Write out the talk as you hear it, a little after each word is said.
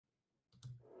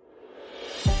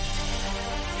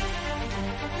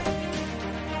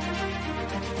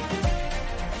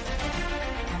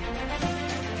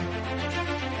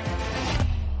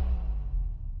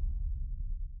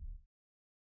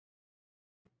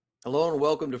Hello and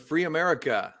welcome to Free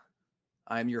America.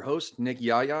 I'm your host, Nick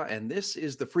Yaya, and this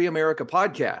is the Free America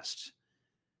podcast.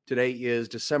 Today is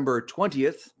December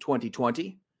 20th,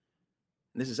 2020.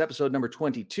 And this is episode number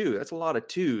 22. That's a lot of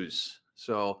twos.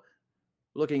 So,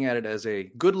 looking at it as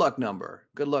a good luck number,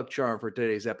 good luck charm for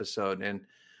today's episode. And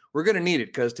we're going to need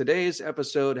it because today's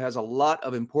episode has a lot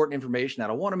of important information that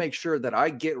I want to make sure that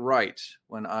I get right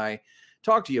when I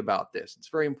talk to you about this. It's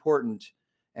very important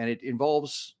and it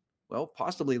involves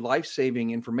possibly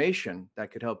life-saving information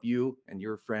that could help you and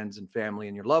your friends and family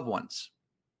and your loved ones.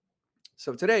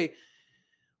 So today,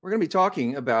 we're going to be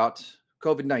talking about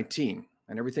COVID-19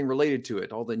 and everything related to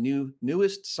it, all the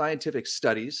newest scientific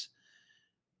studies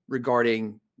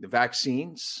regarding the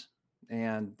vaccines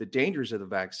and the dangers of the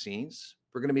vaccines.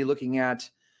 We're going to be looking at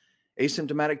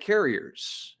asymptomatic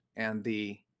carriers and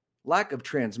the lack of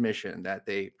transmission that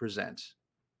they present,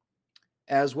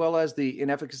 as well as the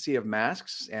inefficacy of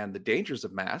masks and the dangers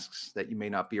of masks that you may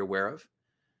not be aware of.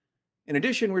 In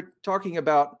addition, we're talking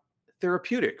about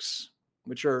therapeutics,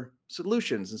 which are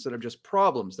solutions instead of just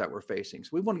problems that we're facing. So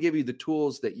we want to give you the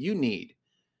tools that you need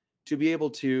to be able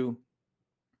to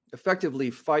effectively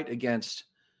fight against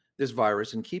this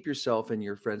virus and keep yourself and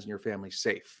your friends and your family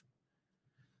safe.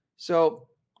 So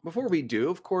before we do,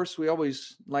 of course, we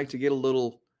always like to get a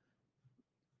little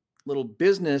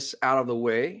business out of the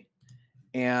way.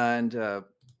 And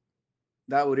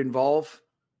that would involve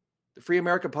the Free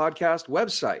America Podcast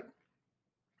website.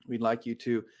 We'd like you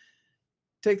to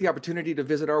take the opportunity to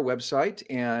visit our website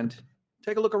and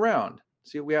take a look around,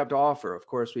 see what we have to offer. Of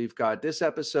course, we've got this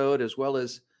episode as well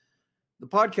as the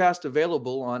podcast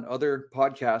available on other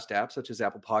podcast apps such as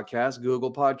Apple Podcasts,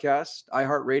 Google Podcasts,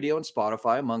 iHeartRadio, and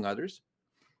Spotify, among others.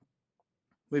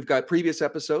 We've got previous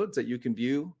episodes that you can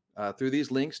view through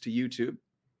these links to YouTube.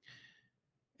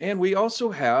 And we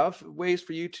also have ways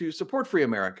for you to support Free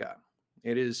America.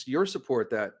 It is your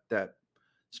support that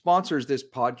sponsors this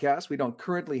podcast. We don't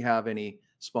currently have any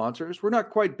sponsors. We're not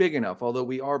quite big enough, although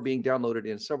we are being downloaded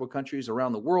in several countries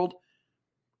around the world.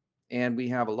 And we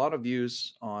have a lot of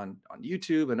views on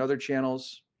YouTube and other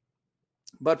channels.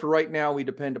 But for right now, we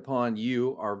depend upon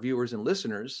you, our viewers and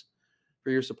listeners,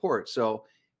 for your support. So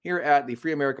here at the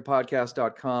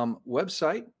freeamericapodcast.com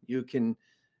website, you'll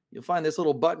find this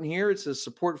little button here. It says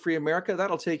Support Free America.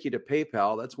 That'll take you to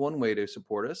PayPal. That's one way to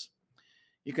support us.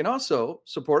 You can also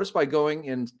support us by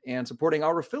going and supporting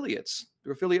our affiliates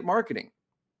through affiliate marketing.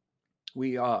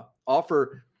 We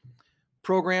offer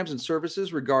programs and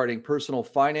services regarding personal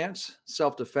finance,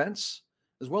 self-defense,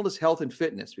 as well as health and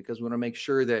fitness, because we want to make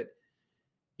sure that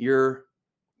you're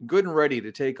good and ready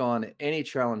to take on any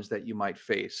challenge that you might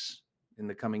face in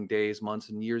the coming days, months,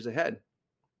 and years ahead.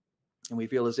 And we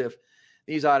feel as if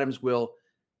these items will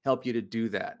help you to do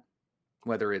that,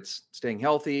 whether it's staying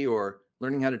healthy or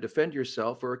learning how to defend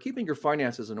yourself or keeping your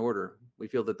finances in order. We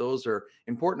feel that those are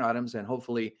important items, and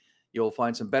hopefully you'll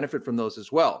find some benefit from those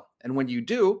as well. And when you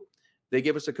do, they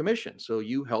give us a commission. So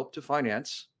you help to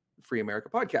finance the Free America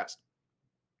Podcast.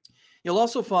 You'll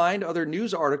also find other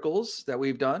news articles that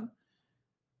we've done,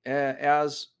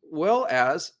 as well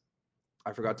as,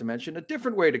 I forgot to mention, a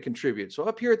different way to contribute. So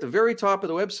up here at the very top of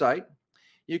the website,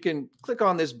 you can click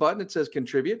on this button. It says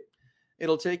contribute.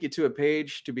 It'll take you to a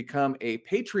page to become a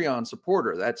Patreon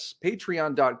supporter. That's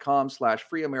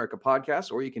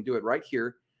patreon.com/freeamericapodcast, or you can do it right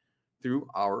here through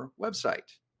our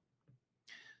website.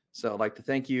 So I'd like to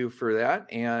thank you for that.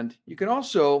 And you can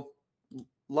also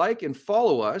like and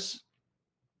follow us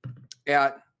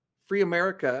at Free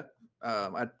America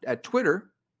at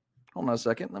Twitter. Hold on a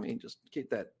second. Let me just get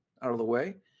that out of the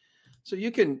way. So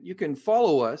you can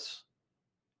follow us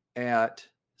at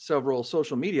several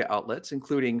social media outlets,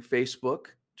 including Facebook,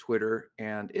 Twitter,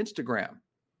 and Instagram. I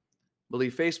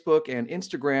believe Facebook and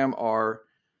Instagram are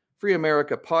Free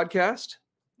America Podcast,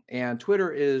 and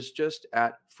Twitter is just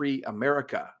at Free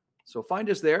America. So find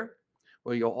us there,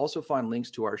 where you'll also find links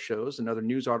to our shows and other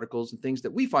news articles and things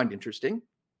that we find interesting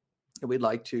that we'd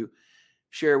like to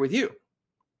share with you.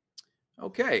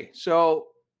 Okay, so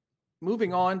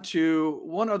moving on to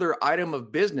one other item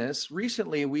of business.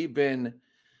 Recently, we've been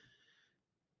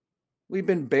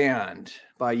banned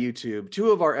by YouTube.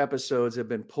 2 of our episodes have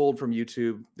been pulled from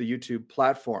YouTube, the YouTube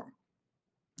platform.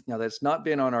 Now, that's not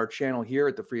been on our channel here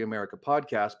at the Free America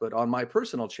Podcast, but on my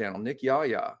personal channel, Nick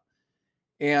Yaya.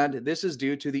 And this is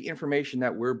due to the information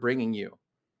that we're bringing you.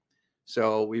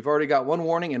 So we've already got 1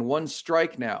 warning and 1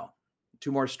 strike now.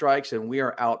 2 more strikes and we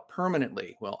are out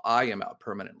permanently. Well, I am out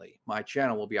permanently. My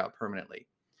channel will be out permanently.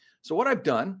 So what I've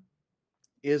done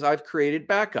is I've created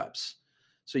backups.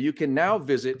 So you can now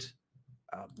visit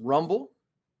Rumble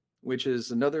which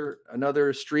is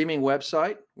another streaming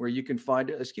website where you can find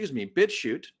it. Excuse me,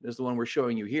 BitChute is the one we're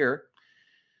showing you here.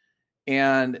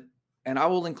 And I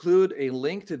will include a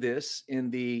link to this in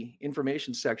the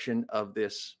information section of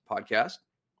this podcast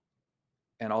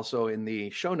and also in the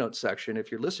show notes section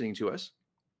if you're listening to us,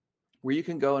 where you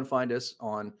can go and find us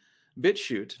on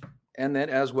BitChute. And then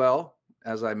as well,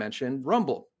 as I mentioned,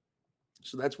 Rumble.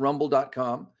 So that's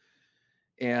rumble.com.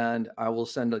 And I will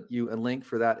send you a link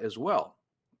for that as well.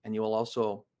 And you will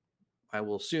also, I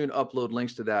will soon upload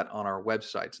links to that on our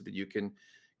website so that you can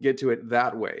get to it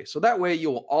that way. So that way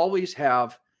you will always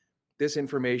have this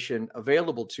information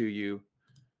available to you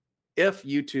if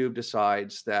YouTube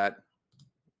decides that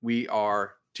we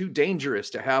are too dangerous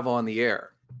to have on the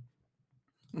air.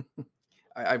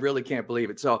 I really can't believe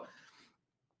it. So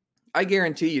I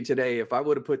guarantee you today, if I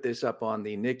would have put this up on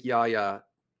the Nick Yaya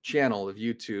channel of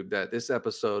YouTube, that this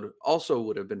episode also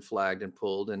would have been flagged and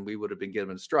pulled and we would have been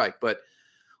given a strike. But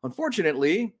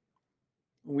unfortunately,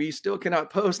 we still cannot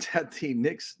post at the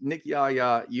Nick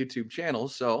Yaya YouTube channel,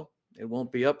 so it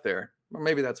won't be up there. Or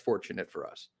maybe that's fortunate for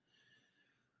us.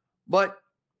 But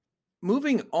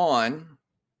moving on,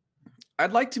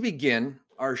 I'd like to begin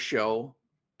our show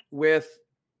with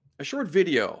a short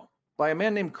video by a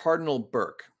man named Cardinal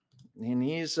Burke. And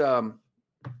he's a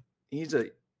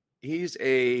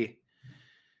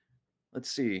let's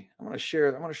see. I want to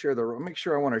share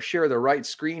the right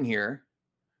screen here.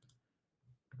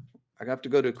 I have to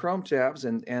go to Chrome tabs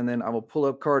and then I will pull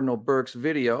up Cardinal Burke's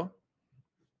video.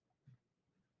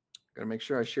 Got to make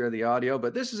sure I share the audio,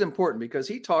 but this is important because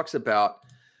he talks about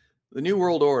the New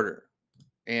World Order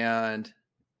and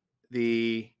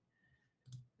the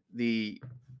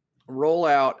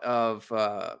rollout of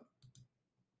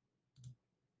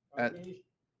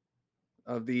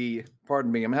the,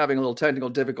 pardon me, I'm having a little technical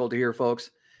difficulty here,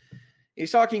 folks.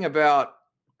 He's talking about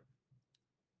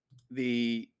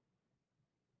the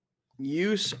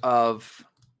use of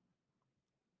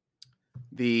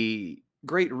the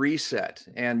Great Reset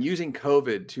and using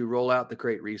COVID to roll out the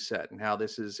Great Reset, and how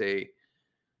this is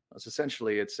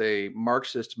it's a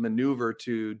Marxist maneuver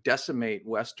to decimate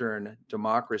Western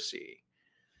democracy.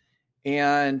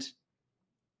 And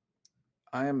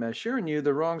I am sharing you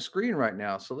the wrong screen right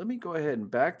now. So let me go ahead and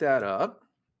back that up.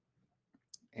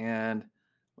 And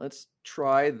let's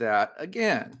try that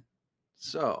again.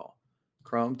 So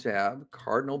Chrome tab,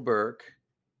 Cardinal Burke,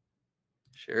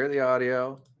 share the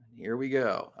audio. Here we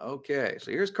go. Okay,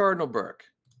 so here's Cardinal Burke.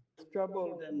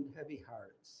 Troubled and heavy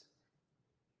hearts.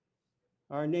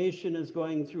 Our nation is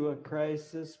going through a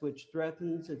crisis which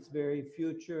threatens its very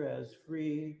future as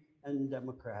free and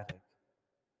democratic.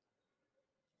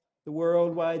 The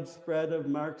worldwide spread of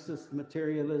Marxist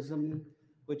materialism,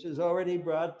 which has already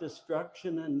brought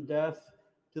destruction and death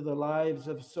to the lives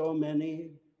of so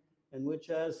many, and which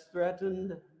has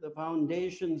threatened the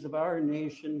foundations of our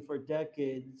nation for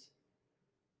decades,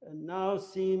 and now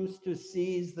seems to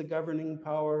seize the governing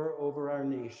power over our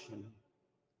nation.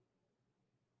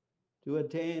 To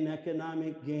attain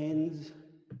economic gains,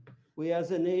 we as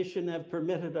a nation have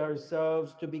permitted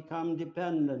ourselves to become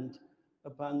dependent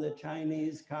upon the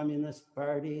Chinese Communist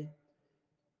Party,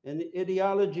 an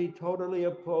ideology totally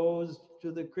opposed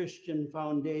to the Christian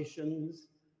foundations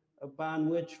upon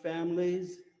which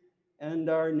families and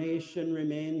our nation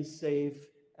remain safe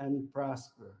and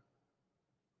prosper.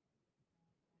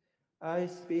 I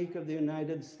speak of the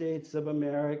United States of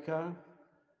America,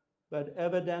 but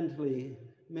evidently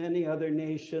many other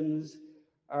nations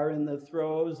are in the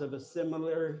throes of a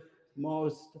similar,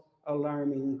 most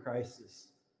alarming crisis.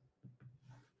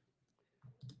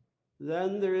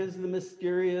 Then there is the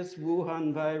mysterious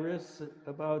Wuhan virus,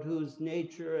 about whose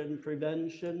nature and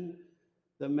prevention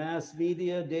the mass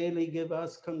media daily give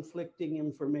us conflicting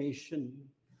information.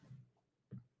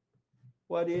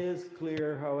 What is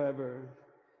clear, however,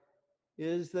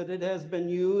 is that it has been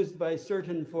used by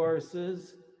certain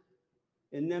forces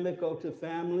inimical to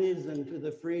families and to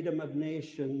the freedom of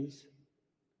nations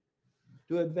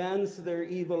to advance their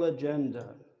evil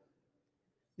agenda.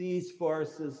 These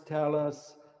forces tell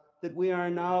us that we are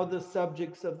now the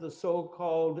subjects of the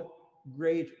so-called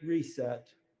Great Reset,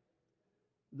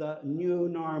 the new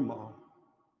normal,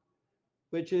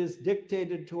 which is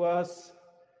dictated to us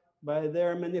by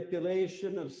their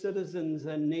manipulation of citizens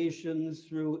and nations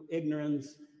through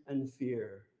ignorance and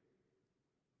fear.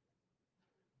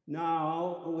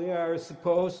 Now we are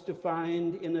supposed to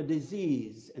find in a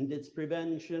disease and its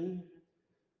prevention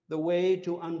the way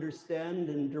to understand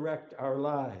and direct our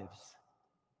lives,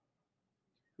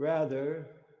 rather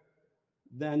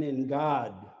than in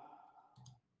God.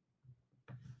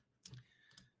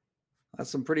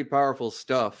 That's some pretty powerful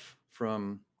stuff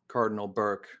from Cardinal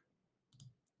Burke.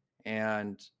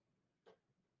 And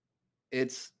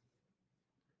it's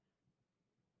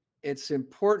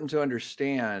important to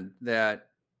understand that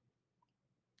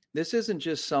this isn't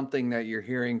just something that you're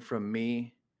hearing from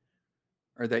me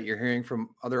or that you're hearing from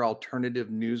other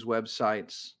alternative news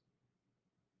websites,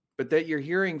 but that you're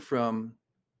hearing from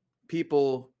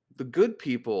people, the good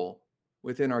people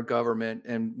within our government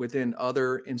and within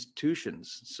other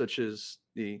institutions, such as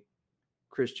the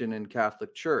Christian and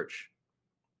Catholic Church.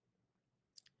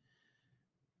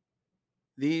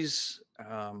 These,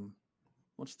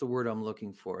 what's the word I'm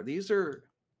looking for? These are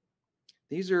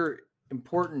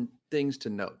important things to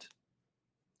note.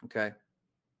 Okay.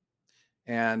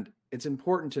 And it's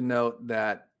important to note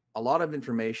that a lot of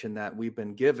information that we've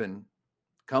been given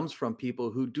comes from people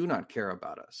who do not care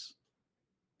about us,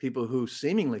 people who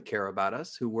seemingly care about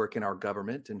us, who work in our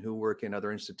government and who work in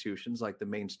other institutions like the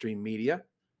mainstream media.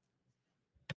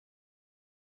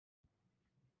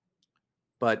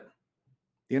 But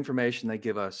the information they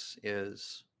give us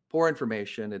is poor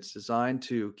information. It's designed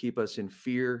to keep us in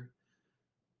fear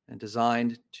and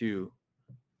designed to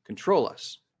control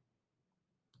us.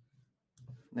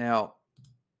 Now,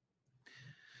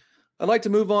 I'd like to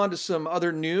move on to some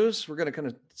other news. We're going to kind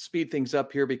of speed things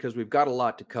up here because we've got a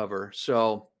lot to cover.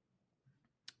 So,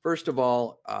 first of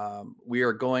all, we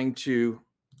are going to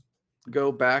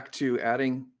go back to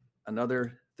adding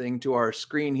another thing to our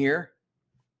screen here.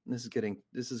 This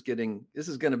is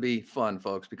going to be fun,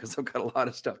 folks, because I've got a lot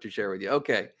of stuff to share with you.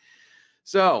 Okay.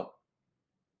 So,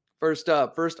 first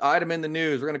up, first item in the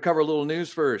news. We're going to cover a little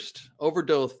news first.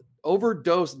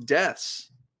 Overdose deaths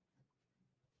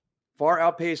far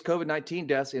outpaced COVID-19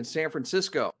 deaths in San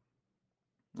Francisco.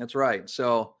 That's right.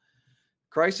 So,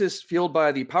 crisis fueled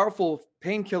by the powerful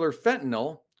painkiller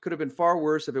fentanyl could have been far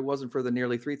worse if it wasn't for the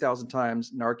nearly 3,000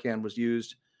 times Narcan was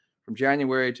used from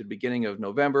January to the beginning of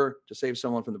November to save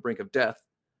someone from the brink of death,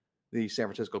 the San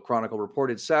Francisco Chronicle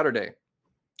reported Saturday.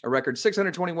 A record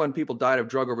 621 people died of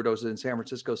drug overdoses in San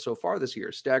Francisco so far this year,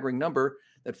 a staggering number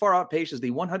that far outpaces the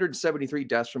 173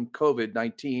 deaths from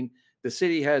COVID-19 the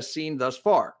city has seen thus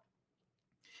far.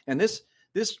 And this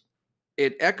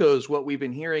it echoes what we've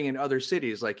been hearing in other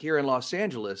cities, like here in Los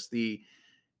Angeles. The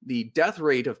death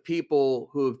rate of people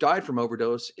who have died from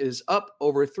overdose is up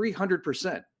over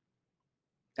 300%,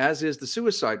 as is the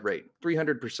suicide rate,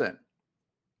 300%.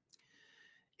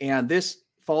 And this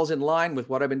falls in line with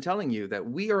what I've been telling you, that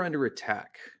we are under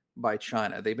attack by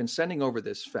China. They've been sending over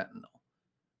this fentanyl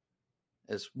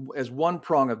as one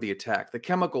prong of the attack, the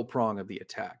chemical prong of the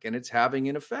attack, and it's having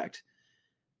an effect.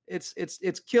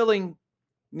 It's killing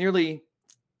nearly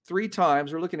 3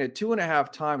 times. We're looking at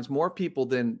 2.5 times more people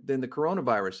than the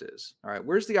coronavirus is. All right,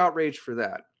 where's the outrage for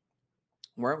that?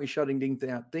 Why aren't we shutting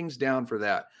things down for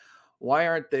that? Why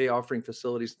aren't they offering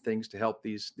facilities and things to help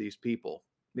these people?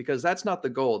 Because that's not the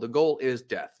goal. The goal is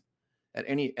death at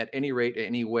any rate,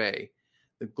 any way.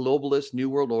 The globalist New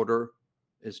World Order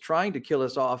is trying to kill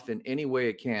us off in any way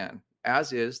it can,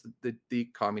 as is the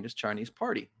Communist Chinese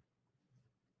Party.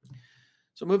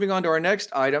 So moving on to our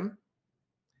next item,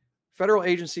 federal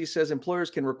agency says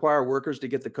employers can require workers to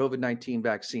get the COVID-19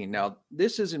 vaccine. Now,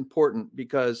 this is important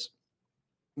because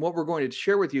what we're going to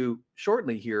share with you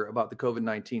shortly here about the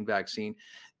COVID-19 vaccine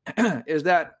is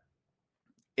that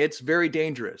it's very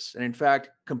dangerous and, in fact,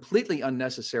 completely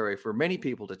unnecessary for many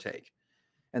people to take.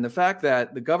 And the fact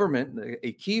that the government,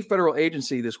 a key federal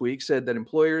agency this week, said that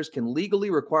employers can legally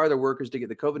require their workers to get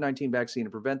the COVID-19 vaccine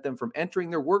and prevent them from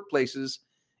entering their workplaces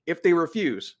if they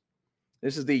refuse.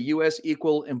 This is the U.S.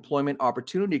 Equal Employment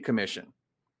Opportunity Commission.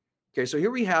 Okay, so here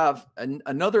we have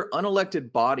another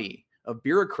unelected body of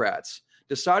bureaucrats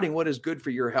deciding what is good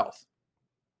for your health.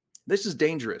 This is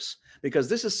dangerous because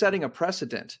this is setting a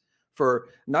precedent for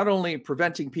not only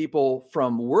preventing people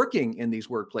from working in these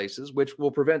workplaces, which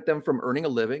will prevent them from earning a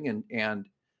living and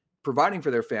providing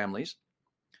for their families,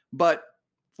 but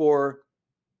for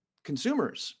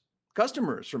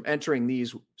customers from entering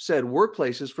these said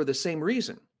workplaces for the same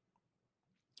reason.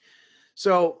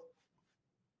 So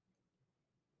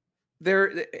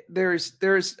there's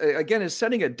again, is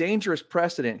setting a dangerous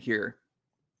precedent here.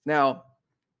 Now,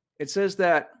 it says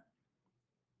that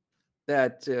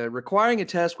requiring a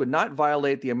test would not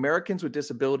violate the Americans with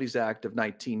Disabilities Act of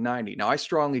 1990. Now, I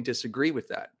strongly disagree with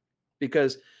that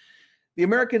because the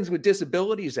Americans with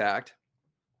Disabilities Act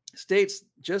states,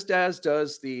 just as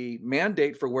does the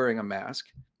mandate for wearing a mask,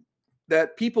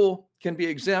 that people can be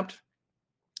exempt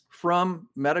from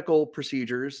medical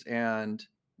procedures and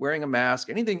wearing a mask,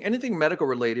 anything medical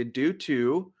related, due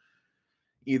to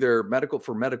either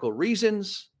medical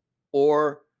reasons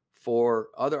or for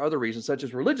other reasons, such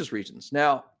as religious reasons.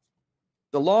 Now,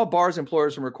 The law bars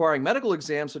employers from requiring medical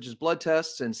exams such as blood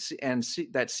tests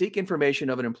that seek information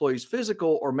of an employee's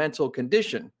physical or mental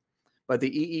condition. But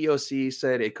the EEOC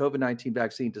said a COVID-19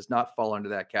 vaccine does not fall under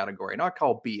that category. And I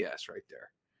call BS right there.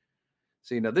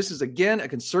 So, this is, again, a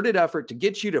concerted effort to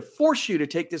get you to force you to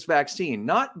take this vaccine,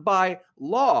 not by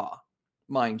law,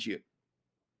 mind you,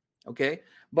 okay,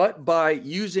 but by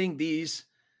using these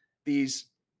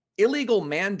illegal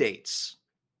mandates,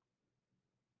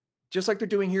 just like they're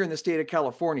doing here in the state of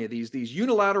California, these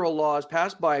unilateral laws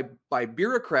passed by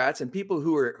bureaucrats and people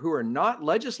who are not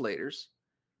legislators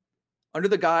under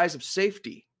the guise of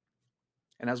safety.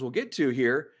 And as we'll get to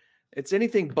here, it's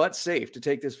anything but safe to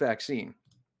take this vaccine.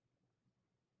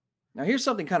 Now, here's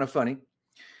something kind of funny.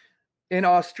 In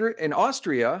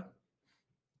Austria,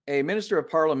 a minister of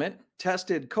parliament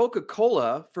tested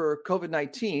Coca-Cola for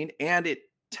COVID-19 and it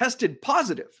tested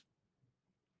positive.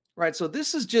 Right? So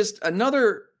this is just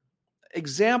another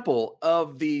example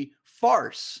of the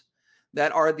farce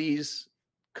that are these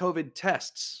COVID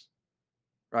tests,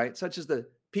 right? Such as the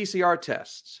PCR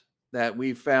tests that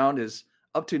we've found is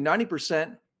up to 90%,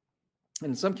 and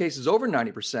in some cases over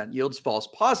 90% yields false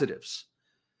positives.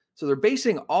 So they're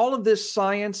basing all of this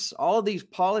science, all of these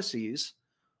policies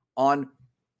on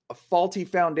a faulty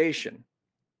foundation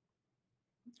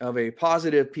of a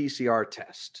positive PCR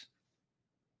test.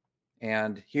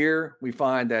 And here we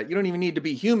find that you don't even need to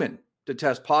be human to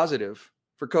test positive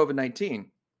for COVID-19.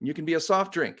 You can be a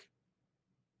soft drink.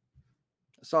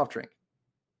 A soft drink.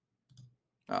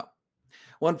 Oh.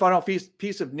 One final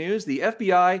piece of news. The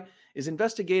FBI is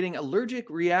investigating allergic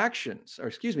reactions, the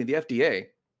FDA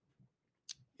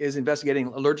is investigating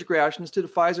allergic reactions to the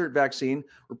Pfizer vaccine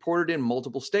reported in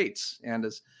multiple states. And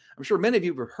as I'm sure many of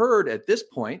you have heard at this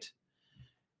point,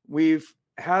 we've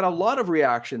had a lot of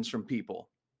reactions from people,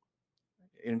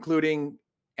 including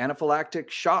anaphylactic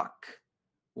shock,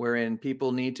 wherein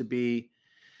people need to be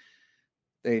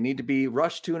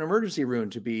rushed to an emergency room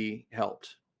to be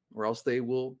helped, or else they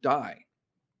will die.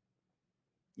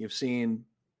 You've seen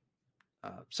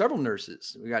several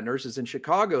nurses. We got nurses in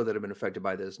Chicago that have been affected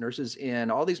by this. Nurses in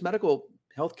all these medical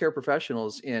healthcare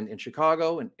professionals in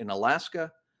Chicago and in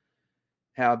Alaska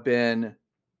have been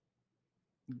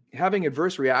having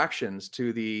adverse reactions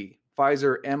to the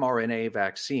Pfizer mRNA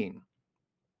vaccine.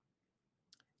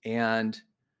 And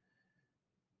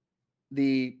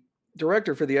the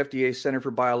director for the FDA Center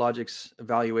for Biologics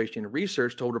Evaluation and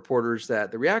Research told reporters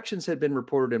that the reactions had been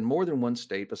reported in more than one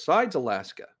state besides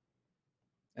Alaska,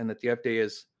 and that the FDA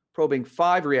is probing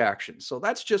 5 reactions. So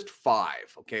that's just 5.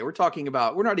 Okay, we're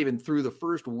not even through the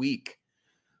first week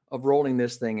of rolling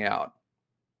this thing out.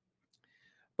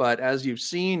 But as you've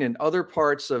seen in other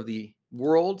parts of the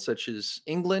world, such as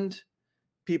England,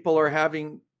 people are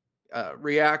having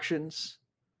reactions.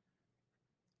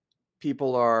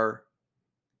 People are,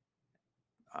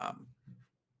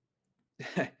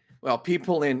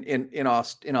 people in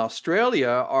Australia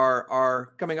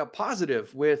are coming up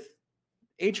positive with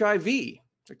HIV.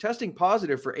 They're testing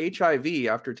positive for HIV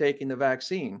after taking the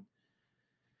vaccine.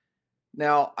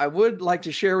 Now, I would like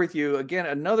to share with you again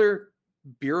another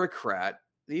bureaucrat.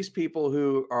 These people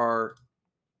who are,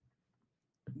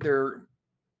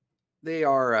 they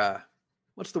are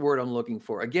what's the word I'm looking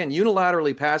for? Again,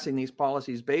 unilaterally passing these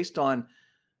policies based on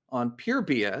pure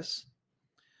BS.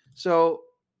 So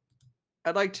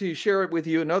I'd like to share it with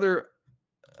you another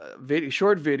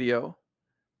short video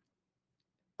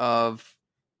of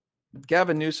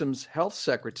Gavin Newsom's health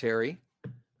secretary,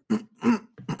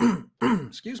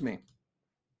 excuse me,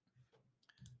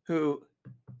 who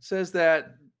says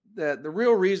that the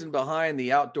real reason behind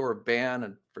the outdoor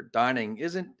ban for dining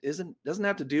doesn't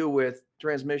have to do with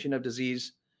transmission of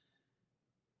disease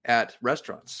at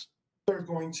restaurants. Are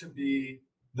going to be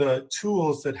the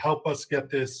tools that help us get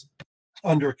this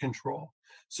under control.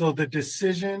 So the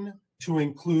decision to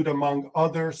include, among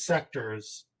other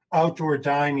sectors, outdoor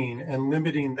dining and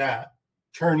limiting that,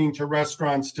 turning to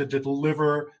restaurants to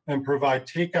deliver and provide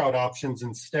takeout options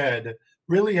instead,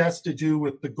 really has to do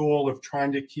with the goal of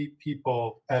trying to keep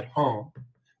people at home,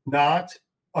 not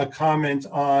a comment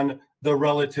on the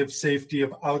relative safety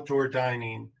of outdoor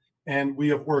dining. And we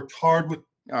have worked hard with.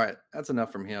 All right, that's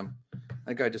enough from him.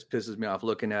 That guy just pisses me off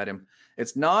looking at him.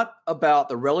 It's not about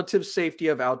the relative safety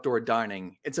of outdoor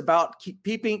dining. It's about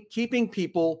keeping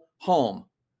people home.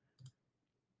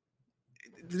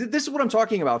 This is what I'm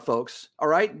talking about, folks. All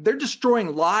right? They're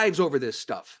destroying lives over this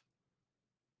stuff.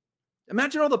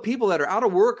 Imagine all the people that are out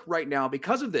of work right now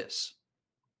because of this.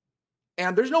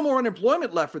 And there's no more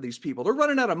unemployment left for these people. They're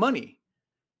running out of money.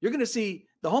 You're going to see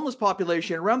the homeless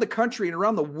population around the country and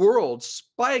around the world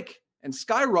spike and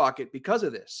skyrocket because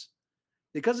of this.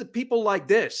 Because of people like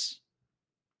this.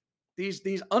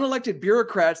 these unelected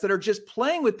bureaucrats that are just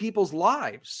playing with people's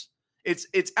lives.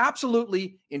 It's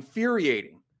absolutely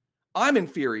infuriating. I'm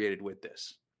infuriated with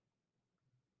this.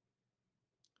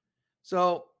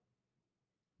 So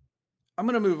I'm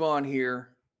going to move on here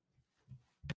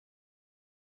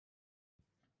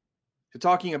to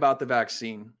talking about the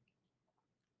vaccine.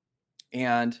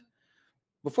 And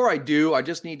before I do, I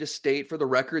just need to state for the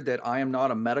record that I am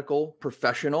not a medical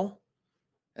professional,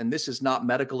 and this is not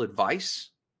medical advice.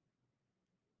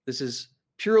 This is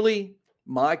purely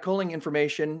my culling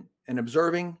information and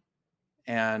observing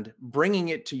and bringing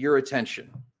it to your attention.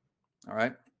 All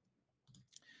right.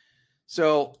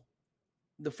 So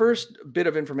the first bit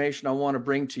of information I want to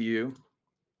bring to you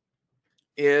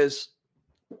is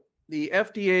the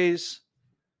FDA's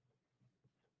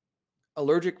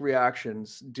allergic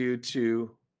reactions due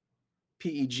to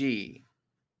PEG.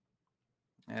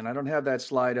 And I don't have that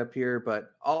slide up here,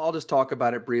 but I'll just talk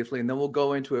about it briefly, and then we'll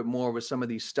go into it more with some of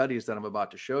these studies that I'm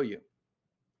about to show you.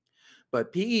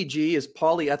 But PEG is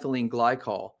polyethylene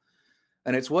glycol,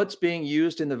 and it's what's being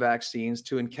used in the vaccines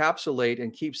to encapsulate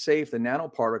and keep safe the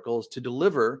nanoparticles to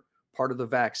deliver part of the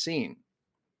vaccine.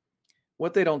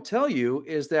 What they don't tell you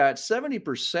is that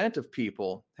 70% of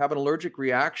people have an allergic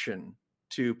reaction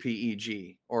to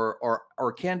PEG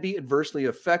or can be adversely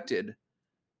affected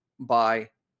by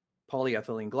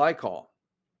polyethylene glycol.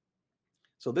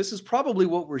 So this is probably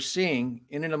what we're seeing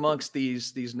in and amongst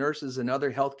these nurses and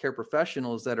other healthcare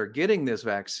professionals that are getting this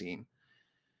vaccine.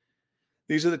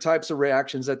 These are the types of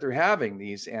reactions that they're having,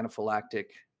 these anaphylactic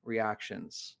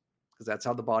reactions, because that's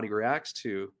how the body reacts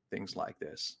to things like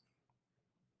this.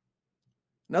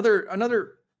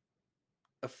 Another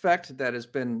effect that has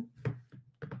been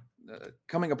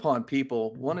coming upon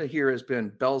people, one here has been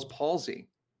Bell's palsy.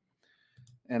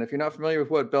 And if you're not familiar with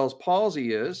what Bell's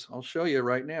palsy is, I'll show you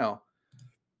right now.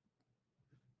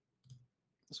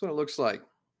 That's what it looks like.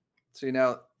 See,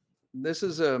 now this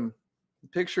is a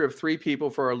picture of three people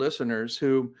for our listeners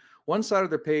who one side of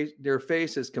their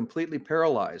face is completely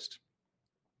paralyzed,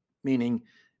 meaning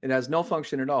it has no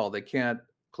function at all. They can't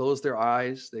close their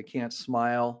eyes. They can't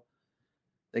smile.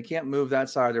 They can't move that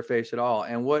side of their face at all.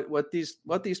 And what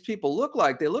these people look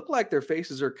like, they look like their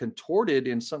faces are contorted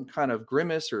in some kind of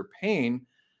grimace or pain.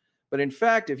 But in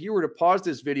fact, if you were to pause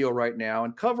this video right now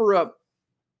and cover up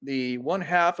the one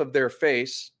half of their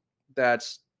face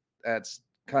that's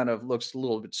kind of looks a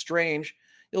little bit strange,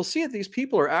 you'll see that these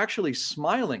people are actually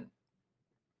smiling.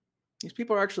 These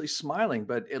people are actually smiling,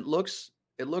 but it looks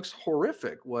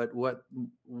horrific what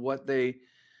they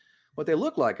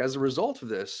look like as a result of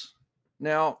this.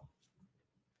 Now,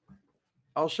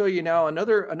 I'll show you now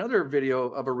another video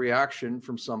of a reaction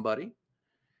from somebody,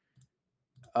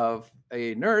 of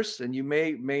a nurse, and you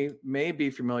may be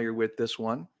familiar with this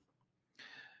one,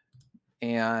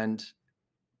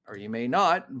 or you may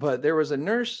not, but there was a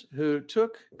nurse who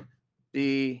took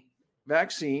the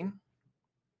vaccine,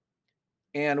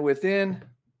 and within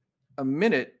a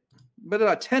minute, but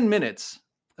about 10 minutes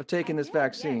of taking this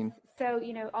vaccine. Yes.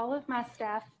 So, all of my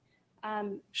staff,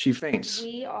 she faints.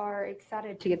 We are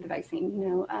excited to get the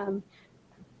vaccine.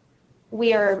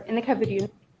 We are in the COVID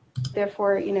unit.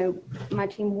 Therefore, my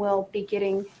team will be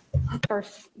getting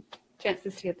first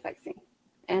chances to get the vaccine.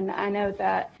 And I know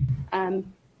that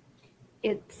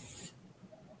it's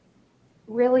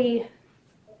really,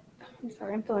 I'm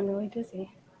sorry, I'm feeling really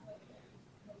dizzy.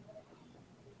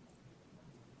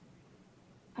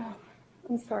 Oh,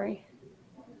 I'm sorry.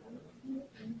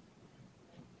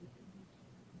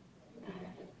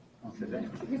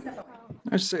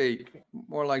 I say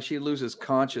more like she loses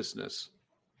consciousness.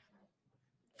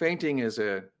 Fainting is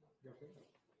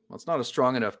it's not a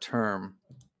strong enough term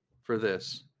for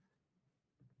this.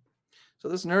 So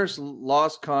this nurse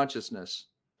lost consciousness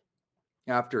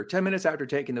after 10 minutes after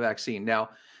taking the vaccine. Now,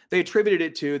 they attributed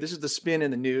it to, this is the spin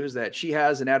in the news, that she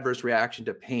has an adverse reaction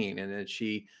to pain and that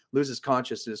she loses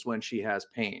consciousness when she has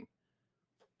pain.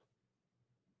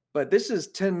 But this is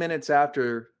 10 minutes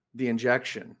after the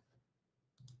injection,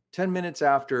 10 minutes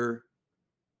after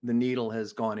the needle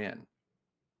has gone in.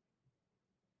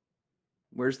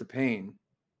 Where's the pain?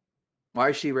 Why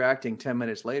is she reacting 10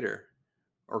 minutes later?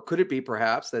 Or could it be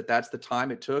perhaps that that's the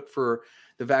time it took for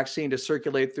the vaccine to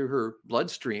circulate through her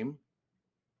bloodstream,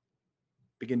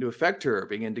 begin to affect her,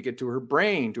 begin to get to her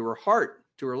brain, to her heart,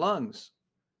 to her lungs,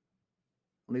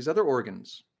 and these other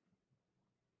organs?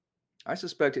 I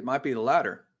suspect it might be the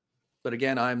latter. But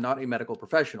again, I'm not a medical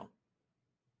professional.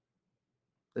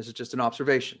 This is just an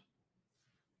observation.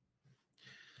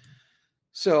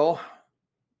 So,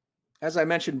 as I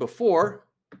mentioned before,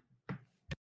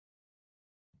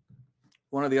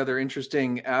 one of the other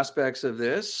interesting aspects of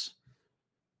this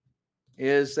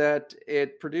is that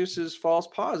it produces false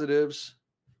positives.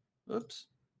 Oops,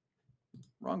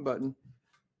 wrong button.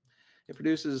 It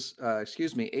produces,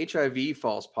 HIV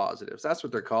false positives. That's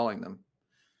what they're calling them.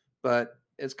 But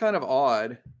it's kind of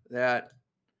odd that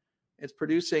it's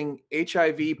producing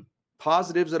HIV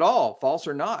positives at all, false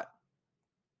or not.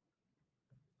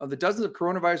 Of the dozens of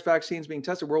coronavirus vaccines being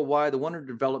tested worldwide, the one under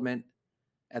development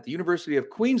at the University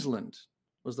of Queensland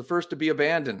was the first to be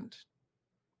abandoned.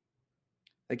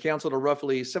 They canceled a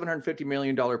roughly $750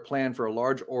 million plan for a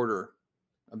large order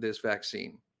of this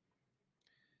vaccine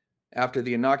after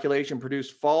the inoculation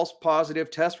produced false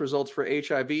positive test results for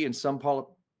HIV in some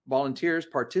volunteers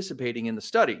participating in the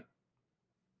study.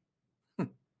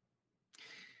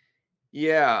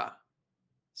 Yeah.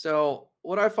 So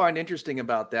what I find interesting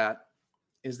about that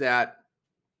is that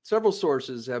several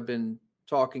sources have been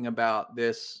talking about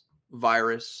this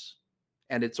virus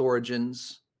and its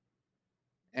origins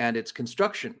and its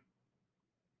construction,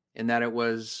 in that it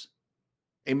was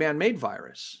a man-made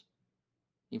virus.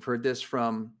 You've heard this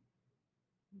from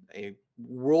a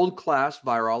world-class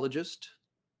virologist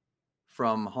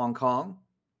from Hong Kong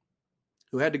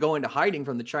who had to go into hiding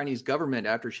from the Chinese government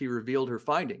after she revealed her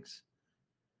findings.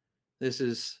 This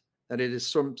is that it is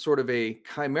some sort of a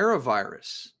chimera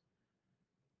virus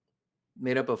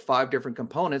made up of 5 different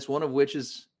components, one of which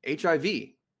is HIV.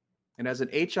 It has an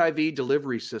HIV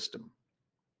delivery system.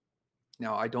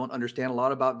 Now, I don't understand a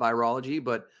lot about virology,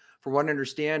 but from what I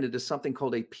understand, it is something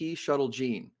called a P shuttle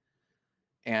gene.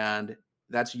 And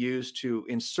that's used to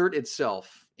insert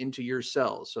itself into your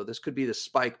cells. So this could be the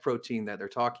spike protein that they're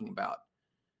talking about.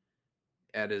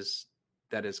 That is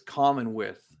common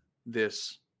with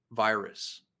this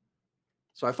virus.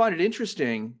 So I find it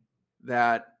interesting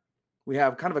that we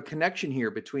have kind of a connection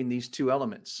here between these two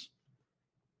elements.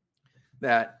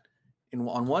 That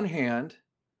on one hand,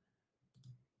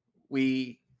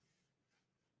 we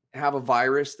have a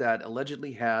virus that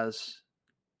allegedly has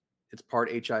its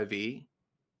part HIV.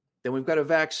 Then we've got a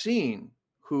vaccine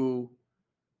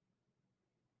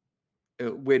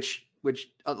which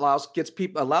allows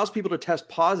people to test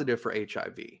positive for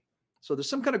HIV. So there's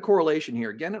some kind of correlation here.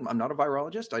 Again, I'm not a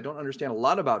virologist. I don't understand a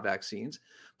lot about vaccines,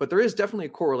 but there is definitely a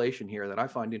correlation here that I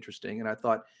find interesting, and I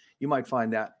thought you might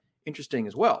find that interesting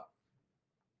as well.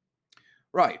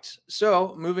 Right.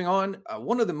 So moving on,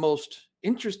 one of the most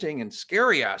interesting and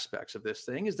scary aspects of this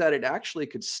thing is that it actually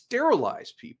could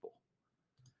sterilize people.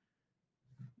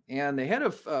 And the head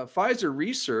of Pfizer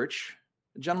research,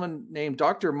 a gentleman named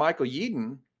Dr. Michael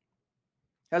Yeadon,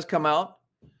 has come out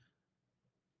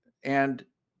and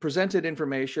presented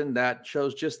information that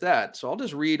shows just that. So I'll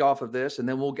just read off of this, and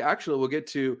then we'll get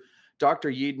to Dr.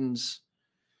 Yeadon's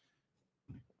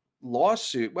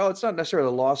lawsuit. Well, it's not necessarily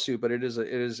a lawsuit, but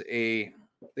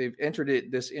they've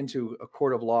entered this into a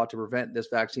court of law to prevent this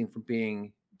vaccine from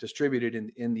being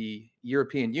distributed in the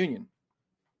European Union.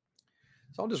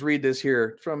 So I'll just read this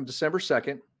here from December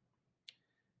 2nd.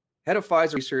 Head of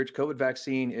Pfizer research, COVID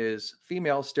vaccine is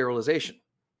female sterilization.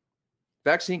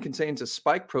 Vaccine contains a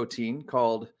spike protein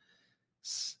called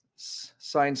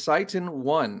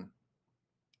syncytin-1,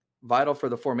 vital for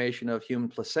the formation of human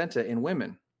placenta in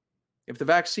women. If the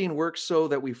vaccine works so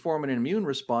that we form an immune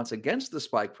response against the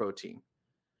spike protein,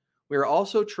 we are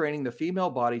also training the female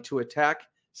body to attack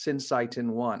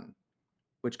syncytin-1,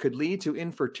 which could lead to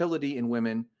infertility in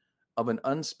women of an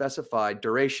unspecified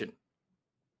duration.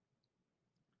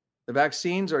 The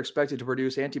vaccines are expected to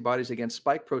produce antibodies against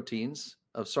spike proteins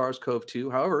of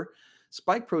SARS-CoV-2. However,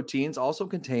 spike proteins also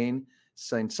contain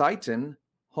syncytin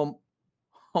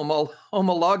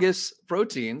homologous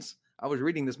proteins. I was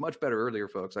reading this much better earlier,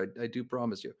 folks. I do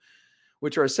promise you,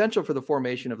 which are essential for the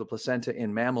formation of the placenta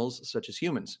in mammals such as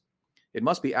humans. It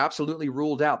must be absolutely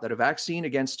ruled out that a vaccine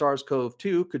against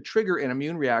SARS-CoV-2 could trigger an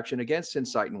immune reaction against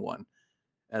syncytin-1,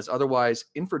 as otherwise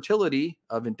infertility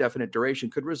of indefinite duration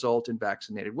could result in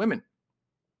vaccinated women.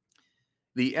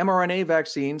 The mRNA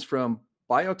vaccines from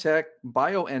BioNTech,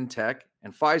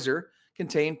 and Pfizer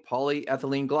contain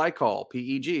polyethylene glycol,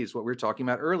 PEGs, what we were talking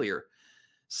about earlier.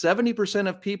 70%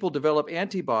 of people develop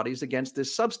antibodies against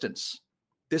this substance.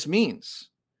 This means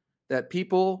that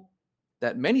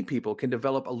many people can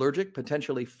develop allergic,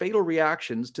 potentially fatal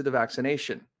reactions to the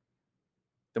vaccination.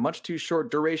 The much too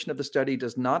short duration of the study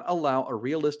does not allow a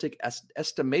realistic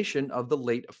estimation of the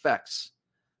late effects.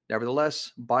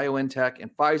 Nevertheless, BioNTech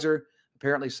and Pfizer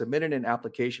apparently submitted an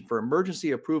application for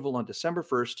emergency approval on December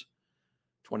 1st,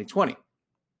 2020.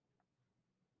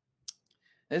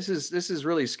 This is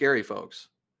really scary, folks,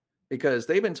 because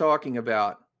they've been talking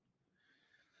about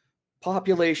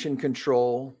population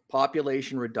control,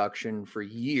 population reduction for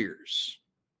years.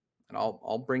 and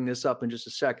I'll bring this up in just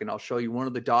a second. I'll show you one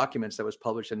of the documents that was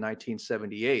published in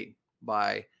 1978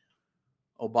 by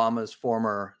Obama's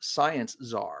former science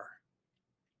czar.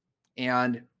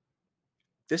 And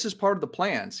this is part of the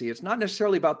plan. See, it's not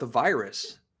necessarily about the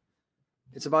virus.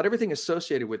 It's about everything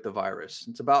associated with the virus.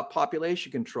 It's about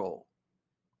population control.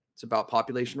 It's about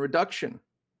population reduction.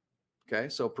 Okay,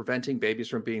 so preventing babies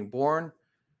from being born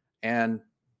and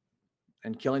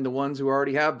killing the ones who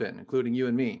already have been, including you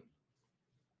and me.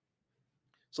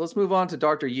 So let's move on to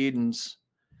Dr. Yeadon's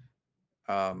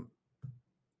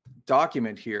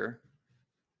document here.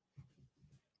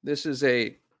 This is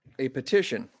a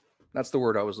petition. That's the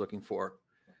word I was looking for,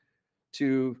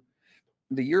 to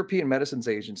the European Medicines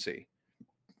Agency,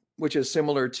 which is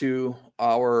similar to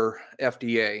our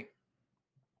FDA.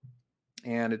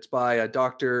 And it's by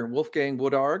Dr. Wolfgang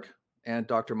Wodarg and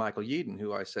Dr. Michael Yeadon,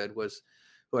 who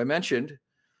I mentioned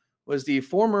was the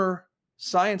former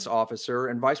science officer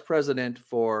and vice president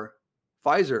for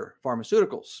Pfizer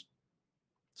Pharmaceuticals.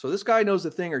 So this guy knows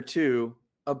a thing or two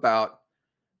about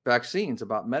vaccines,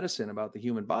 about medicine, about the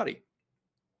human body.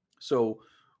 So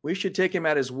we should take him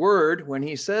at his word when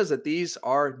he says that these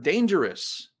are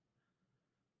dangerous.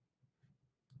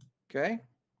 Okay.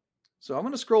 So I'm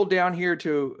going to scroll down here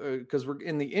to, because we're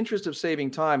in the interest of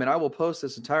saving time, and I will post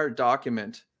this entire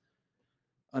document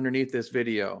underneath this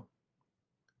video.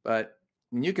 But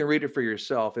you can read it for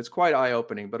yourself. It's quite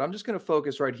eye-opening, but I'm just going to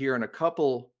focus right here on a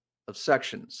couple of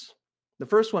sections. The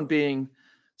first one being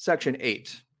section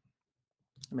 8.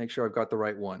 Make sure I've got the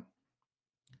right one.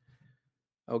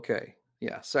 Okay.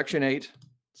 Yeah. Section 8,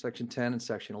 section 10, and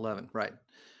section 11. Right.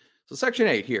 So section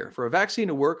 8 here, for a vaccine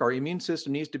to work, our immune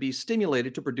system needs to be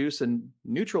stimulated to produce a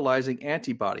neutralizing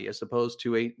antibody as opposed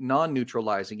to a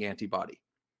non-neutralizing antibody.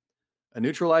 A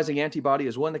neutralizing antibody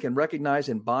is one that can recognize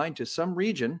and bind to some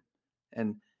region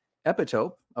and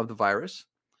epitope of the virus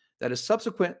that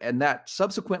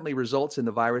subsequently results in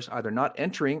the virus either not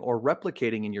entering or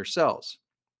replicating in your cells.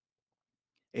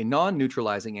 A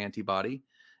non-neutralizing antibody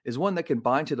is one that can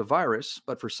bind to the virus,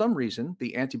 but for some reason,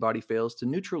 the antibody fails to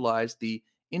neutralize the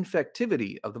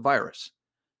infectivity of the virus.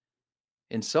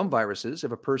 In some viruses,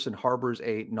 if a person harbors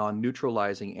a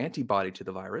non-neutralizing antibody to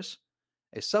the virus,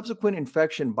 a subsequent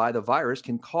infection by the virus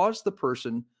can cause the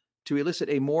person to elicit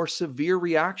a more severe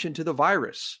reaction to the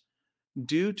virus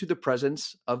due to the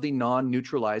presence of the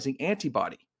non-neutralizing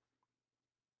antibody.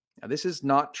 Now, this is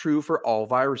not true for all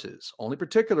viruses, only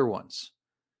particular ones.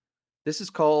 This is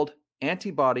called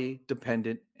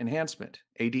antibody-dependent enhancement,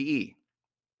 ADE,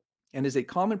 and is a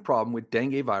common problem with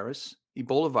dengue virus,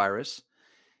 Ebola virus,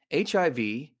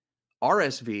 HIV,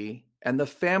 RSV, and the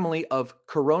family of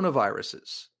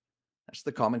coronaviruses. That's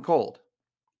the common cold.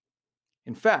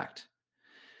 In fact,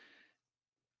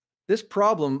 this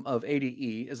problem of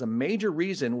ADE is a major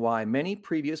reason why many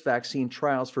previous vaccine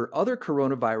trials for other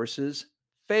coronaviruses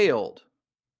failed.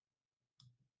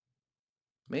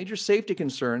 Major safety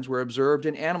concerns were observed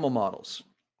in animal models,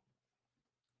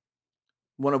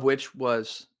 one of which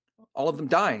was all of them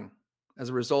dying as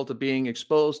a result of being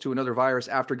exposed to another virus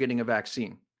after getting a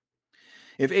vaccine.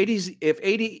 If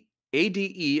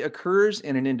ADE occurs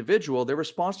in an individual, their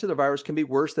response to the virus can be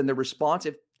worse than the response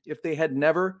if they had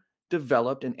never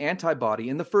developed an antibody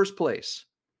in the first place.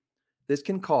 This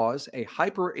can cause a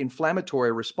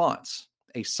hyperinflammatory response,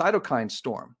 a cytokine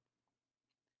storm,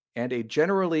 and a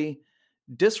generally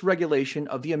dysregulation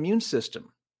of the immune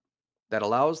system that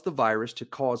allows the virus to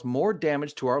cause more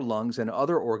damage to our lungs and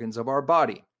other organs of our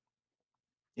body.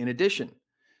 In addition,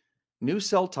 new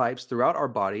cell types throughout our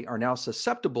body are now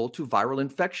susceptible to viral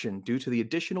infection due to the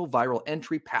additional viral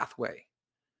entry pathway.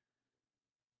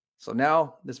 So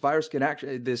now this virus can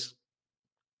actually,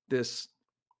 this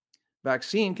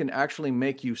vaccine can actually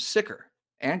make you sicker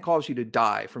and cause you to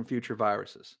die from future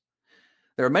viruses.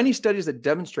 There are many studies that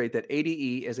demonstrate that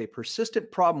ADE is a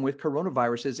persistent problem with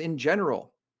coronaviruses in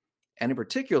general, and in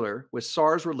particular with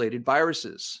SARS-related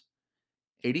viruses.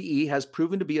 ADE has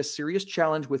proven to be a serious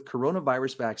challenge with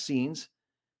coronavirus vaccines,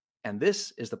 and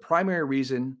this is the primary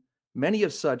reason many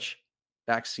of such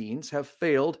vaccines have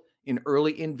failed in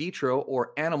early in vitro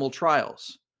or animal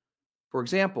trials. For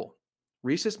example,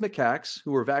 rhesus macaques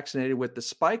who were vaccinated with the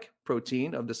spike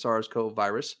protein of the SARS-CoV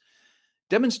virus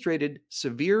demonstrated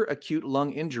severe acute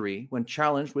lung injury when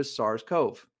challenged with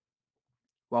SARS-CoV,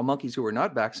 while monkeys who were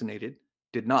not vaccinated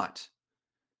did not.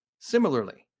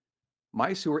 Similarly,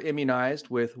 mice who were immunized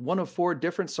with one of 4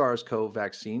 different SARS-CoV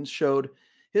vaccines showed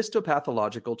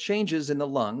histopathological changes in the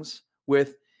lungs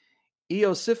with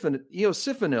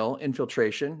eosinophil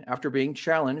infiltration after being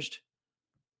challenged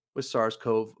with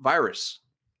SARS-CoV virus.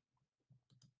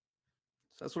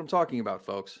 So that's what I'm talking about,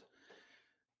 folks.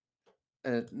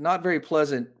 not very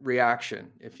pleasant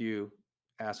reaction, if you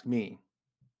ask me.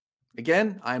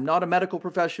 Again, I'm not a medical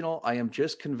professional. I am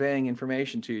just conveying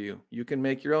information to you. You can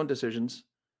make your own decisions.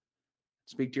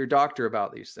 Speak to your doctor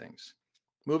about these things.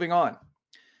 Moving on.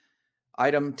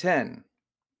 Item 10.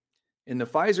 In the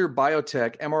Pfizer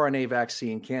BioNTech mRNA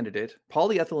vaccine candidate,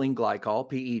 polyethylene glycol,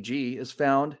 PEG, is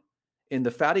found in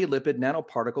the fatty lipid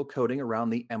nanoparticle coating around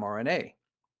the mRNA.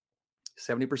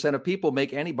 70% of people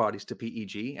make antibodies to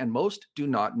PEG, and most do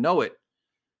not know it,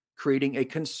 creating a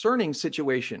concerning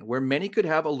situation where many could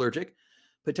have allergic,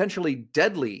 potentially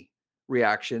deadly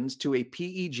reactions to a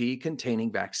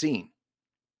PEG-containing vaccine.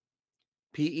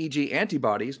 PEG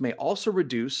antibodies may also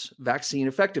reduce vaccine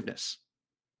effectiveness.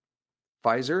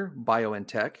 Pfizer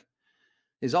BioNTech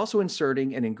is also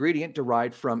inserting an ingredient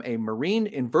derived from a marine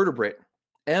invertebrate,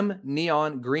 M.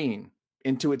 neon green,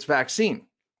 into its vaccine.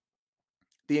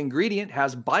 The ingredient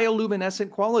has bioluminescent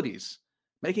qualities,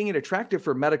 making it attractive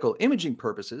for medical imaging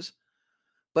purposes,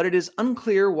 but it is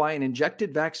unclear why an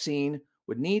injected vaccine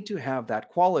would need to have that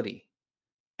quality.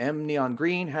 M. neon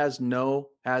green has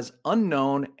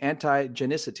unknown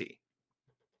antigenicity,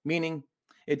 meaning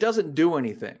it doesn't do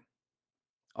anything.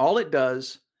 All it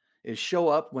does is show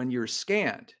up when you're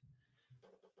scanned.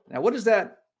 Now, what does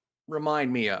that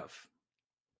remind me of?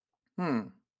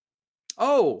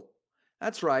 Oh,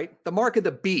 that's right. The mark of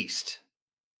the beast.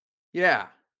 Yeah.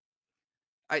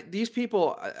 These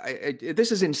people,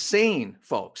 this is insane,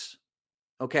 folks.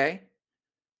 Okay?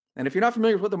 And if you're not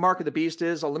familiar with what the mark of the beast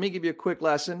is, let me give you a quick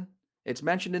lesson. It's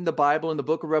mentioned in the Bible in the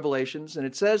book of Revelations, and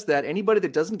it says that anybody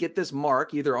that doesn't get this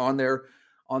mark, either on their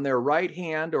right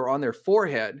hand or on their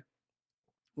forehead,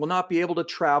 will not be able to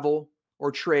travel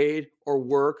or trade or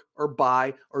work or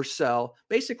buy or sell.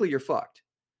 Basically, you're fucked.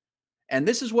 And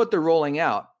this is what they're rolling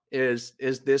out is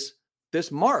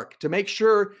this mark to make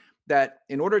sure that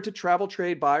in order to travel,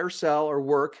 trade, buy or sell or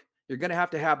work, you're going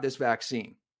to have this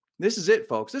vaccine. This is it,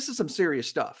 folks. This is some serious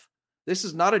stuff. This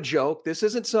is not a joke. This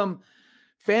isn't some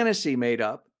fantasy made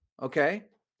up, okay?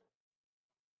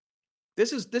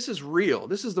 This is real.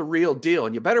 This is the real deal,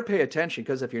 and you better pay attention,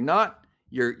 because if you're not,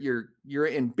 you're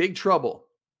in big trouble.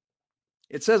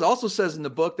 It also says in the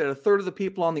book that 1/3 of the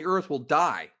people on the earth will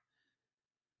die.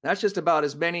 That's just about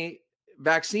as many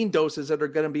vaccine doses that are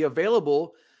going to be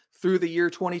available through the year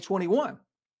 2021.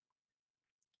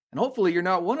 And hopefully you're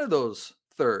not one of those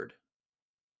 1/3.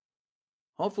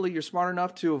 Hopefully you're smart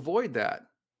enough to avoid that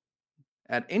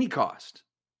at any cost.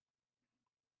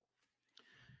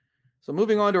 So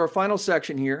moving on to our final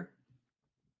section here,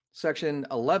 section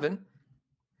 11.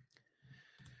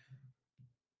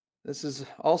 This is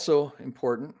also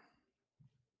important.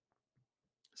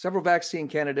 Several vaccine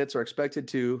candidates are expected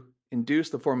to induce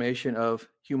the formation of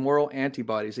humoral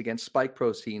antibodies against spike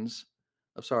proteins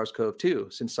of SARS-CoV-2,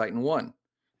 syncytin 1,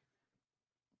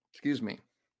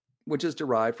 which is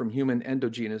derived from human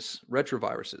endogenous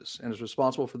retroviruses and is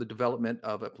responsible for the development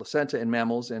of a placenta in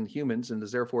mammals and humans, and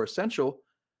is therefore essential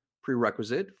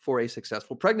prerequisite for a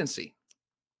successful pregnancy.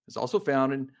 It's also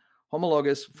found in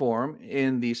homologous form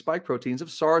in the spike proteins of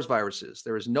SARS viruses.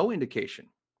 There is no indication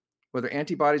whether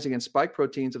antibodies against spike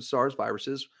proteins of SARS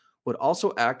viruses would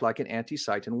also act like an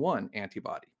anti-cytin 1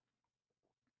 antibody.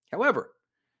 However,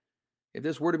 if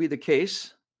this were to be the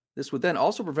case, this would then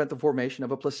also prevent the formation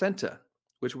of a placenta,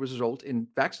 which would result in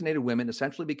vaccinated women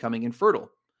essentially becoming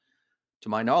infertile. To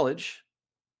my knowledge,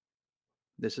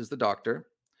 this is the doctor,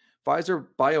 Pfizer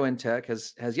BioNTech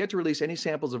has yet to release any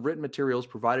samples of written materials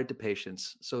provided to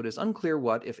patients, so it is unclear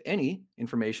what, if any,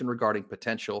 information regarding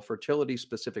potential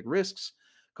fertility-specific risks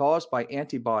caused by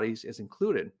antibodies is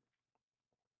included.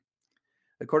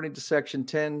 According to Section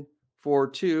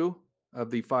 10.4.2 of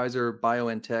the Pfizer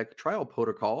BioNTech trial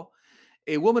protocol,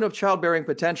 a woman of childbearing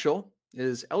potential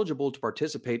is eligible to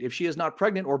participate if she is not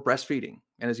pregnant or breastfeeding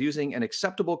and is using an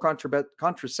acceptable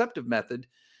contraceptive method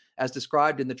as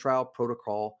described in the trial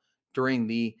protocol during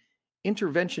the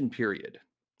intervention period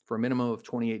for a minimum of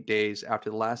 28 days after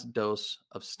the last dose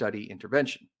of study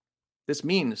intervention. This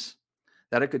means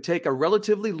that it could take a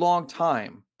relatively long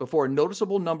time before a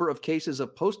noticeable number of cases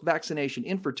of post-vaccination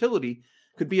infertility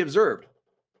could be observed.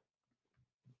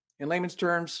 In layman's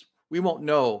terms, we won't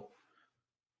know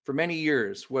for many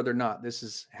years whether or not this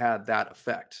has had that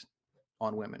effect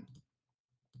on women.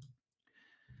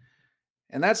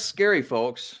 And that's scary,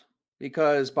 folks,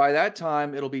 because by that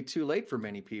time, it'll be too late for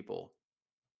many people.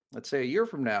 Let's say a year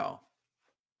from now,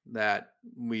 that's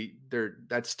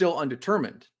still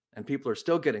undetermined, and people are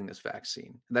still getting this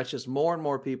vaccine. And that's just more and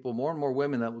more people, more and more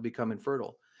women that will become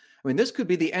infertile. I mean, this could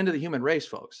be the end of the human race,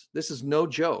 folks. This is no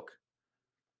joke.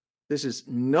 This is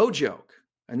no joke.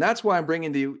 And that's why I'm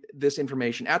bringing you this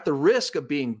information at the risk of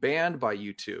being banned by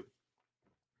YouTube,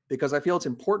 because I feel it's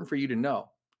important for you to know.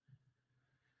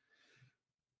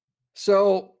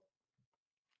 So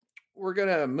we're going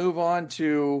to move on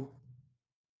to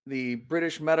the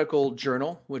British Medical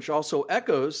Journal, which also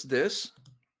echoes this.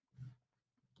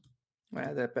 I'll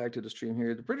add that back to the stream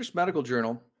here. The British Medical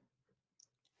Journal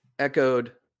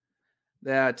echoed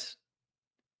that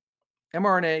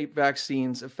mRNA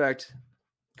vaccines affect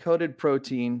coded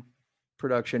protein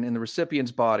production in the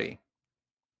recipient's body.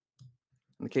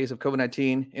 In the case of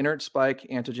COVID-19, inert spike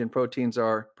antigen proteins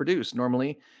are produced.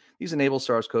 Normally, these enable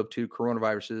SARS-CoV-2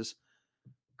 coronavirus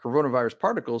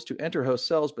particles to enter host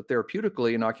cells, but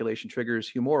therapeutically, inoculation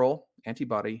triggers humoral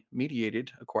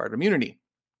antibody-mediated acquired immunity.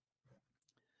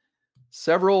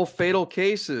 Several fatal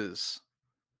cases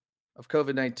of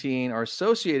COVID-19 are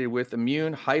associated with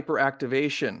immune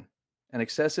hyperactivation and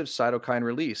excessive cytokine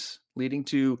release, leading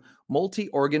to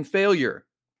multi-organ failure.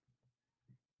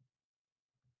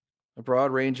 A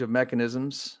broad range of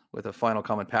mechanisms with a final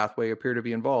common pathway appear to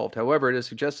be involved. However, it is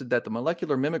suggested that the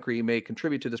molecular mimicry may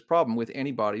contribute to this problem, with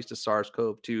antibodies to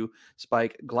SARS-CoV-2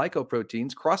 spike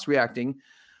glycoproteins cross-reacting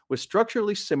with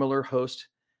structurally similar host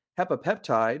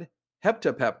heptapeptide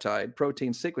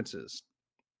protein sequences.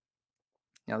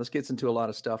 Now, this gets into a lot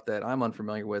of stuff that I'm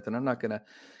unfamiliar with, and I'm not going to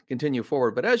continue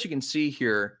forward. But as you can see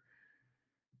here,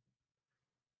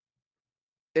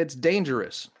 it's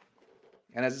dangerous.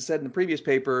 And as I said in the previous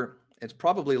paper, it's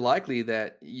probably likely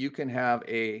that you can have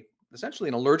essentially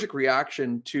an allergic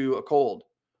reaction to a cold,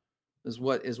 is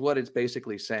what it's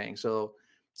basically saying. So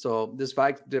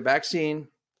the vaccine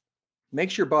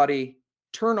makes your body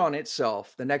turn on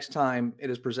itself the next time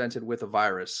it is presented with a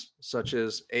virus, such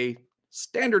as a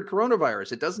standard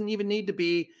coronavirus. It doesn't even need to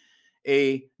be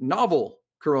a novel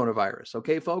coronavirus.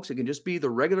 Okay, folks, it can just be the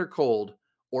regular cold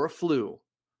or a flu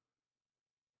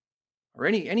or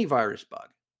any virus bug.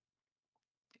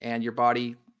 And your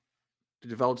body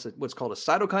develops what's called a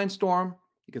cytokine storm.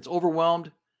 It gets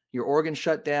overwhelmed, your organs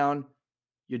shut down,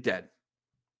 you're dead.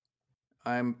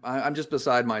 I'm just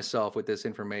beside myself with this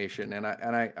information, and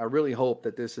I really hope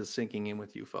that this is sinking in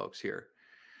with you folks here.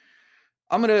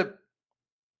 I'm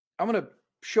gonna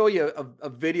show you a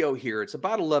video here. It's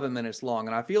about 11 minutes long,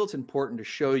 and I feel it's important to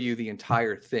show you the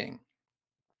entire thing,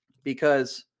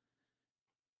 because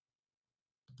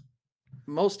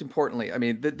most importantly, I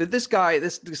mean, this guy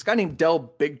named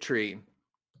Del Bigtree,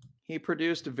 he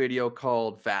produced a video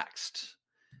called Vaxxed,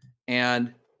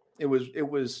 and it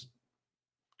was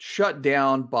shut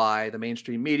down by the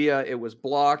mainstream media. It was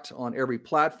blocked on every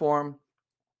platform.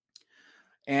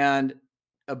 And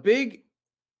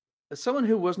someone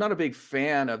who was not a big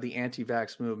fan of the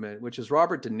anti-vax movement, which is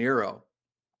Robert De Niro,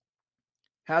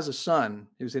 has a son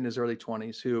who's in his early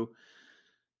 20s who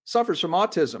suffers from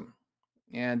autism.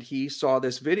 And he saw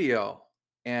this video,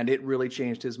 and it really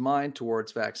changed his mind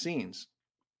towards vaccines.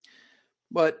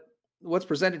 But what's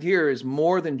presented here is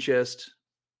more than just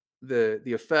the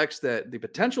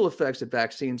potential effects that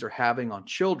vaccines are having on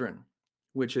children,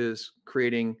 which is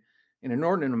creating an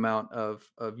inordinate amount of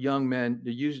young men,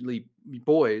 usually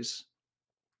boys,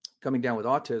 coming down with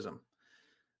autism.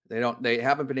 They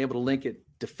haven't been able to link it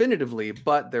definitively,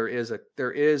 but there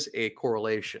is a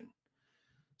correlation.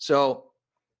 So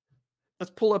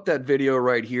let's pull up that video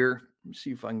right here. Let me see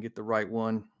if I can get the right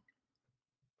one.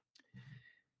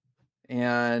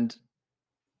 And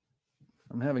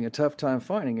I'm having a tough time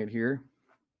finding it here.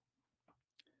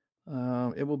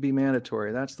 It will be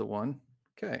mandatory. That's the one.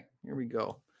 Okay, here we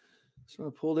go. So I'm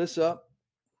going to pull this up.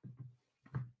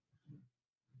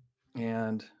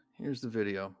 And here's the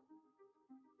video.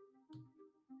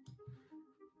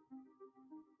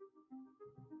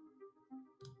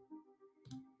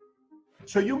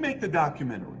 So you make the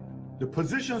documentary. The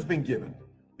position's been given.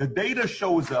 The data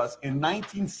shows us in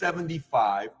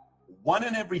 1975, 1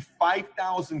 in every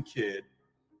 5,000 kid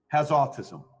has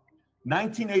autism.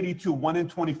 1982, 1 in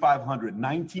 2,500.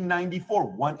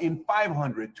 1994, 1 in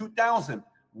 500. 2000,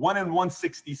 1 in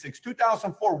 166.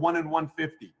 2004, 1 in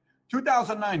 150.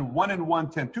 2009, 1 in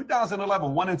 110.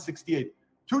 2011, 1 in 68.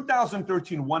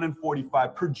 2013, 1 in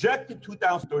 45. Projected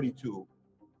 2032,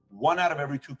 1 out of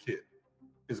every 2 kids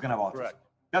is going to have autism. Correct.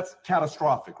 That's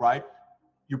catastrophic, right?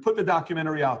 You put the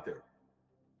documentary out there.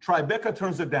 Tribeca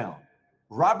turns it down.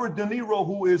 Robert De Niro,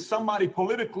 who is somebody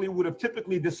politically would have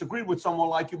typically disagreed with someone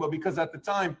like you, but because at the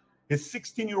time his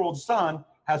 16-year-old son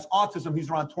has autism, he's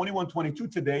around 21, 22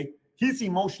 today, he's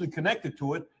emotionally connected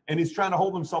to it, and he's trying to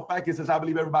hold himself back. He says, I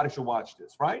believe everybody should watch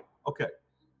this, right? Okay.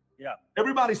 Yeah.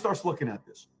 Everybody starts looking at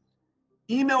this.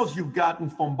 Emails you've gotten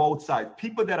from both sides,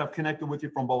 people that have connected with you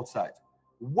from both sides.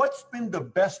 What's been the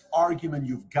best argument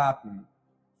you've gotten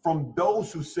from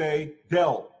those who say,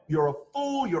 Del, you're a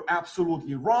fool, you're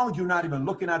absolutely wrong, you're not even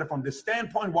looking at it from this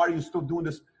standpoint. Why are you still doing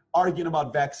this arguing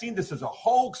about vaccine? This is a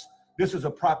hoax. This is a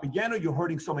propaganda. You're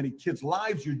hurting so many kids'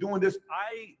 lives. You're doing this.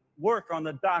 I work on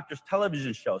the doctor's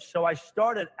television show. So I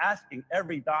started asking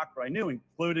every doctor I knew,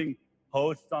 including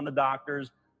hosts on the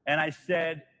doctors. And I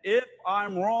said, if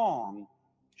I'm wrong,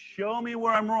 show me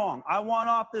where I'm wrong. I want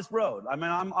off this road. I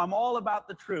mean, I'm all about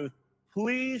the truth.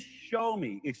 Please show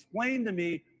me, explain to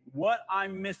me what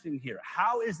I'm missing here.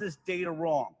 How is this data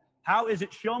wrong? How is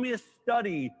it? Show me a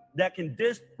study that can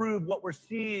disprove what we're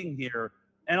seeing here.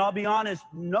 And I'll be honest,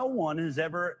 no one has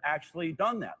ever actually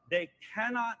done that. They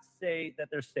cannot say that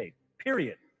they're safe,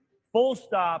 period. Full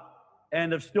stop,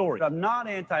 end of story. I'm not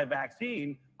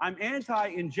anti-vaccine. I'm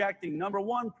anti-injecting, number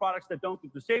one, products that don't do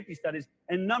the safety studies,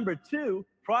 and number two,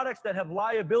 products that have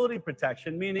liability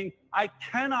protection, meaning I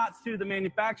cannot sue the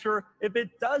manufacturer if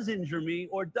it does injure me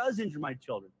or does injure my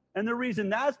children. And the reason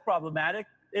that's problematic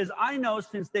is I know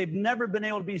since they've never been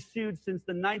able to be sued since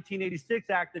the 1986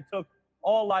 Act that took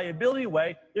all liability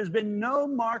away, there's been no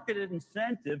marketed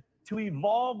incentive to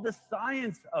evolve the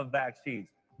science of vaccines.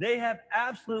 They have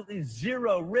absolutely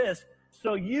zero risk.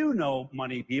 So you know,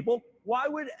 money people, why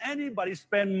would anybody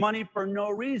spend money for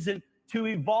no reason to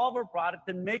evolve a product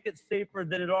and make it safer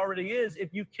than it already is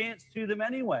if you can't sue them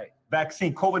anyway?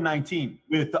 Vaccine, COVID-19,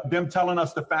 with them telling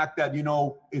us the fact that, you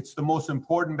know, it's the most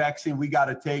important vaccine we got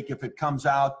to take if it comes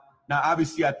out. Now,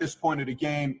 obviously, at this point of the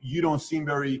game, you don't seem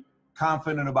very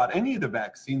confident about any of the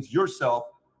vaccines yourself.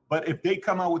 But if they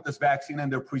come out with this vaccine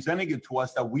and they're presenting it to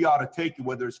us that we ought to take it,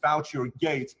 whether it's Fauci or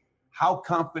Gates, how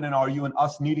confident are you in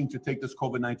us needing to take this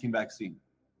COVID-19 vaccine?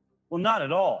 Well, not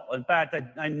at all. In fact,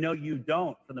 I know you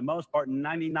don't. For the most part,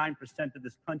 99% of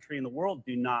this country and the world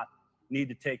do not need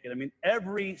to take it. I mean,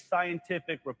 every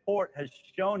scientific report has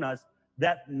shown us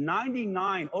that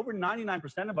over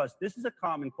 99% of us, this is a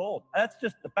common cold. That's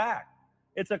just the fact.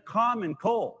 It's a common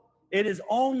cold. It is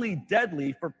only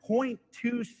deadly for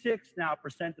 0.26% now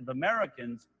of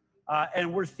Americans.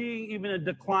 And we're seeing even a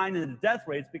decline in the death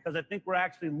rates because I think we're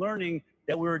actually learning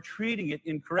that we're treating it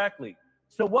incorrectly.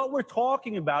 So what we're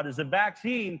talking about is a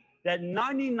vaccine that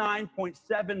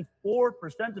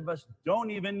 99.74% of us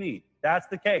don't even need. That's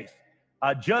the case.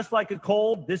 Just like a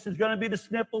cold, this is going to be the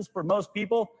sniffles for most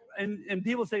people. And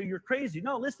people say, you're crazy.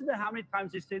 No, listen to how many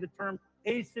times they say the term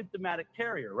asymptomatic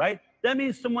carrier, right? That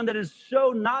means someone that is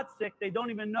so not sick, they don't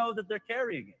even know that they're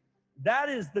carrying it. That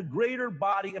is the greater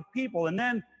body of people. And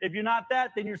then if you're not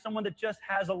that, then you're someone that just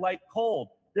has a light cold.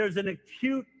 There's an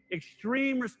acute,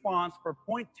 extreme response for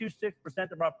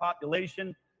 0.26% of our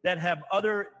population that have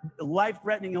other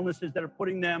life-threatening illnesses that are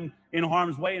putting them in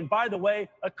harm's way. And by the way,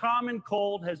 a common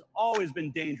cold has always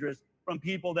been dangerous from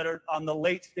people that are on the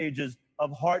late stages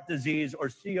of heart disease or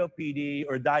COPD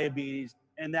or diabetes,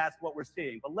 and that's what we're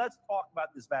seeing. But let's talk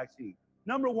about this vaccine.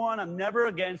 Number one, I'm never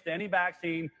against any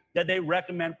vaccine that they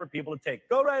recommend for people to take.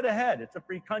 Go right ahead. It's a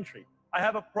free country. I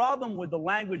have a problem with the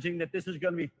languaging that this is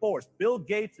going to be forced. Bill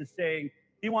Gates is saying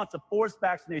he wants a forced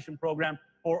vaccination program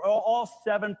for all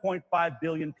 7.5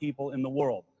 billion people in the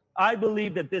world. I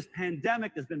believe that this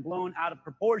pandemic has been blown out of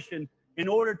proportion in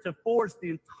order to force the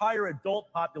entire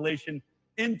adult population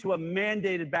into a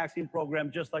mandated vaccine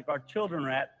program, just like our children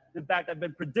are at. In fact, I've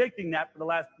been predicting that for the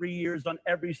last 3 years on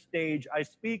every stage I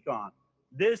speak on.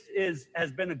 This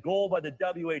has been a goal by the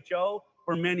WHO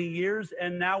for many years,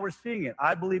 and now we're seeing it.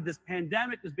 I believe this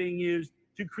pandemic is being used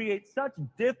to create such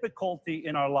difficulty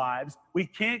in our lives. We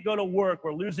can't go to work.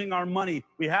 We're losing our money.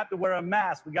 We have to wear a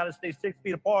mask. We got to stay 6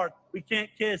 feet apart. We can't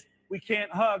kiss. We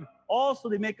can't hug. Also,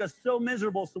 they make us so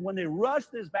miserable. So when they rush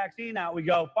this vaccine out, we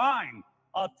go, fine,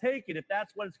 I'll take it if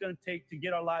that's what it's going to take to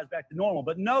get our lives back to normal.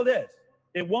 But know this,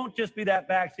 it won't just be that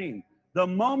vaccine. The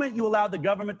moment you allow the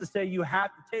government to say you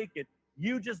have to take it,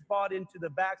 you just bought into the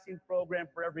vaccine program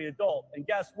for every adult. And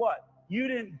guess what? You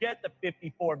didn't get the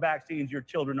 54 vaccines your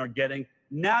children are getting.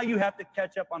 Now you have to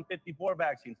catch up on 54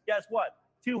 vaccines. Guess what?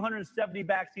 270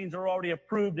 vaccines are already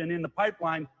approved and in the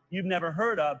pipeline you've never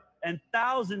heard of. And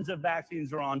thousands of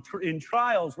vaccines are in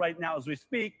trials right now as we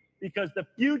speak, because the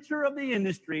future of the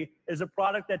industry is a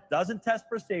product that doesn't test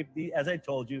for safety, as I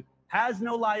told you, has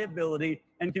no liability,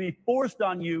 and can be forced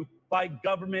on you by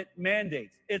government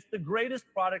mandates. It's the greatest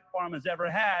product pharma's ever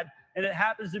had, and it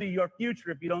happens to be your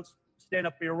future if you don't stand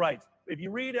up for your rights. If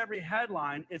you read every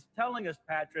headline, it's telling us,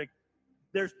 Patrick,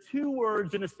 there's 2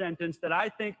 words in a sentence that I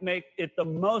think make it the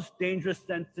most dangerous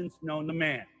sentence known to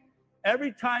man.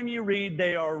 Every time you read,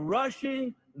 they are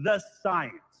rushing the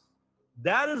science.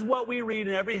 That is what we read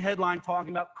in every headline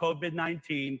talking about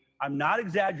COVID-19. I'm not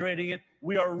exaggerating it.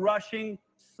 We are rushing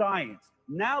science.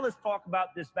 Now let's talk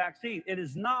about this vaccine. It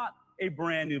is not a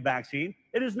brand new vaccine.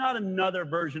 It is not another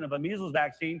version of a measles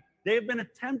vaccine. They have been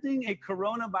attempting a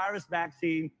coronavirus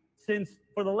vaccine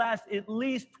for the last at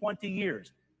least 20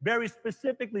 years. Very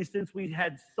specifically, since we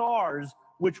had SARS,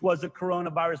 which was a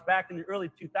coronavirus back in the early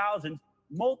 2000s,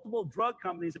 multiple drug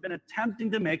companies have been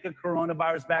attempting to make a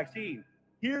coronavirus vaccine.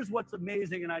 Here's what's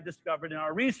amazing, and I discovered in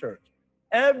our research.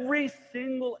 Every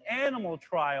single animal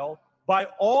trial by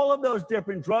all of those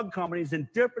different drug companies and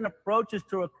different approaches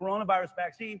to a coronavirus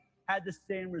vaccine had the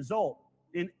same result.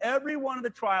 In every one of the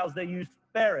trials, they used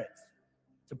ferrets.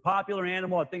 It's a popular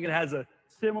animal. I think it has a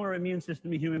similar immune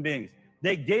system to human beings.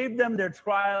 They gave them their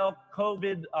trial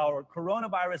COVID or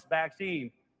coronavirus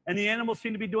vaccine, and the animals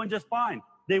seemed to be doing just fine.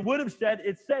 They would have said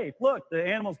it's safe. Look, the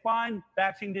animal's fine.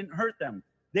 Vaccine didn't hurt them.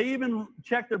 They even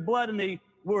checked their blood, and they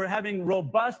were having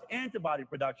robust antibody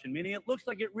production, meaning it looks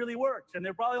like it really works. And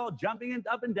they're probably all jumping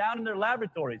up and down in their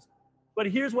laboratories. But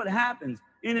here's what happens.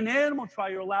 In an animal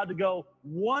trial, you're allowed to go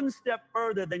one step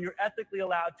further than you're ethically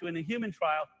allowed to in a human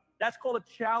trial. That's called a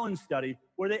challenge study,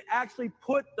 where they actually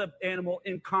put the animal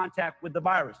in contact with the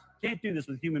virus. Can't do this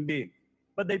with human beings.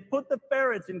 But they put the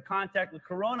ferrets in contact with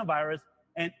coronavirus,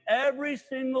 and every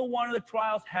single one of the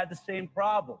trials had the same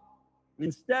problem.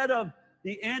 Instead of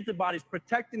the antibodies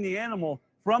protecting the animal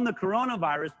from the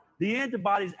coronavirus, the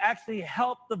antibodies actually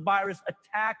helped the virus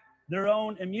attack their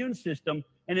own immune system,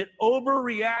 and it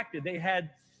overreacted. They had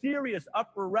serious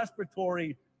upper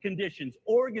respiratory conditions,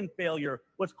 organ failure,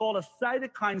 what's called a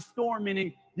cytokine storm,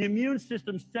 meaning the immune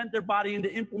system sent their body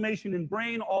into inflammation in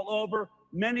brain all over.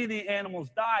 Many of the animals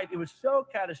died. It was so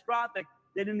catastrophic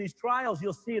that in these trials,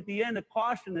 you'll see at the end a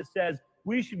caution that says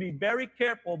we should be very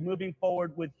careful moving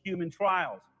forward with human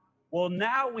trials. Well,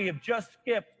 now we have just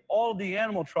skipped all of the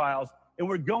animal trials, and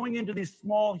we're going into these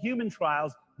small human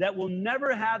trials that will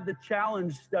never have the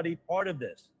challenge study part of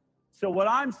this. So what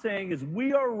I'm saying is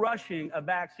we are rushing a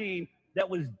vaccine that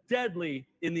was deadly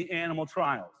in the animal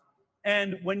trials.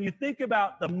 And when you think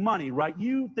about the money, right?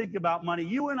 You think about money.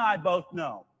 You and I both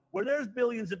know where there's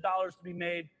billions of dollars to be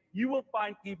made, you will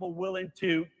find people willing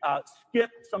to skip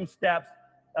some steps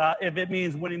if it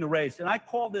means winning the race. And I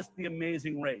call this the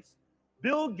amazing race.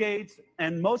 Bill Gates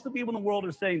and most of the people in the world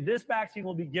are saying this vaccine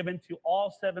will be given to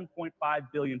all 7.5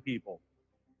 billion people.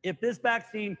 If this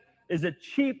vaccine is a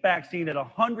cheap vaccine at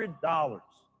 $100,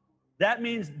 that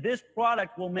means this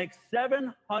product will make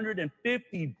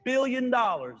 $750 billion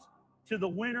to the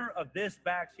winner of this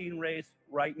vaccine race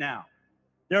right now.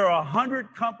 There are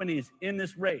 100 companies in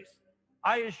this race.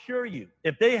 I assure you,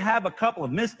 if they have a couple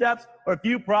of missteps or a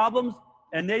few problems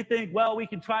and they think, well, we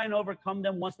can try and overcome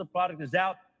them once the product is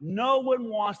out, no one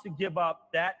wants to give up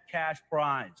that cash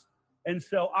prize. And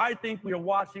so I think we are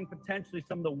watching potentially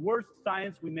some of the worst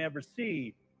science we may ever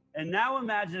see. And now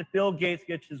imagine if Bill Gates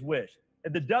gets his wish.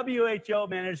 If the WHO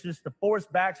manages to force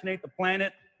vaccinate the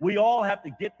planet, we all have to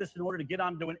get this in order to get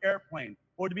onto an airplane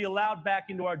or to be allowed back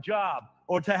into our job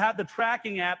or to have the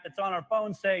tracking app that's on our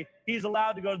phone say he's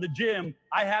allowed to go to the gym.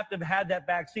 I have to have had that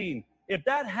vaccine. If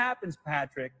that happens,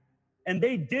 Patrick, and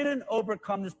they didn't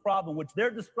overcome this problem, which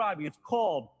they're describing, it's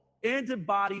called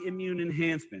antibody immune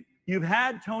enhancement. You've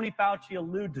had Tony Fauci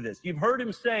allude to this. You've heard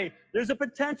him say there's a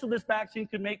potential this vaccine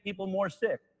could make people more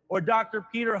sick. Or Dr.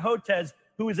 Peter Hotez,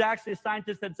 who is actually a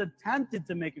scientist that's attempted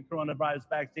to make a coronavirus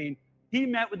vaccine, he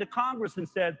met with the Congress and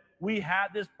said, we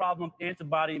have this problem of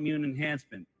antibody immune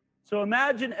enhancement. So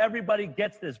imagine everybody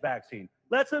gets this vaccine.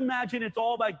 Let's imagine it's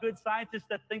all by good scientists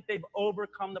that think they've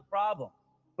overcome the problem.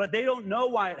 But they don't know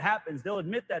why it happens. They'll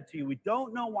admit that to you. We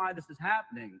don't know why this is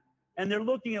happening. And they're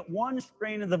looking at one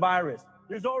strain of the virus.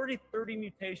 There's already 30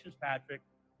 mutations, Patrick.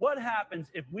 What happens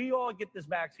if we all get this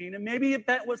vaccine? And maybe if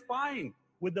that was fine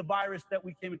with the virus that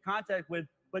we came in contact with,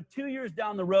 but 2 years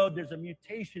down the road, there's a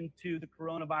mutation to the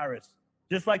coronavirus.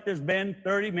 Just like there's been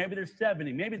 30, maybe there's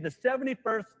 70. Maybe the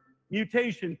 71st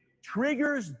mutation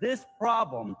triggers this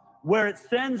problem where it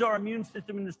sends our immune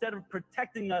system, and instead of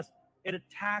protecting us, it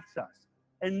attacks us.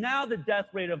 And now the death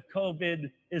rate of COVID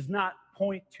is not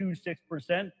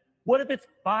 0.26%. What if it's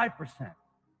 5%?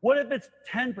 What if it's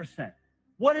 10%?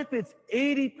 What if it's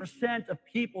 80% of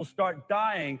people start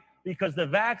dying because the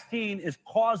vaccine is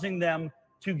causing them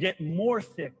to get more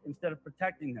sick instead of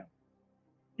protecting them?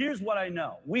 Here's what I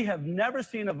know. We have never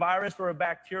seen a virus or a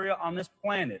bacteria on this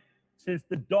planet since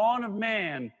the dawn of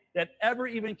man that ever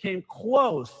even came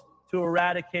close to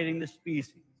eradicating the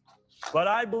species. But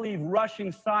I believe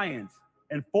rushing science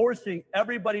and forcing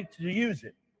everybody to use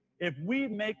it, if we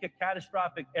make a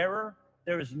catastrophic error,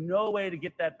 there is no way to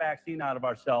get that vaccine out of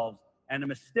ourselves. And a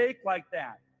mistake like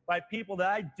that by people that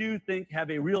I do think have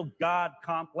a real God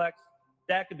complex,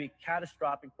 that could be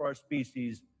catastrophic for our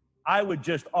species. I would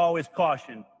just always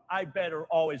caution, I better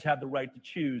always have the right to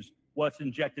choose what's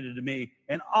injected into me.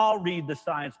 And I'll read the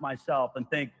science myself and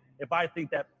think, if I think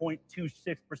that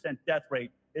 0.26% death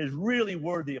rate is really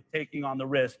worthy of taking on the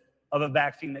risk of a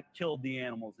vaccine that killed the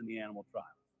animals in the animal trial.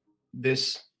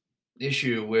 This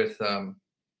issue with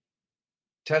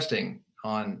testing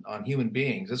on human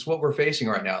beings, that's what we're facing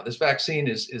right now. This vaccine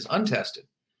is untested.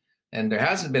 And there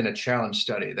hasn't been a challenge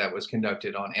study that was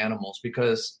conducted on animals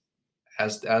because,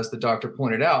 as the doctor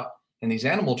pointed out, in these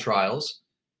animal trials,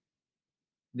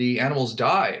 the animals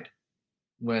died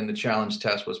when the challenge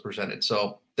test was presented.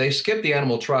 So they skipped the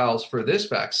animal trials for this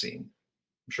vaccine.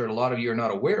 I'm sure a lot of you are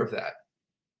not aware of that.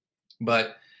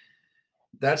 But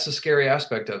that's the scary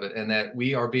aspect of it, and that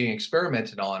we are being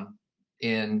experimented on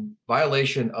in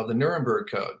violation of the Nuremberg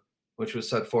Code, which was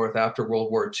set forth after World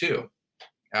War II.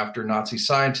 After Nazi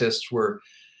scientists were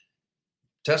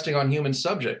testing on human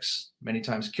subjects, many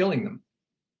times killing them.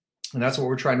 And that's what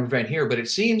we're trying to prevent here. But it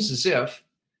seems as if,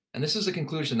 and this is a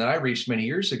conclusion that I reached many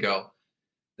years ago,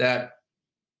 that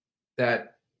the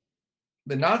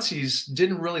Nazis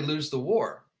didn't really lose the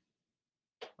war.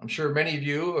 I'm sure many of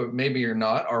you, or maybe you're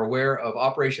not, are aware of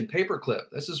Operation Paperclip.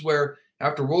 This is where,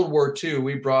 after World War II,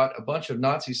 we brought a bunch of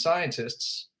Nazi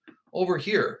scientists over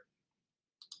here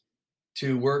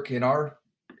to work in our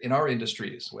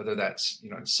industries, whether that's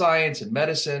in science and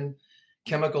medicine,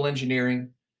 chemical engineering.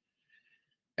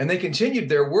 And they continued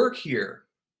their work here,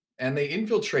 and they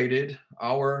infiltrated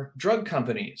our drug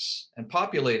companies and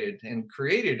populated and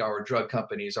created our drug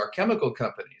companies, our chemical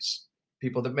companies,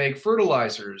 people that make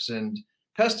fertilizers and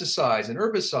pesticides and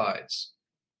herbicides,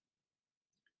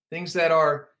 things that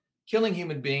are killing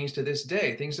human beings to this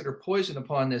day, things that are poison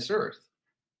upon this earth.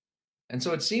 And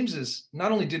so it seems as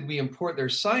not only did we import their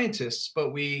scientists,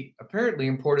 but we apparently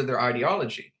imported their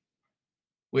ideology,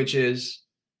 which is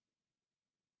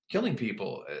killing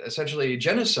people, essentially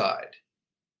genocide.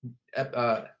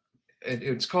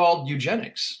 It's called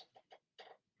eugenics.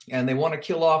 And they want to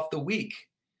kill off the weak.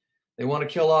 They want to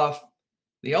kill off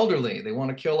the elderly. They want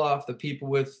to kill off the people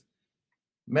with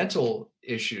mental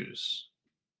issues.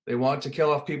 They want to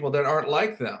kill off people that aren't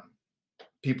like them,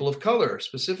 people of color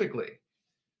specifically.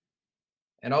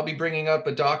 And I'll be bringing up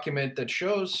a document that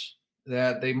shows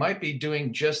that they might be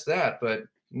doing just that. But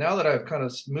now that I've kind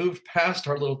of moved past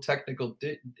our little technical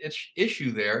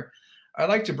issue there, I'd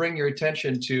like to bring your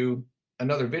attention to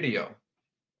another video.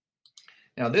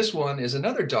 Now, this one is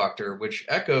another doctor, which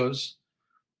echoes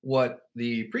what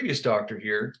the previous doctor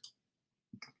here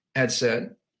had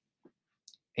said.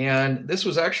 And this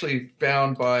was actually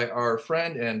found by our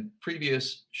friend and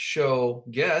previous show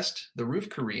guest, the Roof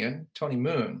Korean, Tony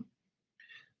Moon.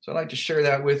 So I'd like to share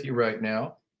that with you right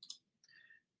now.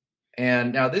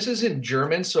 And now this is in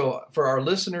German. So for our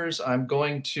listeners, I'm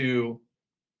going to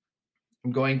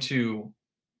hold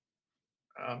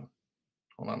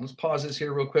on, let's pause this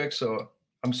here real quick. So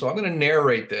I'm going to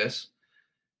narrate this,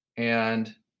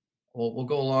 and we'll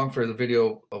go along for the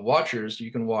video watchers.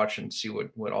 You can watch and see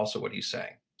what he's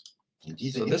saying.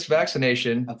 So this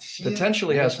vaccination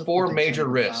potentially has 4 major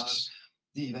risks.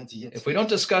 If we don't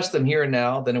discuss them here and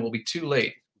now, then it will be too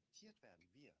late.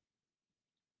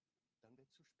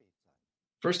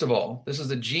 First of all, this is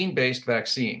a gene-based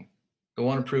vaccine, the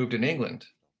one approved in England.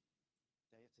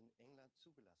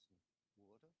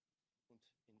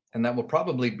 And that will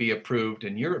probably be approved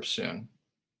in Europe soon.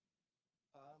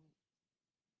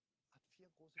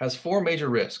 Has 4 major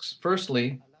risks.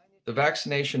 Firstly, the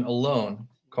vaccination alone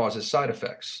causes side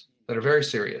effects that are very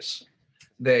serious.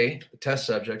 The test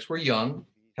subjects, were young,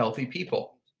 healthy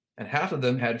people, and half of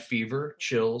them had fever,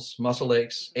 chills, muscle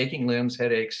aches, aching limbs,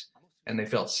 headaches, and they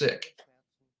felt sick.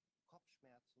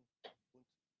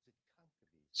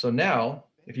 So now,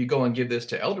 if you go and give this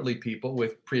to elderly people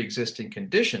with pre-existing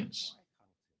conditions,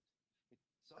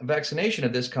 a vaccination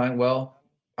of this kind, well,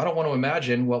 I don't want to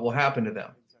imagine what will happen to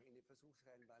them.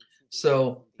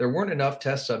 So there weren't enough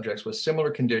test subjects with similar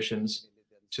conditions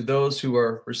to those who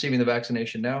are receiving the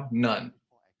vaccination now. None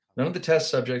of the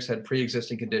test subjects had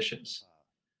pre-existing conditions.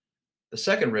 The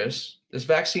second risk, this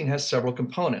vaccine has several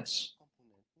components.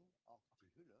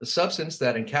 The substance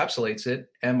that encapsulates it,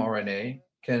 mRNA,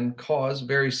 can cause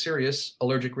very serious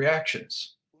allergic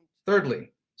reactions.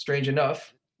 Thirdly, strange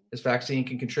enough, this vaccine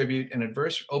can contribute an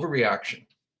adverse overreaction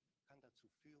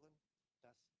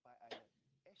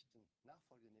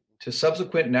to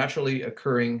subsequent naturally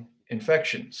occurring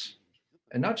infections.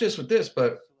 And not just with this,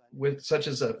 but with such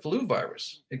as a flu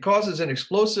virus. It causes an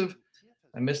explosive,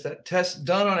 I missed that, test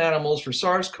done on animals for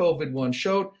SARS-CoV-1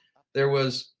 showed there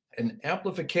was an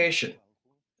amplification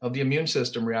of the immune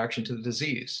system reaction to the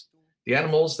disease. The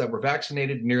animals that were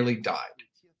vaccinated nearly died.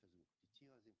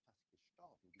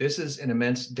 This is an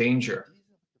immense danger.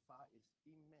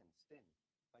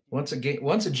 Once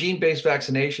a gene-based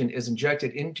vaccination is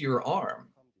injected into your arm,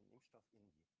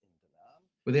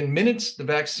 within minutes, the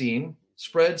vaccine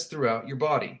spreads throughout your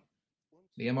body,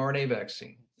 the mRNA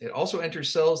vaccine. It also enters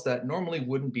cells that normally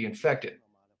wouldn't be infected.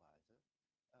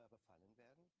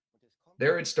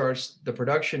 There it starts the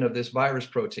production of this virus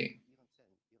protein.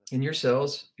 In your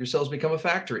cells become a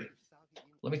factory.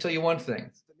 Let me tell you one thing,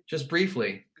 just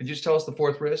briefly. Could you just tell us the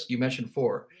fourth risk? You mentioned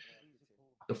 4.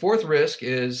 The fourth risk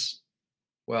is,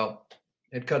 well,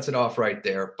 it cuts it off right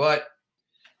there. But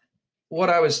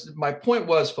my point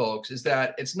was, folks, is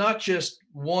that it's not just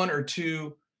 1 or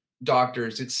 2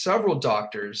 doctors, it's several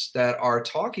doctors that are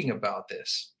talking about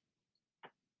this.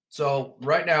 So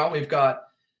right now we've got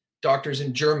doctors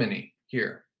in Germany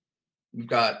here. We've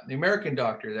got the American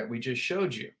doctor that we just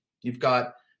showed you. You've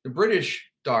got the British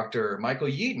doctor, Michael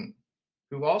Yeadon,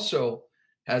 who also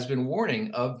has been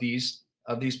warning of these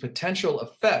potential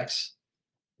effects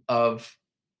of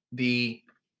the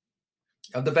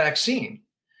vaccine.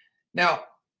 Now,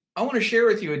 I want to share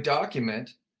with you a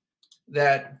document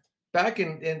that back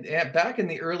in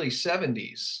the early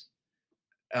 70s,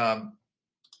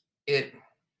 it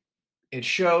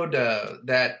showed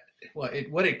that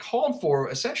what it called for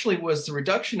essentially was the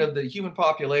reduction of the human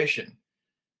population,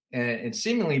 and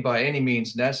seemingly by any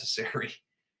means necessary.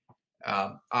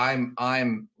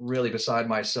 I'm really beside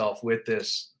myself with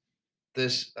this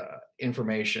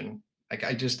information.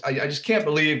 I just can't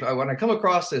believe when I come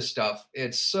across this stuff.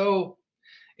 It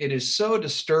is so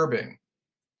disturbing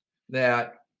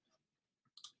that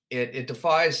it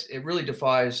really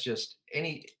defies just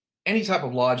any type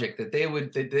of logic that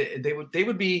they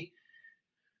would be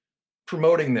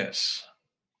promoting this.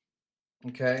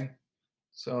 Okay,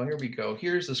 so here we go.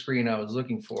 Here's the screen I was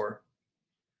looking for.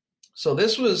 So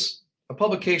this was a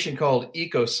publication called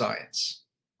Ecoscience,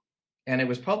 and it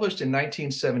was published in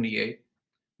 1978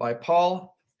 by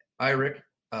Paul Ehrlich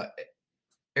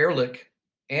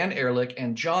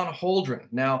and John Holdren.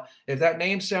 Now, if that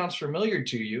name sounds familiar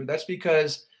to you, that's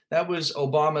because that was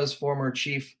Obama's former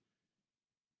chief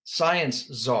science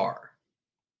czar.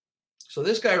 So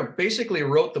this guy basically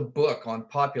wrote the book on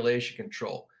population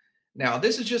control. Now,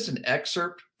 this is just an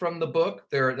excerpt from the book.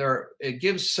 It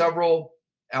gives several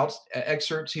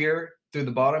excerpts here through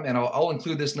the bottom, and I'll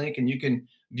include this link and you can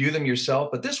view them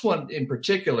yourself. But this one in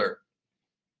particular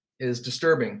is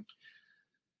disturbing.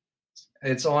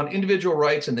 It's on individual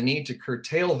rights and the need to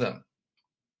curtail them.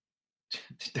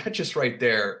 That just right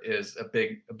there is a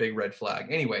big red flag.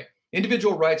 Anyway,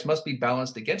 individual rights must be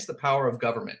balanced against the power of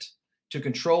government to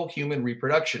control human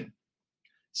reproduction.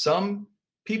 Some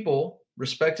people,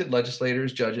 respected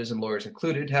legislators, judges, and lawyers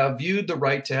included, have viewed the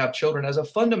right to have children as a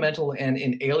fundamental and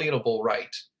inalienable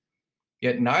right.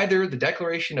 Yet neither the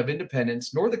Declaration of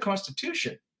Independence nor the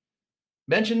Constitution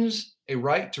mentions a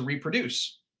right to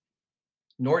reproduce,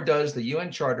 nor does the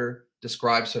UN Charter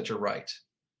describe such a right.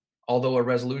 Although a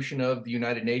resolution of the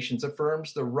United Nations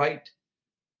affirms the right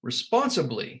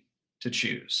responsibly to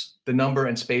choose the number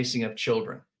and spacing of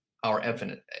children, our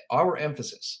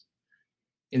emphasis.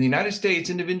 In the United States,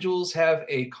 individuals have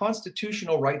a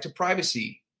constitutional right to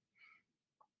privacy,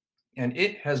 and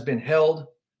it has been held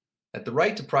that the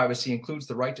right to privacy includes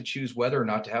the right to choose whether or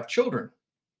not to have children,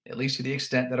 at least to the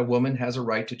extent that a woman has a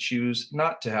right to choose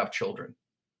not to have children.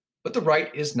 But the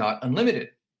right is not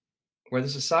unlimited. Where the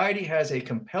society has a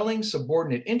compelling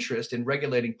subordinate interest in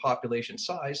regulating population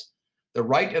size, the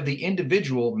right of the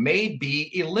individual may be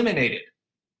eliminated.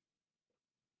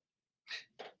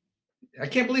 I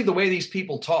can't believe the way these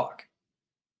people talk.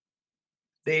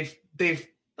 They've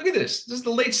look at this. This is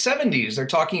the late 70s. They're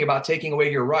talking about taking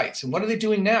away your rights. And what are they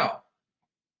doing now?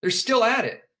 They're still at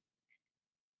it.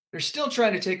 They're still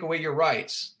trying to take away your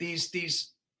rights. These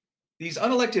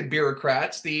unelected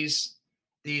bureaucrats, these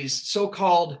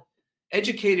so-called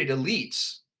educated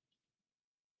elites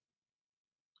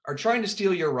are trying to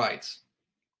steal your rights.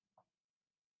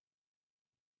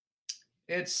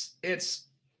 It's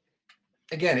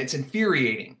again, it's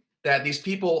infuriating that these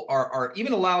people are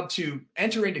even allowed to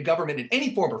enter into government in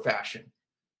any form or fashion.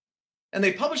 And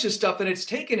they publish this stuff and it's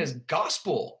taken as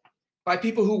gospel by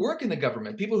people who work in the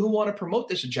government, people who want to promote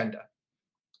this agenda.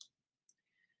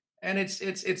 And it's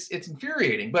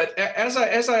infuriating. But as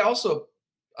I also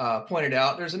pointed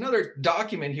out, there's another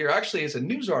document here. Actually, it's a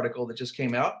news article that just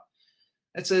came out.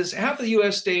 It says half of the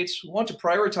U.S. states want to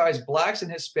prioritize Blacks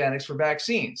and Hispanics for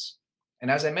vaccines. And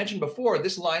as I mentioned before,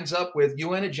 this lines up with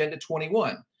UN Agenda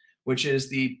 21, which is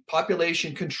the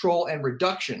population control and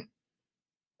reduction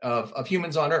of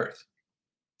humans on Earth,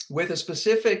 with a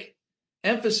specific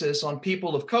emphasis on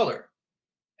people of color.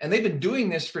 And they've been doing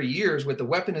this for years with the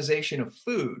weaponization of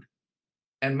food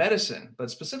and medicine,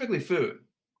 but specifically food.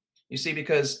 You see,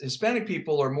 because Hispanic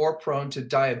people are more prone to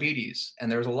diabetes,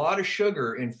 and there's a lot of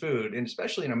sugar in food, and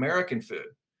especially in American food.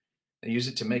 They use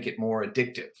it to make it more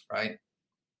addictive, right?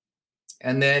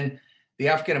 And then the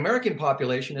African American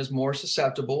population is more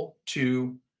susceptible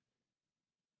to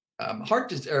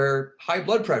high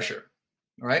blood pressure,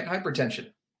 right?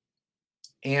 Hypertension.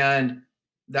 And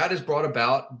that is brought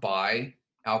about by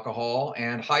alcohol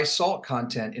and high salt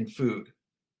content in food.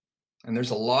 And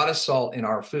there's a lot of salt in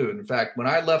our food. In fact, when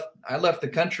I left the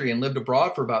country and lived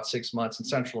abroad for about 6 months in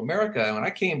Central America, and when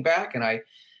I came back and I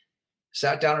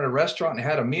sat down at a restaurant and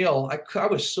had a meal, I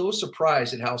was so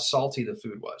surprised at how salty the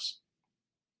food was.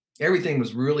 Everything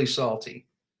was really salty.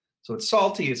 So it's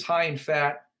salty, it's high in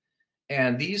fat,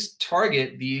 and these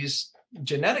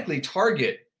genetically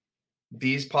target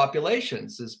these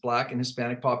populations, these Black and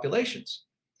Hispanic populations.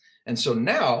 And so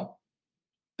now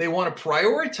they want to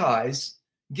prioritize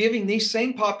giving these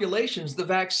same populations the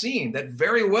vaccine that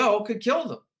very well could kill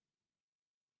them.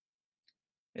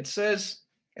 It says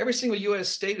every single U.S.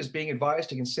 state is being advised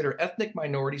to consider ethnic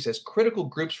minorities as critical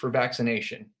groups for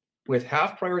vaccination, with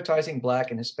half prioritizing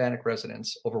Black and Hispanic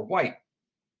residents over white.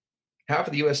 Half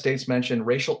of the U.S. states mention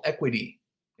racial equity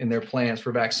in their plans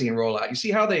for vaccine rollout. You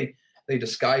see how they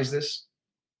disguise this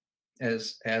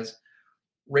as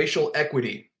racial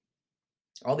equity.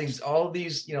 All of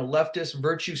these leftist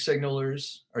virtue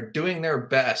signalers are doing their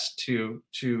best to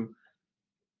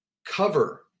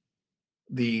cover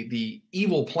the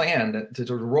evil plan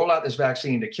to roll out this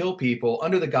vaccine to kill people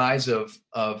under the guise of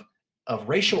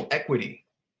racial equity.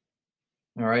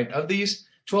 All right. Of these,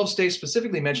 12 states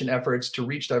specifically mention efforts to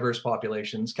reach diverse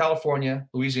populations. California,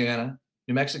 Louisiana,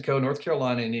 New Mexico, North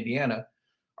Carolina, and Indiana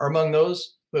are among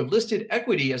those who have listed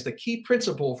equity as the key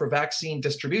principle for vaccine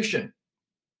distribution.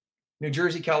 New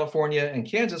Jersey, California, and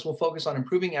Kansas will focus on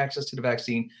improving access to the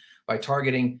vaccine by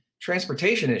targeting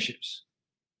transportation issues.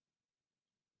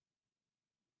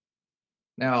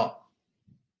 Now,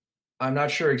 I'm not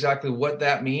sure exactly what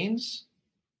that means,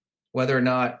 whether or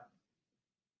not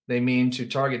they mean to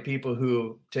target people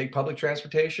who take public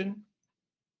transportation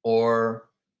or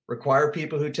require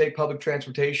people who take public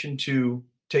transportation to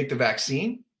take the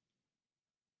vaccine.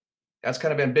 That's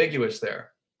kind of ambiguous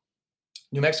there.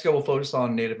 New Mexico will focus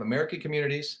on Native American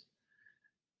communities,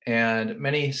 and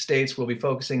many states will be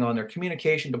focusing on their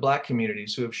communication to Black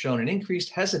communities who have shown an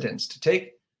increased hesitance to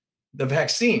take the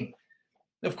vaccine.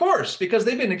 Of course, because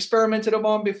they've been experimented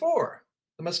upon before.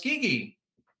 The Tuskegee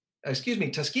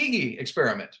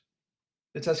experiment.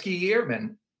 The Tuskegee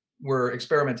Airmen were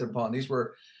experimented upon. These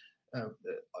were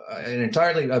an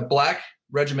entirely Black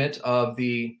regiment of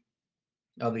the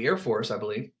Air Force, I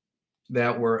believe,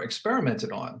 that were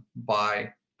experimented on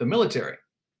by the military.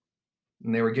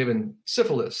 And they were given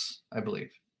syphilis, I believe.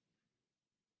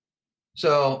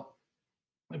 So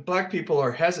Black people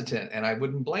are hesitant, and I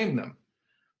wouldn't blame them.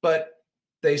 But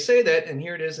they say that, and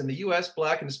here it is, in the US,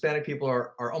 Black and Hispanic people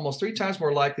are almost 3 times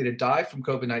more likely to die from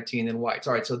COVID-19 than whites.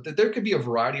 All right, so there could be a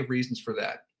variety of reasons for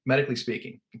that, medically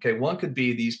speaking. Okay, one could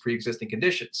be these pre-existing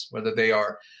conditions, whether they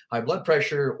are high blood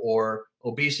pressure or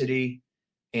obesity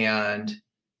and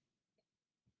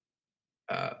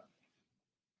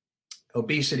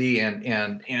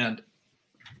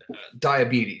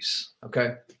diabetes.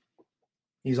 Okay,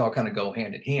 these all kind of go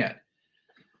hand in hand.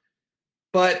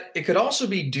 But it could also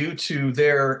be due to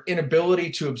their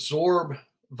inability to absorb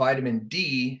vitamin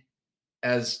D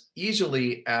as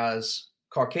easily as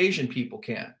Caucasian people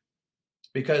can,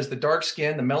 because the dark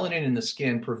skin, the melanin in the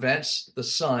skin, prevents the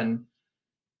sun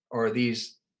or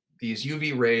these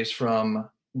UV rays from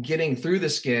getting through the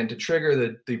skin to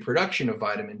trigger the production of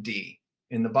vitamin D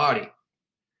in the body.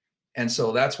 And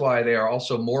so that's why they are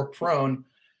also more prone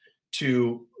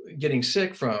to getting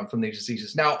sick from these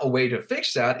diseases. Now, a way to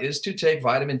fix that is to take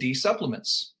vitamin D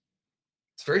supplements.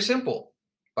 It's very simple.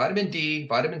 Vitamin D,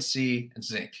 vitamin C, and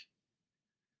zinc.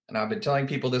 And I've been telling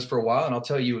people this for a while, and I'll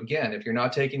tell you again, if you're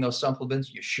not taking those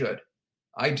supplements, you should.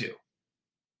 I do.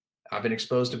 I've been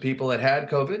exposed to people that had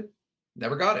COVID,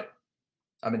 never got it.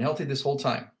 I've been healthy this whole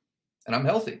time, and I'm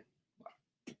healthy.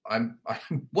 I'm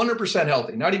 100%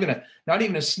 healthy, not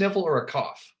even a sniffle or a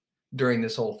cough during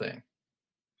this whole thing.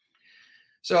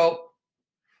 So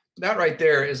that right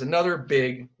there is another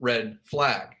big red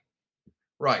flag.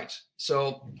 Right.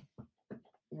 So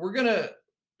we're gonna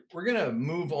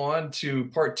move on to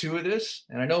part 2 of this.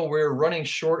 And I know we're running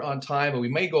short on time, but we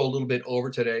may go a little bit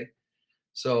over today.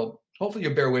 So hopefully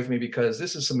you'll bear with me, because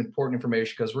this is some important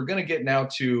information, because we're going to get now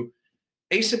to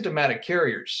asymptomatic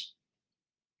carriers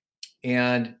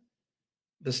and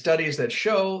the studies that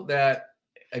show that,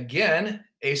 again,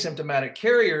 asymptomatic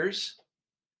carriers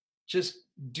just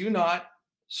do not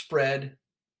spread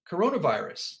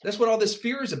coronavirus. That's what all this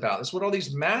fear is about. That's what all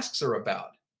these masks are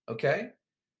about. Okay.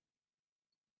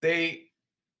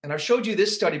 And I've showed you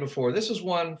this study before. This was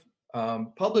one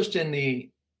published by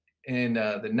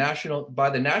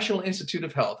the National Institute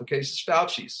of Health. Okay, this is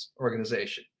Fauci's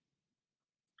organization.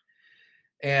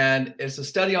 And it's a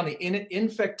study on the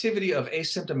infectivity of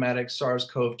asymptomatic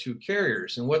SARS-CoV-2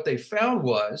 carriers. And what they found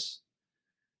was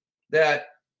that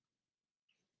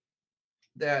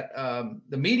the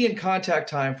median contact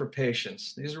time for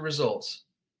patients, these are results,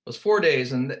 was 4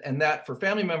 days, and that for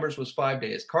family members was 5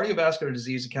 days. Cardiovascular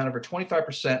disease accounted for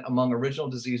 25% among original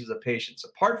diseases of patients.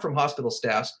 Apart from hospital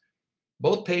staffs,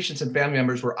 both patients and family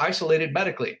members were isolated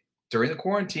medically. During the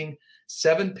quarantine,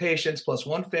 7 patients plus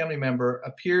 1 family member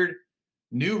appeared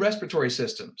new respiratory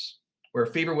systems, where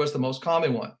fever was the most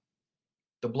common one.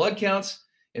 The blood counts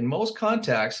in most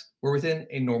contacts were within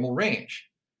a normal range.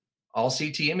 All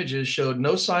CT images showed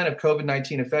no sign of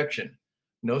COVID-19 infection,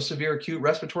 no severe acute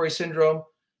respiratory syndrome,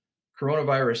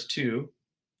 coronavirus 2,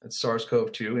 that's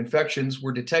SARS-CoV-2, infections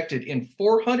were detected in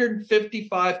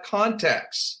 455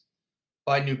 contacts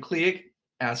by nucleic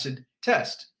acid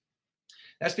test.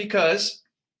 That's because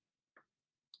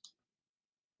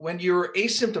when you're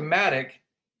asymptomatic,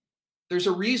 there's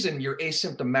a reason you're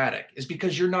asymptomatic, is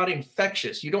because you're not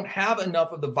infectious. You don't have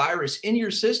enough of the virus in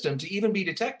your system to even be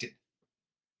detected.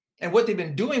 And what they've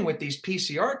been doing with these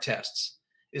PCR tests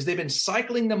is they've been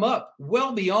cycling them up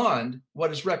well beyond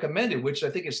what is recommended, which I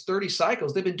think is 30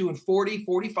 cycles. They've been doing 40,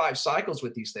 45 cycles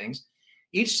with these things.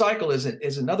 Each cycle is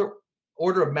another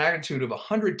order of magnitude of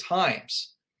 100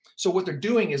 times. So what they're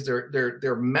doing is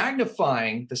they're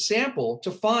magnifying the sample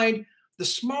to find the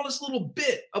smallest little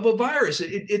bit of a virus.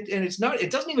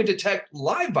 It doesn't even detect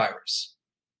live virus.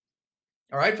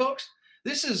 All right, folks?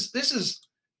 This is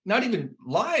not even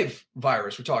live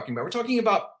virus we're talking about. We're talking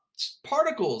about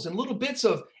particles and little bits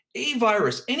of a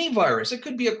virus, any virus. It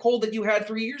could be a cold that you had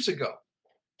 3 years ago.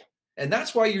 And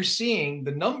that's why you're seeing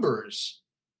the numbers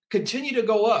continue to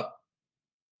go up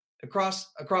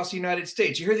across the United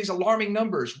States. You hear these alarming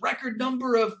numbers, record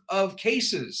number of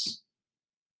cases,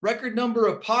 record number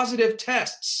of positive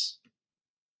tests.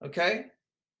 Okay?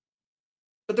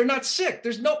 But they're not sick.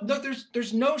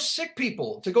 There's no sick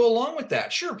people to go along with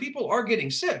that. Sure, people are getting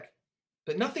sick,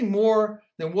 but nothing more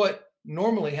than what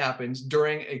normally happens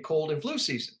during a cold and flu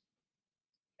season.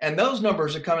 And those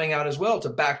numbers are coming out as well to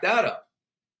back that up.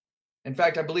 In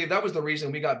fact, I believe that was the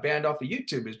reason we got banned off of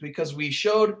YouTube, is because we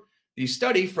showed the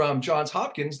study from Johns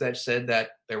Hopkins that said that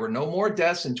there were no more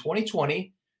deaths in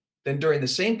 2020 than during the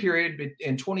same period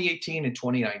in 2018 and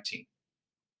 2019.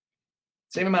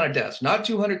 Same amount of deaths, not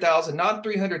 200,000, not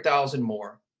 300,000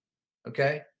 more.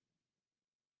 Okay?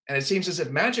 And it seems as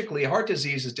if magically heart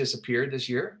disease has disappeared this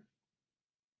year,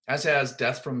 as has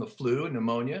death from the flu and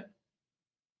pneumonia.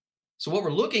 So what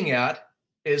we're looking at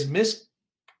is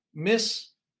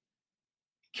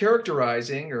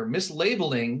mischaracterizing or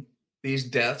mislabeling these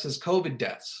deaths as COVID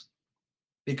deaths,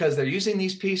 because they're using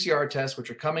these PCR tests,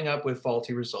 which are coming up with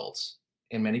faulty results,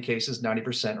 in many cases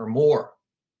 90% or more.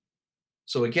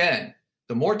 So again,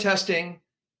 the more testing,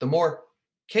 the more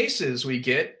cases we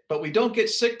get, but we don't get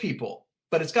sick people.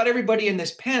 But it's got everybody in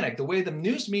this panic. The way the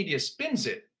news media spins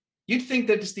it, you'd think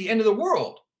that it's the end of the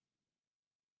world,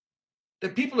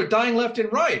 that people are dying left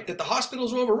and right, that the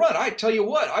hospitals are overrun. I tell you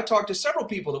what, I talked to several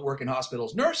people that work in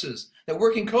hospitals, nurses that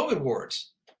work in COVID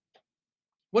wards.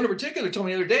 One in particular told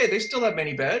me the other day, they still have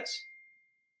many beds.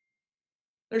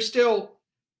 There's still,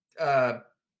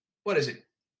 what is it?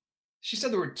 She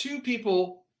said there were 2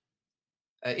 people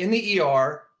in the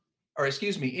ER, or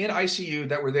excuse me, in ICU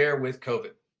that were there with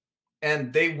COVID.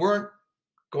 And they weren't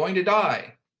going to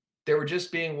die. They were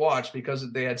just being watched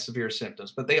because they had severe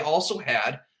symptoms. But they also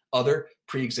had other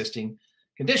pre-existing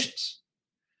conditions.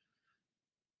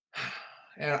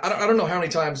 And I don't know how many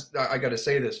times I got to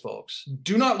say this, folks.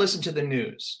 Do not listen to the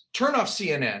news. Turn off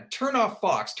CNN. Turn off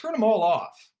Fox. Turn them all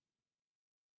off.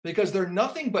 Because they're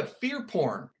nothing but fear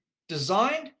porn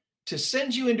designed to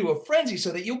send you into a frenzy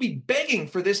so that you'll be begging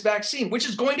for this vaccine, which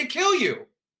is going to kill you.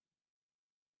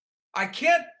 I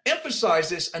can't emphasize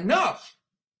this enough.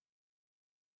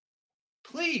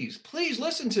 Please, please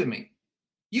listen to me.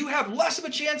 You have less of a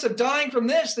chance of dying from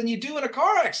this than you do in a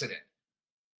car accident.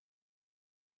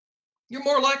 You're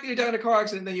more likely to die in a car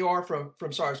accident than you are from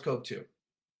SARS-CoV-2.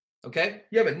 Okay?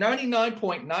 You have a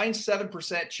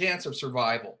 99.97% chance of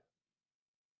survival.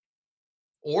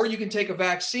 Or you can take a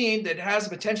vaccine that has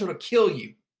the potential to kill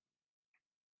you,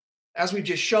 as we've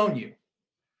just shown you.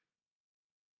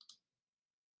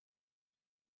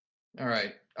 All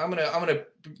right. gonna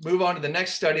move on to the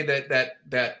next study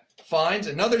that finds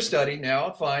another study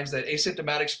now finds that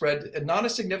asymptomatic spread is not a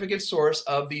significant source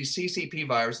of the CCP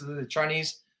virus, the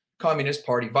Chinese Communist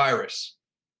Party virus.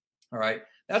 All right,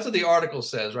 that's what the article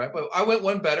says, right? But I went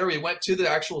one better. We went to the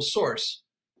actual source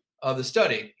of the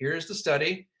study. Here's the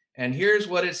study, and here's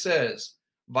what it says.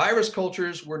 Virus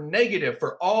cultures were negative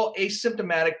for all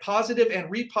asymptomatic positive and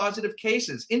repositive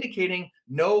cases, indicating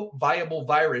no viable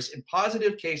virus in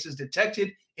positive cases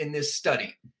detected in this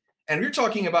study. And we're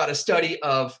talking about a study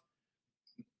of,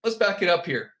 let's back it up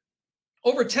here,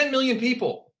 over 10 million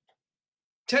people.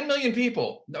 10 million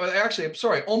people. Actually, I'm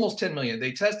sorry, almost 10 million.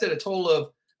 They tested a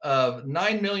total of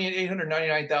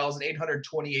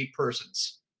 9,899,828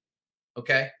 persons.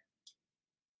 Okay?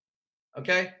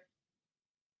 Okay?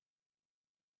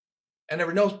 And there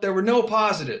were no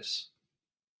positives.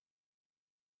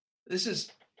 This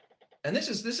is in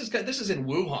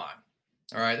Wuhan.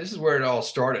 All right, this is where it all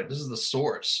started. This is the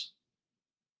source.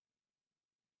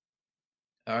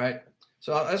 All right,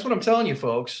 so that's what I'm telling you,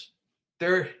 folks.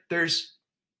 There's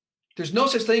no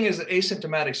such thing as an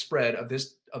asymptomatic spread of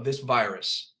this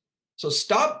virus. So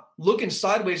stop looking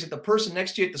sideways at the person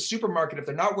next to you at the supermarket if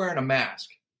they're not wearing a mask.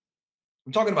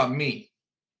 I'm talking about me.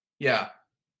 Yeah.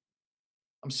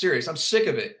 I'm serious. I'm sick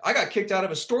of it. I got kicked out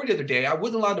of a store the other day. I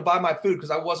wasn't allowed to buy my food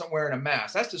because I wasn't wearing a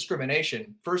mask. That's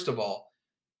discrimination, first of all.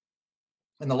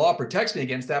 And the law protects me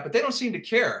against that, but they don't seem to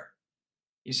care.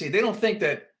 You see, they don't think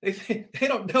that, they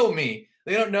don't know me.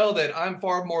 They don't know that I'm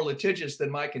far more litigious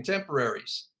than my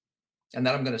contemporaries and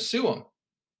that I'm going to sue them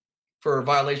for a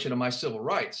violation of my civil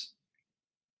rights.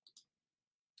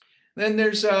 Then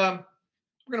there's, we're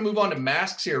going to move on to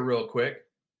masks here real quick.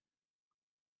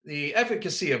 The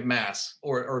efficacy of masks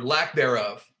or lack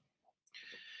thereof.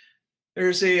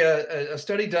 There's a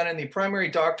study done in the Primary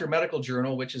Doctor Medical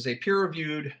Journal, which is a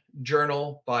peer-reviewed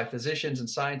journal by physicians and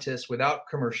scientists without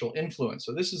commercial influence.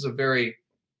 So this is a very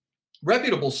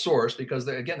reputable source because,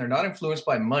 they're not influenced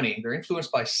by money. They're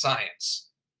influenced by science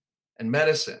and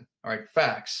medicine, all right,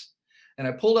 facts. And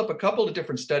I pulled up a couple of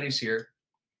different studies here.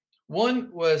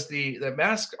 One was that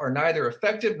masks are neither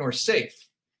effective nor safe.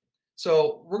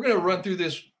 So we're going to run through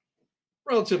this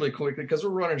relatively quickly because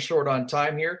we're running short on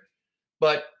time here,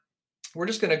 but we're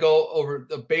just going to go over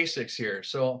the basics here.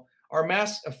 So are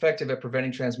masks effective at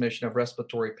preventing transmission of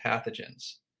respiratory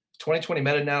pathogens? 2020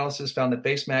 meta-analysis found that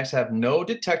face masks have no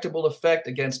detectable effect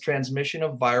against transmission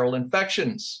of viral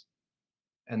infections.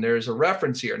 And there's a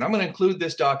reference here. And I'm going to include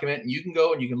this document, and you can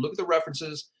go and you can look at the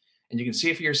references and you can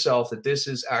see for yourself that this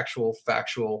is actual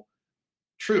factual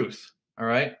truth. All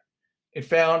right. It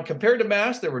found, compared to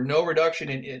masks, there were no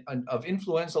reduction of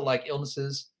influenza-like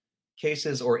illnesses,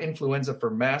 cases, or influenza for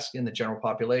masks in the general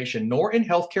population, nor in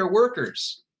healthcare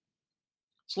workers.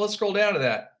 So let's scroll down to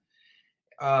that.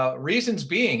 Reasons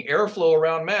being airflow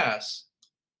around masks.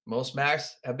 Most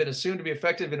masks have been assumed to be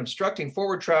effective in obstructing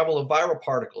forward travel of viral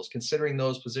particles. Considering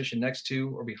those positioned next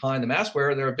to or behind the mask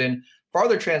wearer, there have been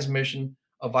farther transmission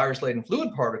of virus-laden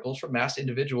fluid particles from masked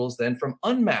individuals than from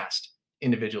unmasked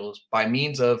individuals by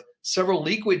means of several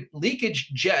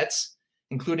leakage jets,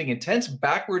 including intense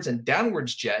backwards and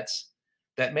downwards jets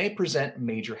that may present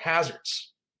major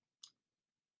hazards.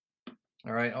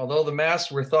 All right, although the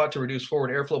masks were thought to reduce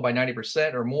forward airflow by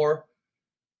 90% or more,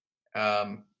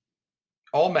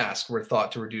 all masks were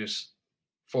thought to reduce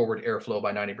forward airflow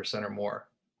by 90% or more,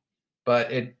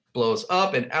 but it blows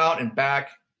up and out and back.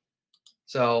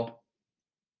 So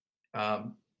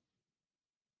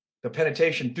the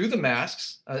penetration through the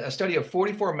masks, a study of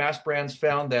 44 mask brands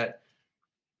found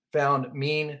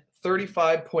mean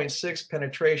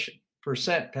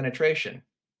 35.6% penetration.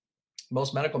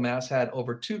 Most medical masks had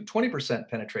over 20%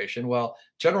 penetration, while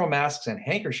general masks and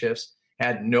handkerchiefs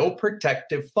had no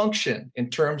protective function in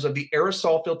terms of the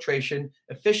aerosol filtration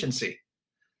efficiency.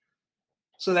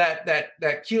 So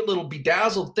that cute little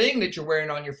bedazzled thing that you're wearing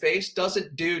on your face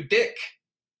doesn't do dick,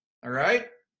 all right?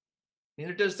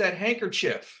 Neither does that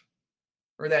handkerchief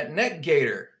or that neck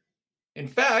gaiter. In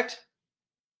fact,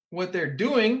 what they're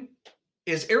doing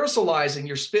is aerosolizing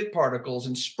your spit particles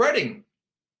and spreading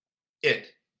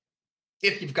it.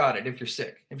 If you've got it, if you're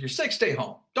sick. If you're sick, stay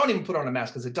home. Don't even put on a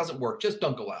mask because it doesn't work. Just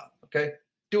don't go out, okay?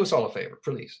 Do us all a favor,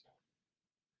 please.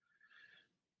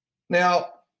 Now,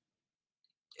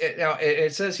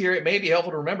 it says here, it may be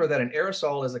helpful to remember that an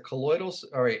aerosol is a colloidal.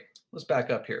 All right, let's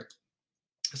back up here.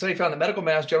 A study found that medical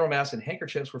masks, general masks, and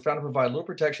handkerchiefs were found to provide little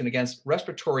protection against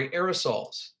respiratory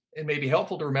aerosols. It may be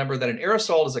helpful to remember that an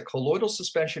aerosol is a colloidal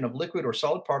suspension of liquid or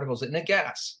solid particles in a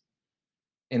gas.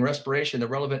 In respiration, the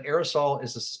relevant aerosol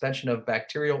is the suspension of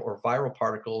bacterial or viral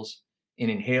particles in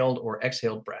inhaled or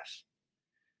exhaled breath.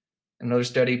 Another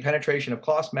study, penetration of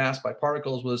cloth masks by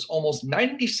particles was almost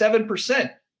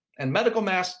 97%, and medical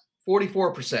masks,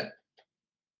 44%.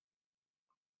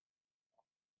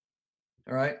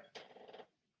 All right.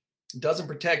 It doesn't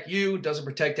protect you, doesn't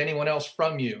protect anyone else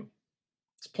from you.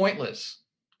 It's pointless.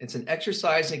 It's an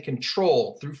exercise in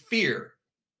control through fear.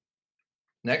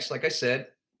 Next, like I said,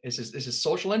 this is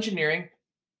social engineering.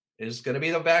 It is going to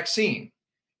be the vaccine.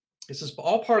 This is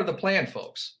all part of the plan,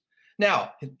 folks.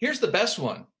 Now, here's the best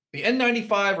one. The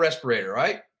N95 respirator,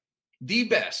 right? The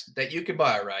best that you can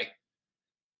buy, right?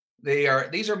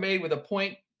 These are made with a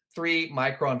 0.3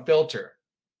 micron filter.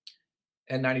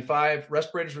 N95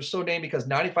 respirators were so named because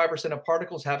 95% of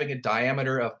particles having a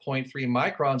diameter of 0.3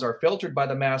 microns are filtered by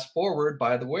the mask forward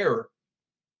of the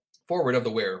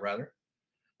wearer,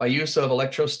 by use of an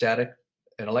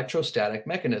electrostatic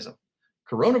mechanism.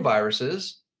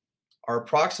 Coronaviruses are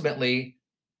approximately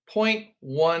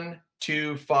 0.125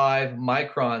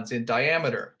 microns in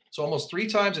diameter. So almost 3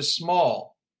 times as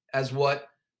small as what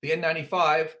the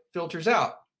N95 filters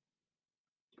out.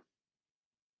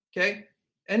 Okay?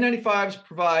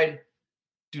 N95s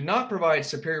do not provide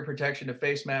superior protection to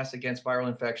face masks against viral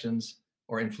infections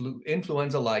or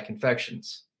influenza-like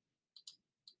infections.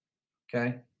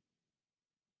 Okay?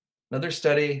 Another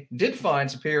study did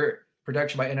find superior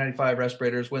protection by N95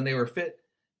 respirators when they were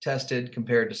tested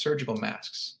compared to surgical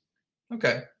masks.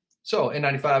 Okay, so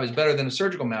N95 is better than a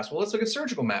surgical mask. Well, let's look at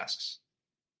surgical masks.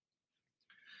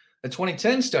 A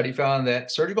 2010 study found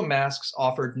that surgical masks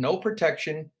offered no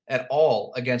protection at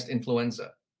all against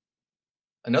influenza.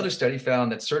 Another study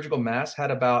found that surgical masks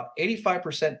had about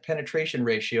 85% penetration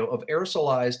ratio of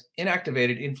aerosolized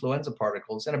inactivated influenza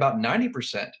particles and about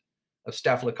 90% of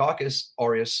Staphylococcus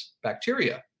aureus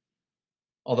bacteria,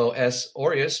 although S.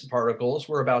 aureus particles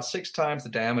were about 6 times the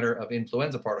diameter of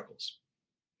influenza particles.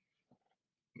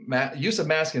 Use of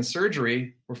masks in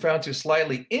surgery were found to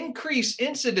slightly increase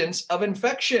incidence of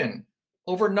infection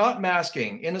over not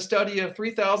masking in a study of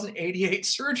 3,088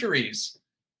 surgeries.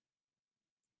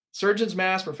 Surgeons'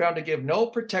 masks were found to give no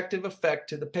protective effect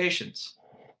to the patients.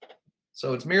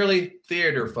 So it's merely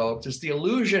theater, folks. It's the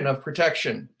illusion of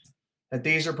protection that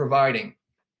these are providing.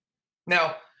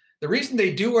 Now, the reason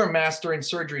they do wear masks during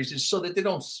surgeries is so that they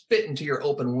don't spit into your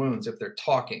open wounds if they're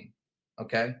talking,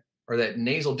 okay? Or that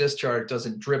nasal discharge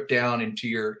doesn't drip down into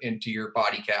your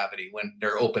body cavity when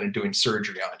they're open and doing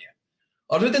surgery on you.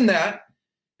 Other than that,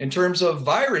 in terms of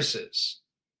viruses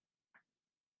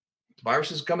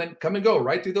come and go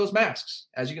right through those masks,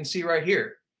 as you can see right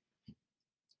here.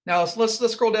 Now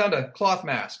let's scroll down to cloth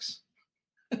masks.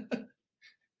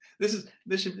 This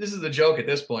is the joke at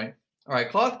this point. All right,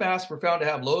 cloth masks were found to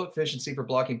have low efficiency for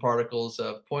blocking particles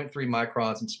of 0.3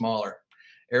 microns and smaller.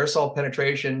 Aerosol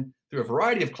penetration through a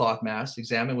variety of cloth masks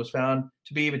examined was found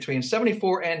to be between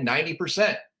 74 and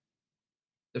 90%.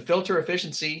 The filter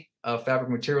efficiency of fabric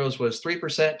materials was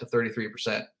 3% to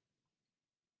 33%.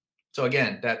 So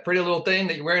again, that pretty little thing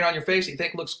that you're wearing on your face that you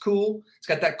think looks cool, it's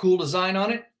got that cool design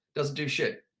on it, doesn't do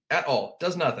shit at all,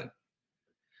 does nothing.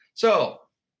 So,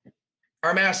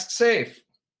 are masks safe?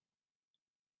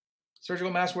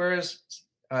 Surgical mask wearers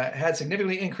had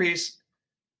significantly increased,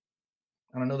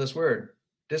 I don't know this word,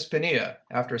 dyspnea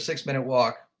after a 6-minute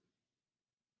walk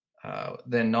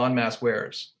than non-mask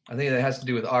wearers. I think that has to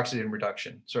do with oxygen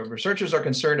reduction. So researchers are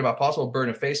concerned about possible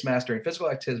burden of face masks during physical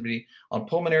activity on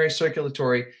pulmonary,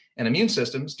 circulatory, and immune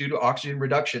systems due to oxygen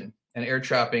reduction and air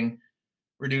trapping,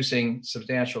 reducing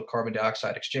substantial carbon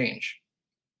dioxide exchange.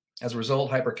 As a result,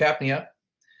 hypercapnia,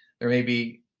 there may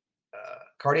be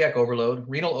cardiac overload,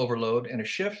 renal overload, and a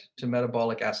shift to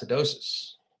metabolic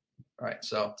acidosis. All right,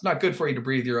 so it's not good for you to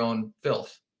breathe your own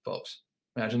filth, folks.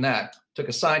 Imagine that. Took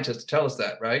a scientist to tell us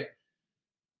that, right?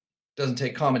 Doesn't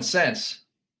take common sense.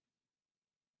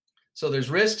 So there's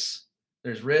risks,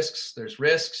 there's risks, there's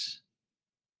risks.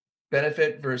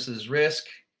 Benefit versus risk.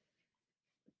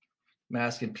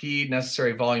 Mask impede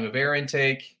necessary volume of air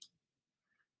intake.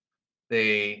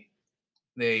 They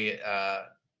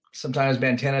sometimes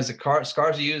bandanas and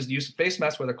scarves are used. The use of face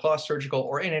masks, whether cloth, surgical,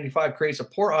 or N95, creates a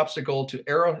poor obstacle to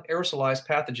aerosolized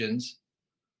pathogens,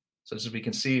 such as we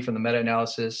can see from the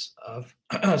meta-analysis of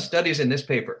studies in this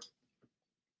paper.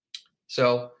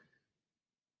 So,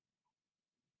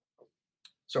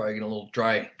 sorry, I get a little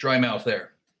dry mouth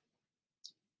there.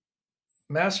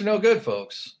 Masks are no good,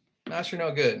 folks. Masks are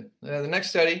no good. The next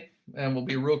study, and we'll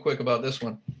be real quick about this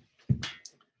one.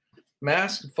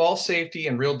 Masks, false safety,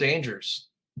 and real dangers.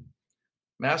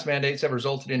 Mask mandates have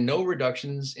resulted in no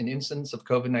reductions in incidence of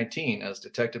COVID-19 as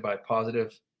detected by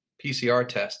positive PCR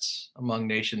tests among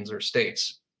nations or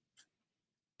states.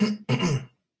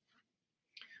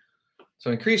 So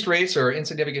increased rates or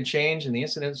insignificant change in the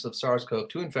incidence of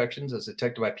SARS-CoV-2 infections as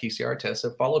detected by PCR tests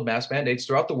have followed mask mandates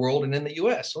throughout the world and in the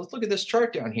US. So let's look at this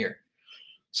chart down here.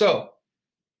 So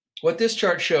what this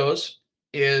chart shows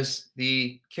is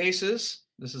the cases.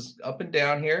 This is up and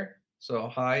down here. So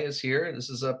high is here.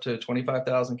 This is up to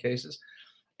 25,000 cases.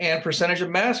 And percentage of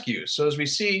mask use. So as we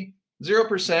see,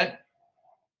 0%,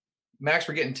 max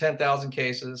we're getting 10,000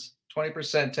 cases,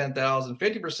 20%, 10,000,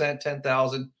 50%,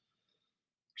 10,000.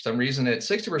 For some reason, at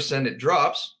 60%, it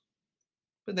drops.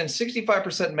 But then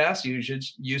 65% mask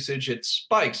usage, it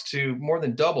spikes to more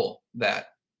than double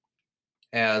that,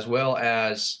 as well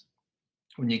as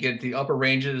when you get the upper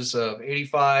ranges of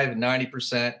 85 and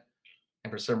 90%,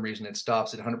 and for some reason it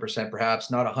stops at 100%,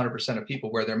 perhaps not 100% of people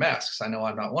wear their masks. I know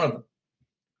I'm not one of them.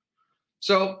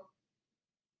 So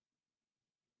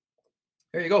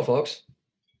there you go, folks.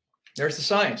 There's the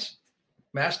science.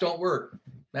 Masks don't work.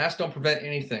 Masks don't prevent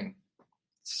anything.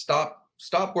 Stop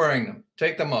wearing them.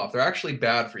 Take them off. They're actually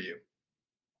bad for you,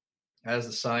 as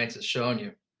the science has shown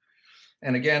you.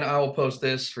 And again, I will post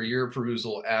this for your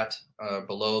perusal at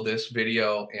below this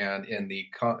video and in the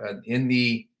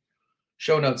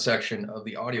show notes section of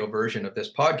the audio version of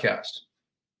this podcast.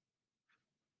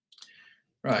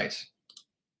 Right.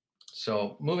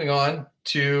 So moving on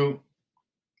to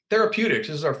therapeutics.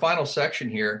 This is our final section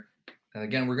here. And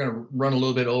again, we're going to run a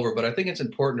little bit over, but I think it's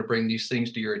important to bring these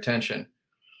things to your attention,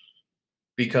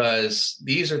 because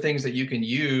these are things that you can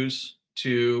use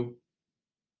to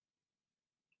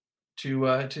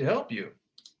help you.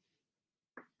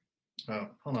 Oh,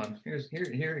 hold on.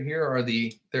 Here are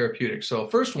the therapeutics. So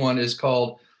first one is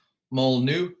called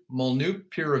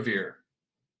molnupiravir.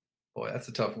 Boy, that's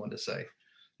a tough one to say.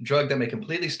 A drug that may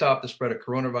completely stop the spread of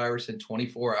coronavirus in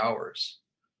 24 hours.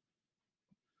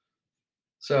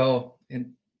 So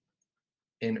in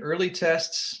early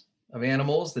tests of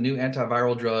animals, the new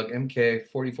antiviral drug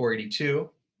MK-4482,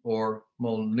 or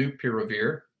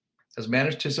molnupiravir, has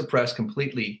managed to suppress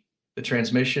completely the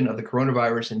transmission of the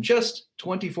coronavirus in just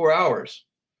 24 hours,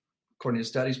 according to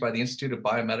studies by the Institute of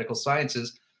Biomedical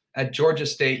Sciences at Georgia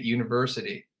State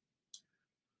University.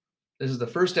 This is the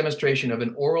first demonstration of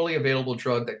an orally available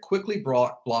drug that quickly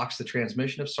blocks the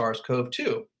transmission of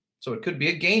SARS-CoV-2. So it could be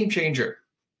a game changer.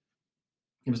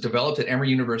 It was developed at Emory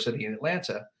University in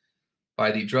Atlanta by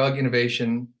the drug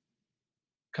innovation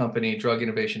company, Drug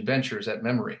Innovation Ventures at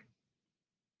Memory,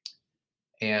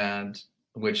 and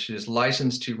which is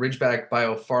licensed to Ridgeback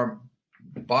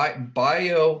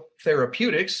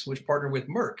Biotherapeutics, which partnered with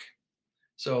Merck.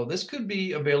 So this could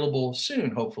be available soon,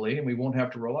 hopefully, and we won't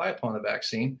have to rely upon the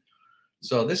vaccine.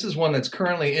 So this is one that's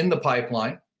currently in the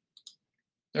pipeline.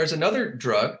 There's another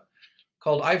drug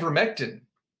called ivermectin,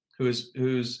 who's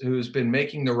been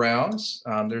making the rounds.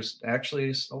 There's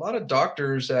actually a lot of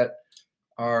doctors that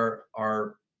are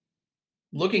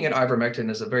looking at ivermectin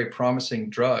as a very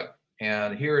promising drug.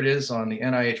 And here it is on the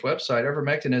NIH website.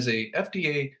 Ivermectin is a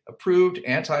FDA-approved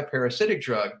anti-parasitic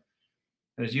drug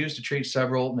that is used to treat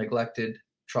several neglected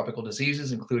tropical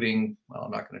diseases, including, well,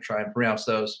 I'm not going to try and pronounce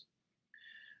those.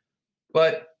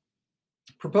 But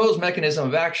proposed mechanism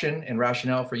of action and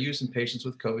rationale for use in patients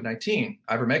with COVID-19.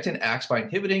 Ivermectin acts by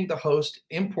inhibiting the host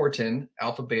importin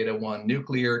alpha-beta-1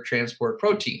 nuclear transport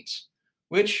proteins,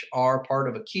 which are part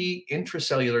of a key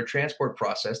intracellular transport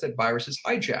process that viruses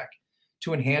hijack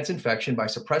to enhance infection by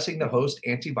suppressing the host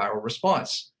antiviral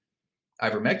response.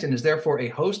 Ivermectin is therefore a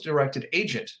host-directed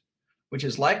agent, which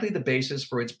is likely the basis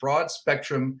for its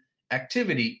broad-spectrum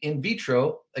activity in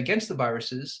vitro against the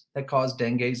viruses that cause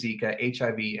dengue, Zika,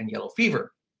 HIV, and yellow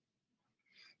fever.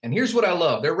 And here's what I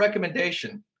love, their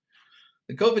recommendation.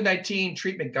 The COVID-19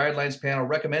 Treatment Guidelines Panel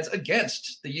recommends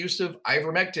against the use of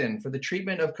ivermectin for the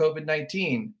treatment of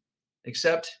COVID-19,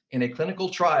 except in a clinical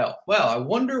trial. Well, I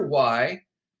wonder why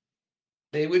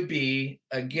they would be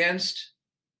against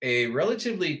a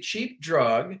relatively cheap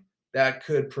drug that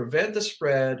could prevent the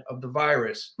spread of the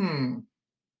virus.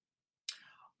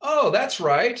 Oh, that's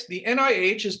right. The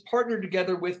NIH is partnered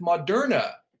together with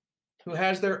Moderna, who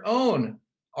has their own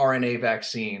RNA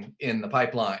vaccine in the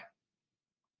pipeline.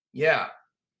 Yeah,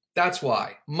 that's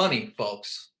why. Money,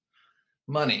 folks.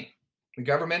 Money. The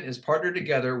government is partnered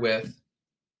together with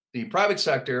the private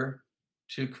sector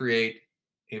to create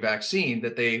a vaccine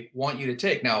that they want you to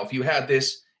take. Now, if you had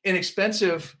this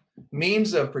inexpensive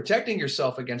means of protecting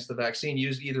yourself against the vaccine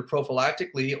used either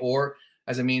prophylactically or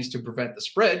as a means to prevent the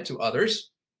spread to others,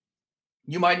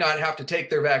 you might not have to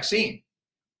take their vaccine.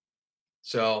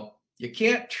 So you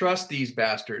can't trust these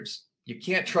bastards. You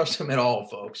can't trust them at all,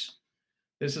 folks.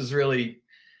 This is really,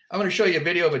 I'm going to show you a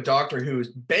video of a doctor who is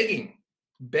begging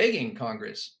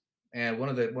Congress and one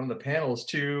of the panels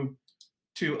to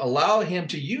to allow him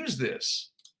to use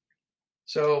this.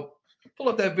 So pull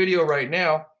up that video right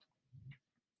now,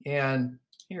 and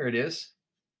here it is.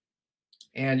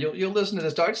 And you'll listen to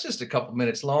this talk. It's just a couple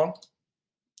minutes long,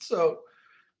 so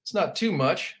it's not too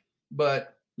much,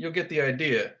 but you'll get the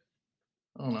idea.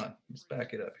 Hold on, let's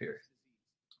back it up here.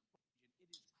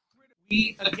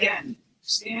 We, again,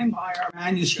 stand by our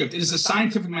manuscript. It is a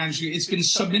scientific manuscript. It's been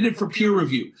submitted for peer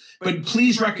review. But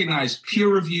please recognize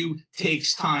peer review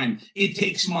takes time. It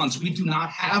takes months. We do not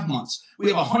have months. We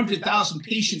have 100,000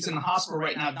 patients in the hospital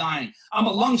right now dying. I'm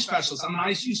a lung specialist. I'm an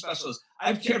ICU specialist.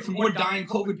 I've cared for more dying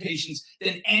COVID patients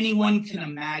than anyone can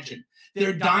imagine.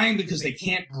 They're dying because they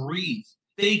can't breathe.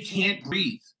 They can't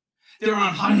breathe. They're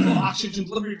on high-flow oxygen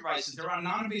delivery devices. They're on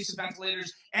non-invasive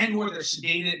ventilators, and/or they're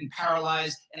sedated and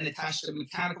paralyzed and attached to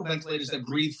mechanical ventilators that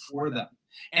breathe for them.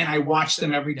 And I watch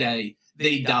them every day.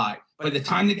 They die. By the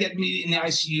time they get me in the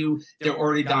ICU, they're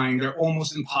already dying. They're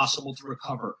almost impossible to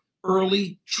recover.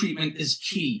 Early treatment is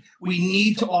key. We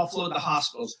need to offload the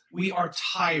hospitals. We are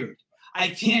tired. I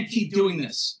can't keep doing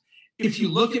this. If you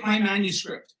look at my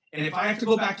manuscript, and if I have to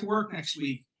go back to work next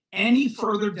week, any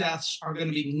further deaths are going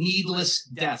to be needless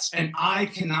deaths, and I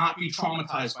cannot be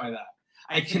traumatized by that.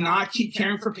 I cannot keep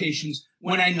caring for patients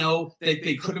when I know that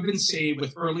they could have been saved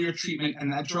with earlier treatment,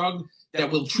 and that drug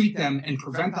that will treat them and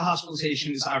prevent the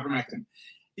hospitalization is ivermectin.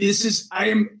 I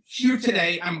am here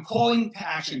today. I'm calling to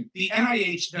action. The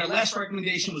NIH, their last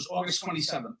recommendation was August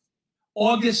 27th.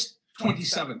 August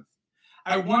 27th.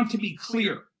 I want to be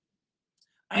clear.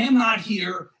 I am not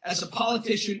here as a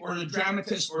politician or a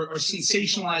dramatist or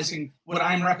sensationalizing what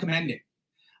I'm recommending.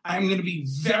 I'm going to be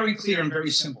very clear and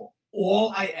very simple.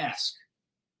 All I ask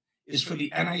is for the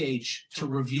NIH to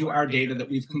review our data that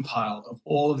we've compiled of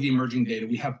all of the emerging data.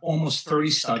 We have almost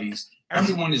 30 studies.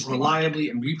 Everyone is reliably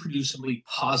and reproducibly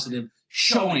positive,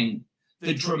 showing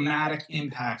the dramatic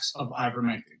impacts of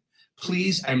ivermectin.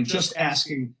 Please, I'm just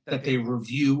asking that they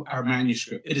review our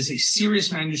manuscript. It is a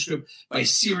serious manuscript by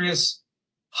serious,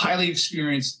 highly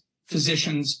experienced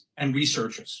physicians and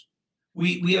researchers.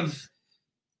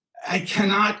 I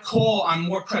cannot call on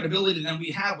more credibility than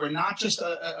we have. We're not just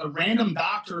a random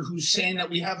doctor who's saying that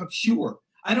we have a cure.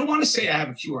 I don't want to say I have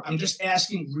a cure. I'm just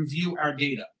asking, review our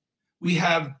data. We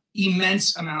have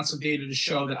immense amounts of data to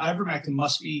show that ivermectin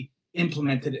must be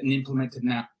implemented and implemented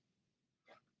now.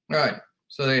 All right,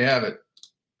 so there you have it.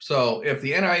 So if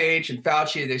the NIH and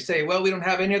Fauci, they say, well, we don't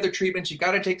have any other treatments, you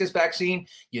got to take this vaccine,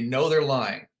 you know they're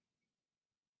lying.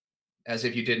 As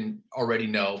if you didn't already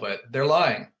know, but they're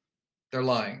lying. They're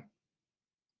lying.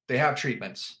 They have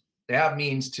treatments. They have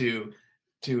means to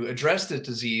address the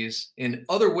disease in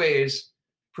other ways,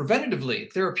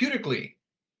 preventatively, therapeutically,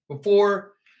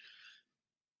 before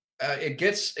it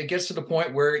gets to the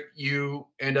point where you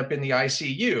end up in the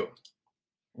ICU,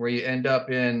 where you end up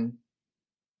in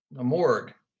a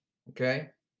morgue. Okay.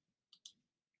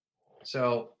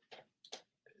 So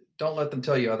don't let them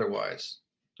tell you otherwise.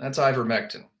 That's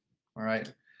ivermectin. All right.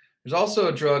 There's also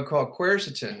a drug called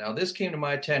quercetin. Now, this came to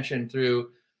my attention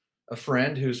through a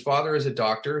friend whose father is a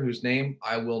doctor, whose name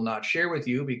I will not share with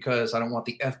you because I don't want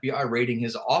the FBI raiding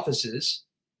his offices,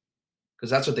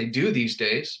 because that's what they do these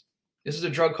days. This is a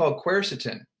drug called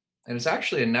quercetin. And it's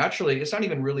actually it's not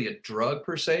even really a drug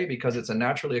per se, because it's a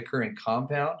naturally occurring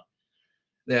compound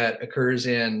that occurs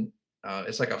in,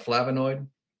 it's like a flavonoid,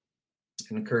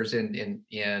 and occurs in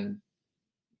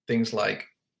things like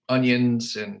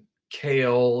onions and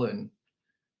kale and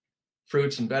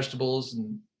fruits and vegetables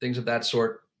and things of that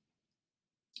sort.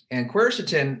 And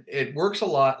quercetin, it works a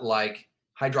lot like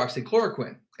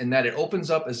hydroxychloroquine in that it opens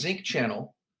up a zinc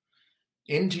channel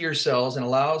into your cells and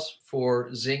allows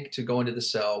for zinc to go into the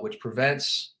cell, which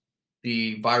prevents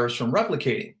the virus from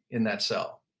replicating in that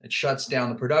cell. It shuts down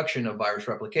the production of virus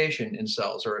replication in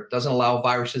cells, or it doesn't allow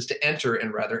viruses to enter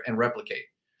and replicate.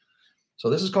 So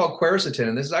this is called quercetin,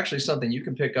 and this is actually something you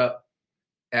can pick up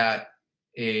at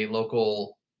a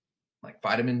local like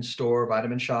vitamin store,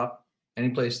 vitamin shop, any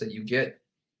place that you get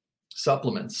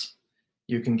supplements.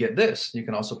 You can get this. You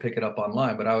can also pick it up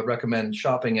online, but I would recommend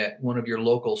shopping at one of your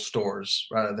local stores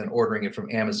rather than ordering it from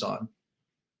Amazon,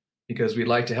 because we'd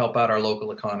like to help out our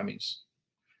local economies.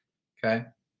 Okay.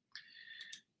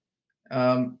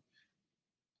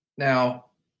 Now,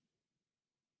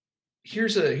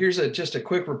 here's just a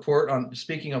quick report on,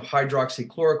 speaking of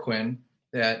hydroxychloroquine,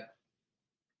 that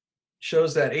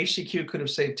shows that HCQ could have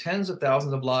saved tens of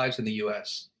thousands of lives in the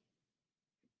U.S.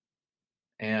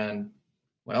 And,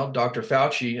 well, Dr.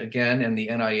 Fauci, again, and the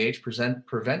NIH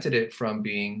prevented it from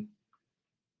being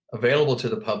available to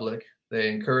the public. They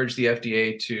encouraged the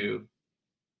FDA to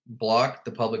block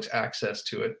the public's access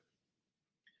to it.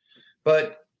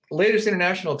 But latest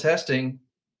international testing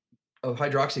of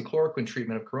hydroxychloroquine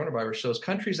treatment of coronavirus shows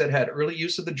countries that had early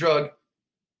use of the drug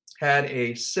had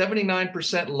a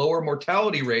 79% lower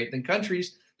mortality rate than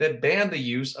countries that banned the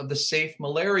use of the safe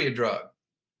malaria drug.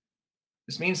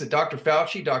 This means that Dr.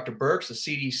 Fauci, Dr. Birx, the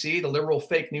CDC, the liberal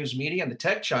fake news media, and the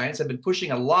tech giants have been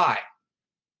pushing a lie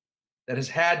that has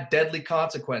had deadly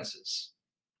consequences.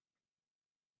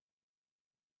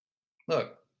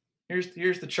 Look,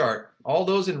 here's the chart. All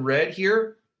those in red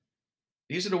here,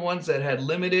 these are the ones that had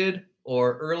limited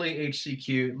early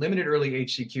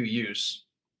HCQ use.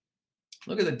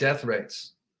 Look at the death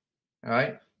rates. All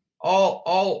right.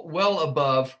 All well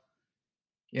above,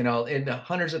 in the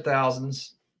hundreds of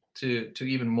thousands to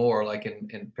even more, like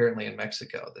in apparently in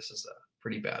Mexico. This is a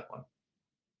pretty bad one.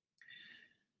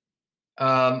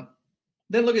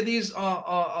 Then look at these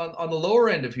on the lower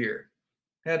end of here.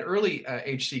 Had early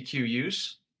HCQ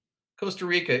use. Costa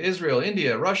Rica, Israel,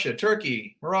 India, Russia,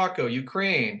 Turkey, Morocco,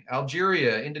 Ukraine,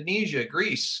 Algeria, Indonesia,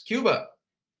 Greece, Cuba.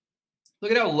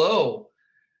 Look at how low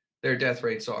their death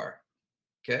rates are.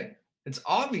 Okay? It's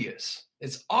obvious.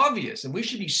 It's obvious. And we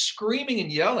should be screaming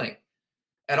and yelling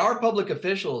at our public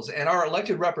officials and our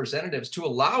elected representatives to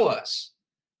allow us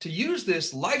to use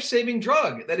this life-saving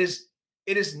drug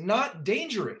it is not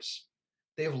dangerous.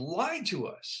 They have lied to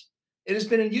us. It has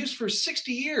been in use for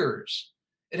 60 years.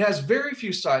 It has very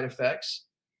few side effects.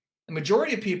 The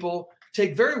majority of people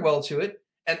take very well to it.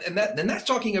 And that's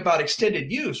talking about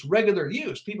extended use, regular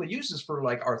use. People use this for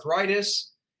like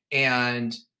arthritis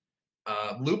and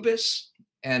lupus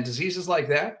and diseases like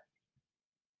that.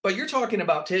 But you're talking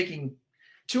about taking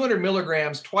 200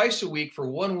 milligrams twice a week for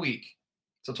 1 week.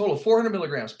 It's a total of 400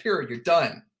 milligrams, period. You're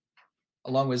done,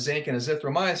 along with zinc and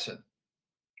azithromycin.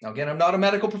 Now, again, I'm not a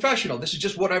medical professional. This is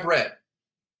just what I've read.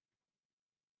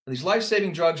 These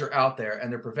life-saving drugs are out there,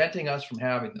 and they're preventing us from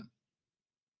having them.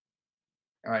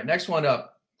 All right, next one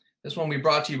up. This one we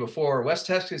brought to you before. West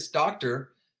Texas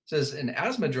doctor says an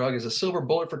asthma drug is a silver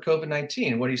bullet for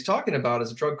COVID-19. What he's talking about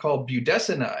is a drug called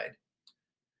budesonide.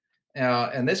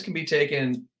 And this can be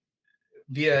taken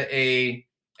via a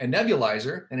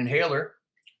nebulizer, an inhaler,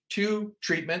 2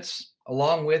 treatments,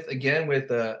 along with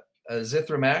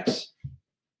azithromax.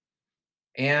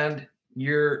 And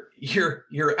you're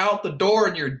out the door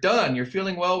and you're done. You're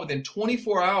feeling well within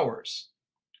 24 hours,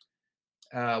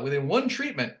 within 1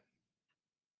 treatment.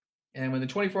 And within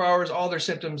 24 hours, all their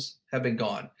symptoms have been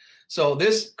gone. So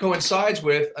this coincides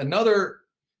with another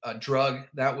drug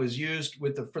that was used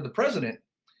for the president,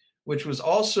 which was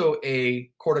also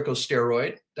a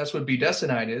corticosteroid. That's what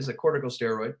budesonide is, a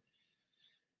corticosteroid.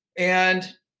 And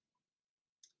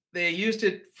they used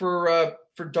it for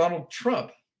Donald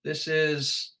Trump. This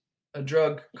is a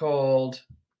drug called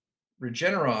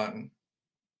Regeneron,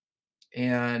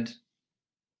 and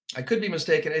I could be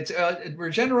mistaken. It's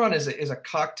Regeneron is a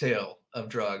cocktail of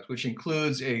drugs, which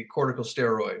includes a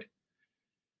corticosteroid.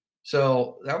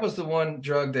 So that was the one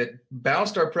drug that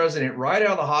bounced our president right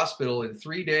out of the hospital in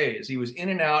 3 days. He was in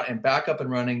and out and back up and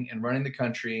running the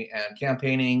country and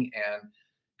campaigning and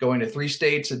going to 3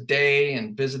 states a day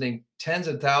and visiting tens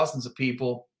of thousands of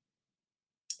people.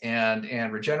 And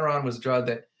Regeneron was a drug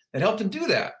that helped him do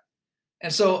that.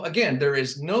 And so, again, there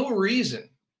is no reason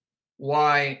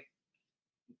why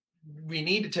we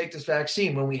need to take this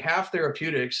vaccine when we have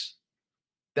therapeutics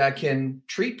that can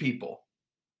treat people,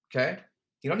 okay?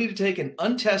 You don't need to take an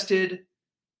untested,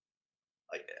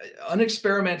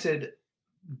 unexperimented,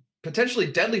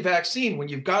 potentially deadly vaccine when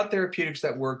you've got therapeutics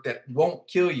that work that won't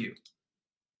kill you.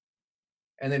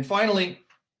 And then finally,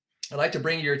 I'd like to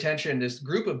bring your attention to this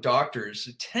group of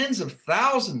doctors, tens of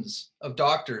thousands of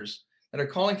doctors that are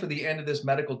calling for the end of this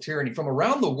medical tyranny from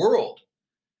around the world.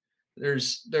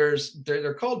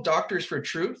 They're called Doctors for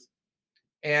Truth,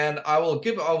 and I will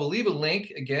leave a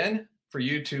link again for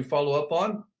you to follow up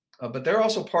on. But they're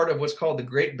also part of what's called the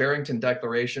Great Barrington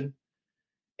Declaration,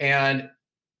 and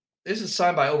this is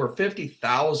signed by over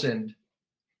 50,000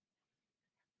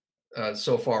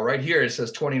 so far. Right here it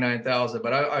says 29,000,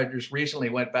 but I just recently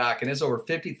went back and it's over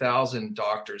 50,000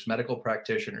 doctors, medical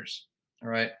practitioners. All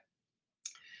right,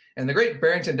 and the Great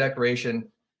Barrington Declaration,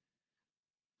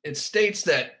 it states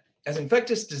that as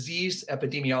infectious disease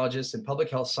epidemiologists and public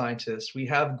health scientists, we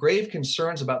have grave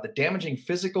concerns about the damaging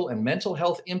physical and mental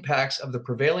health impacts of the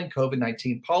prevailing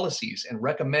COVID-19 policies and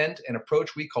recommend an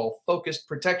approach we call focused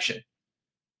protection.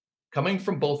 Coming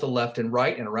from both the left and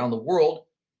right and around the world,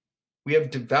 we have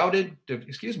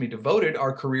devoted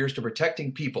our careers to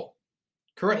protecting people.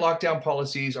 Current lockdown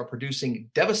policies are producing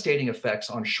devastating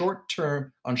effects on short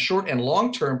and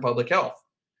long-term public health.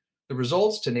 The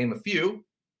results, to name a few,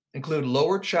 include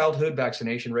lower childhood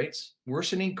vaccination rates,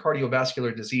 worsening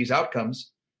cardiovascular disease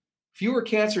outcomes, fewer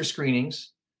cancer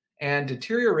screenings, and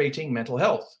deteriorating mental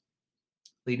health,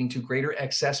 leading to greater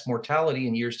excess mortality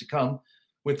in years to come,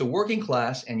 with the working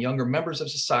class and younger members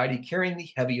of society carrying the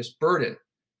heaviest burden.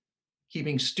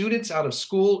 Keeping students out of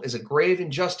school is a grave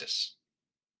injustice.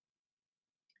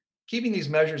 Keeping these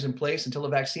measures in place until a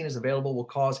vaccine is available will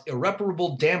cause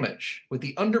irreparable damage, with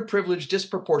the underprivileged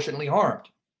disproportionately harmed.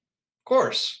 Of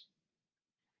course,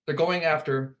 they're going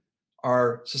after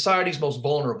our society's most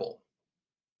vulnerable,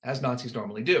 as Nazis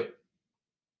normally do.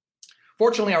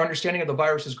 Fortunately, our understanding of the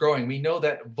virus is growing. We know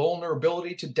that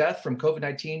vulnerability to death from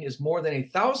COVID-19 is more than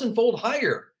 1,000-fold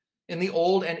higher in the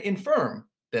old and infirm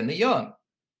than the young.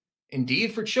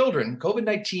 Indeed, for children,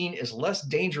 COVID-19 is less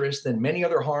dangerous than many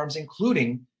other harms,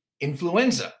 including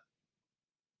influenza.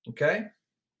 Okay?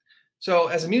 So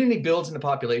as immunity builds in the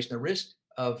population, the risk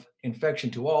of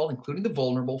infection to all, including the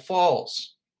vulnerable,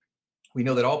 falls. We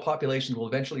know that all populations will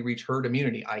eventually reach herd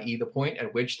immunity, i.e. the point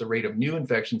at which the rate of new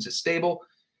infections is stable,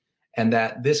 and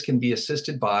that this can be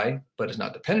assisted by, but is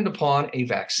not dependent upon, a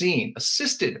vaccine.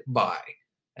 Assisted by,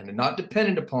 and not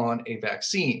dependent upon, a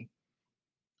vaccine.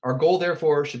 Our goal,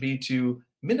 therefore, should be to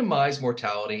minimize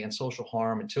mortality and social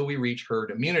harm until we reach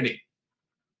herd immunity.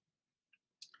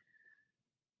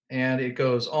 And it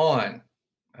goes on,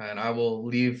 and I will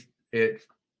leave it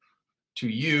to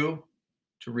you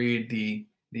to read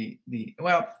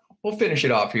well, we'll finish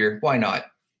it off here. Why not?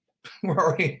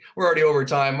 We're already over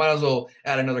time. Might as well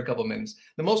add another couple minutes.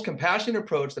 The most compassionate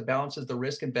approach that balances the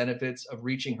risk and benefits of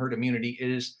reaching herd immunity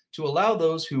is to allow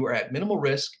those who are at minimal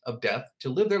risk of death to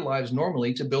live their lives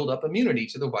normally, to build up immunity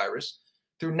to the virus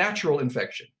through natural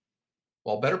infection,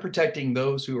 while better protecting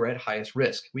those who are at highest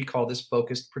risk. We call this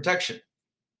focused protection.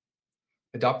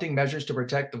 Adopting measures to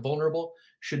protect the vulnerable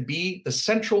should be the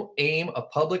central aim of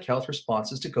public health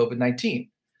responses to COVID-19.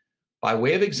 By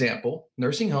way of example,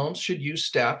 nursing homes should use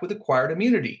staff with acquired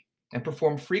immunity and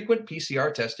perform frequent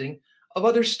PCR testing of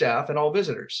other staff and all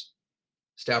visitors.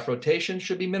 Staff rotation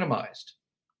should be minimized.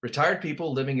 Retired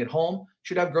people living at home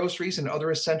should have groceries and other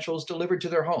essentials delivered to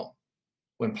their home.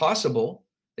 When possible,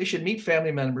 they should meet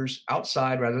family members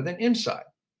outside rather than inside.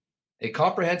 A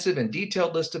comprehensive and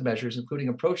detailed list of measures, including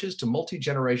approaches to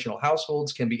multi-generational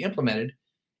households, can be implemented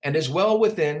and is well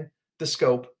within the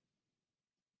scope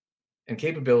and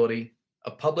capability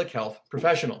of public health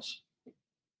professionals.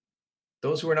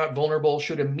 Those who are not vulnerable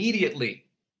should immediately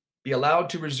be allowed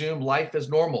to resume life as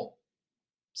normal.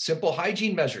 Simple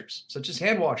hygiene measures, such as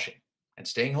hand washing and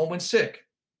staying home when sick,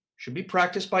 should be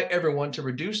practiced by everyone to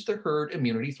reduce the herd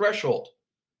immunity threshold.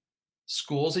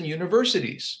 Schools and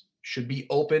universities should be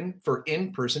open for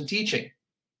in-person teaching.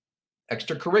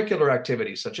 Extracurricular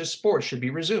activities, such as sports, should be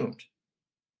resumed.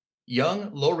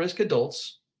 Young, low-risk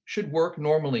adults should work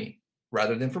normally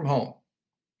rather than from home.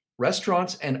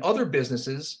 Restaurants and other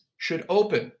businesses should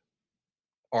open.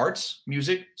 Arts,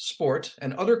 music, sport,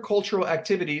 and other cultural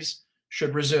activities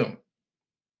should resume.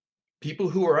 People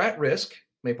who are at risk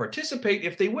may participate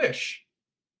if they wish,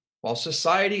 while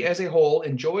society as a whole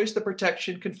enjoys the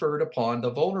protection conferred upon the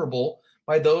vulnerable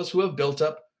by those who have built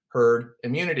up herd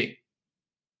immunity.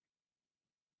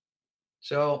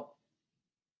 So,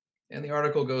 and the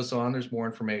article goes on, there's more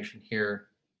information here.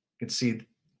 You can see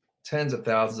tens of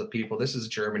thousands of people. This is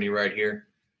Germany right here,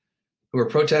 who are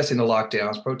protesting the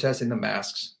lockdowns, protesting the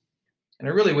masks. And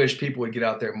I really wish people would get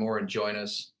out there more and join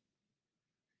us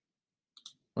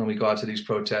when we go out to these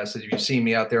protests. If you see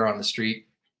me out there on the street,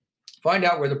 find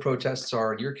out where the protests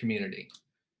are in your community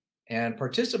and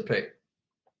participate.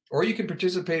 Or you can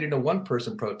participate in a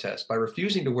one-person protest by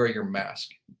refusing to wear your mask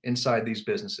inside these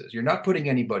businesses. You're not putting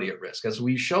anybody at risk, as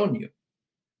we've shown you.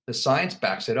 The science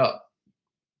backs it up.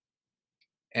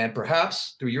 And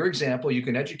perhaps through your example, you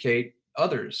can educate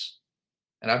others.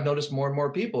 And I've noticed more and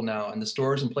more people now in the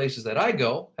stores and places that I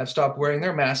go have stopped wearing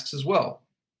their masks as well.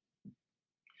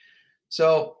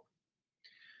 So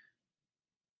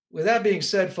with that being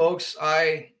said, folks,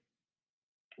 I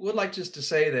would like just to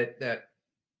say that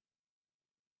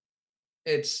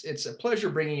it's a pleasure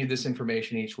bringing you this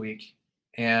information each week.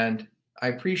 And I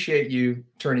appreciate you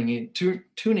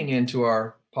tuning into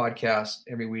our podcast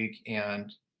every week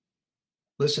and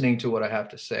listening to what I have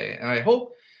to say. And I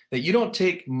hope that you don't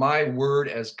take my word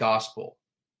as gospel,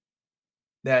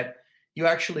 that you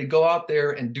actually go out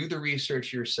there and do the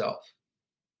research yourself.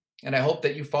 And I hope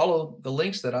that you follow the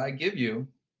links that I give you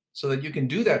so that you can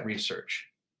do that research.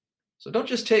 So don't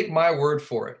just take my word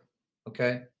for it,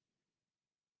 okay?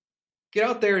 Get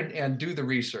out there and do the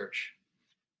research.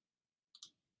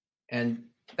 And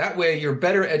that way you're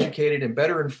better educated and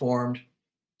better informed,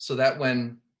 so that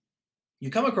when you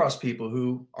come across people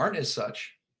who aren't as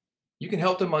such, you can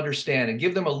help them understand and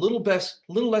give them a little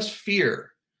less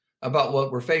fear about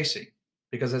what we're facing.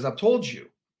 Because as I've told you,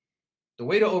 the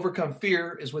way to overcome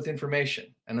fear is with information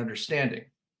and understanding.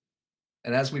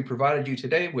 And as we provided you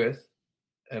today with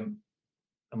a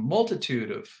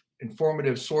multitude of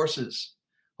informative sources,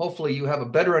 hopefully you have a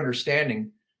better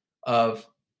understanding of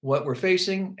what we're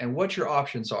facing and what your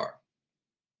options are.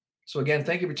 So again,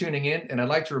 thank you for tuning in. And I'd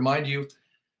like to remind you,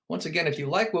 once again, if you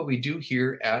like what we do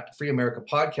here at Free America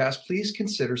Podcast, please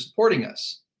consider supporting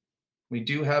us. We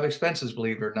do have expenses,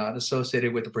 believe it or not,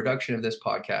 associated with the production of this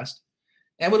podcast,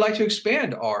 and would like to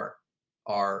expand our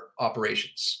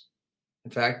operations.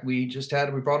 In fact, we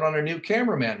brought on a new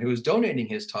cameraman who is donating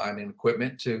his time and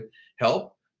equipment to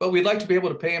help, but we'd like to be able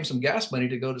to pay him some gas money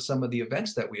to go to some of the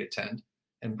events that we attend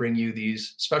and bring you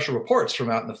these special reports from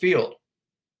out in the field.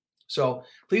 So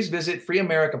please visit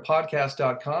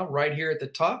freeamericapodcast.com. Right here at the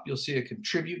top, you'll see a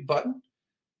contribute button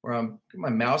where my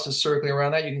mouse is circling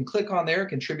around that. You can click on there,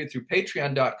 contribute through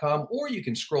patreon.com, or you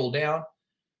can scroll down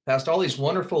past all these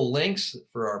wonderful links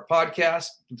for our podcast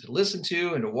to listen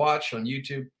to and to watch on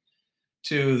YouTube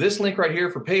to this link right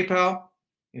here for PayPal.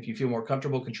 If you feel more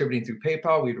comfortable contributing through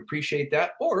PayPal, we'd appreciate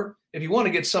that. Or if you want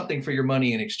to get something for your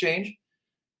money in exchange,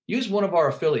 use one of our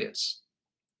affiliates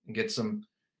and get some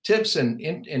tips and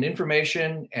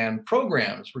information and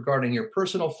programs regarding your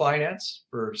personal finance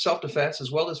for self-defense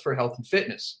as well as for health and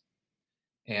fitness.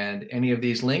 And any of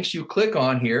these links you click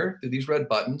on here through these red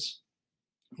buttons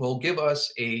will give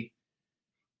us a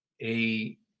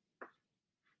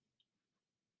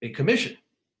commission.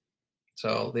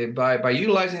 So they by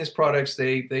utilizing these products,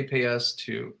 they pay us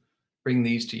to bring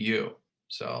these to you.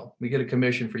 So we get a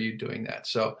commission for you doing that.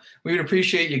 So we would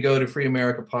appreciate you go to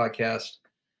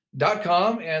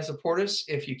freeamericapodcast.com and support us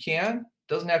if you can.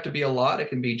 Doesn't have to be a lot. It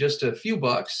can be just a few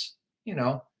bucks.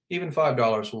 Even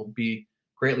 $5 will be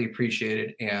greatly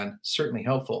appreciated and certainly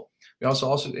helpful. We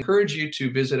also encourage you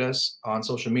to visit us on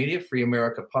social media, Free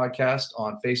America Podcast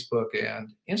on Facebook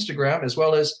and Instagram, as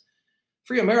well as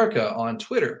Free America on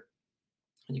Twitter.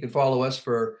 And you can follow us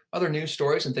for other news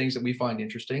stories and things that we find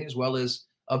interesting, as well as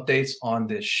updates on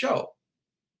this show.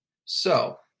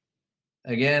 So,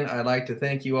 again, I'd like to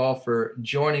thank you all for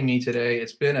joining me today.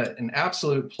 It's been an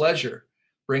absolute pleasure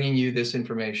bringing you this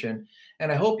information,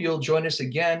 and I hope you'll join us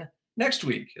again next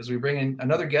week as we bring in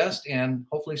another guest and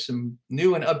hopefully some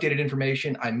new and updated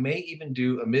information. I may even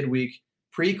do a midweek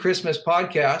pre-Christmas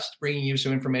podcast bringing you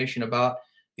some information about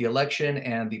the election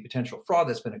and the potential fraud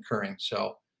that's been occurring.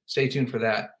 So stay tuned for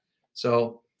that.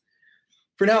 So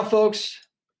for now, folks,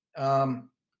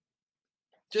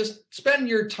 just spend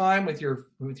your time with your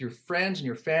friends and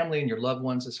your family and your loved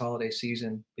ones this holiday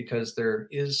season, because there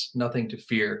is nothing to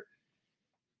fear.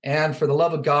 And for the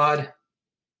love of God,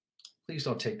 please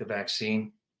don't take the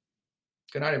vaccine.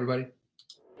 Good night, everybody.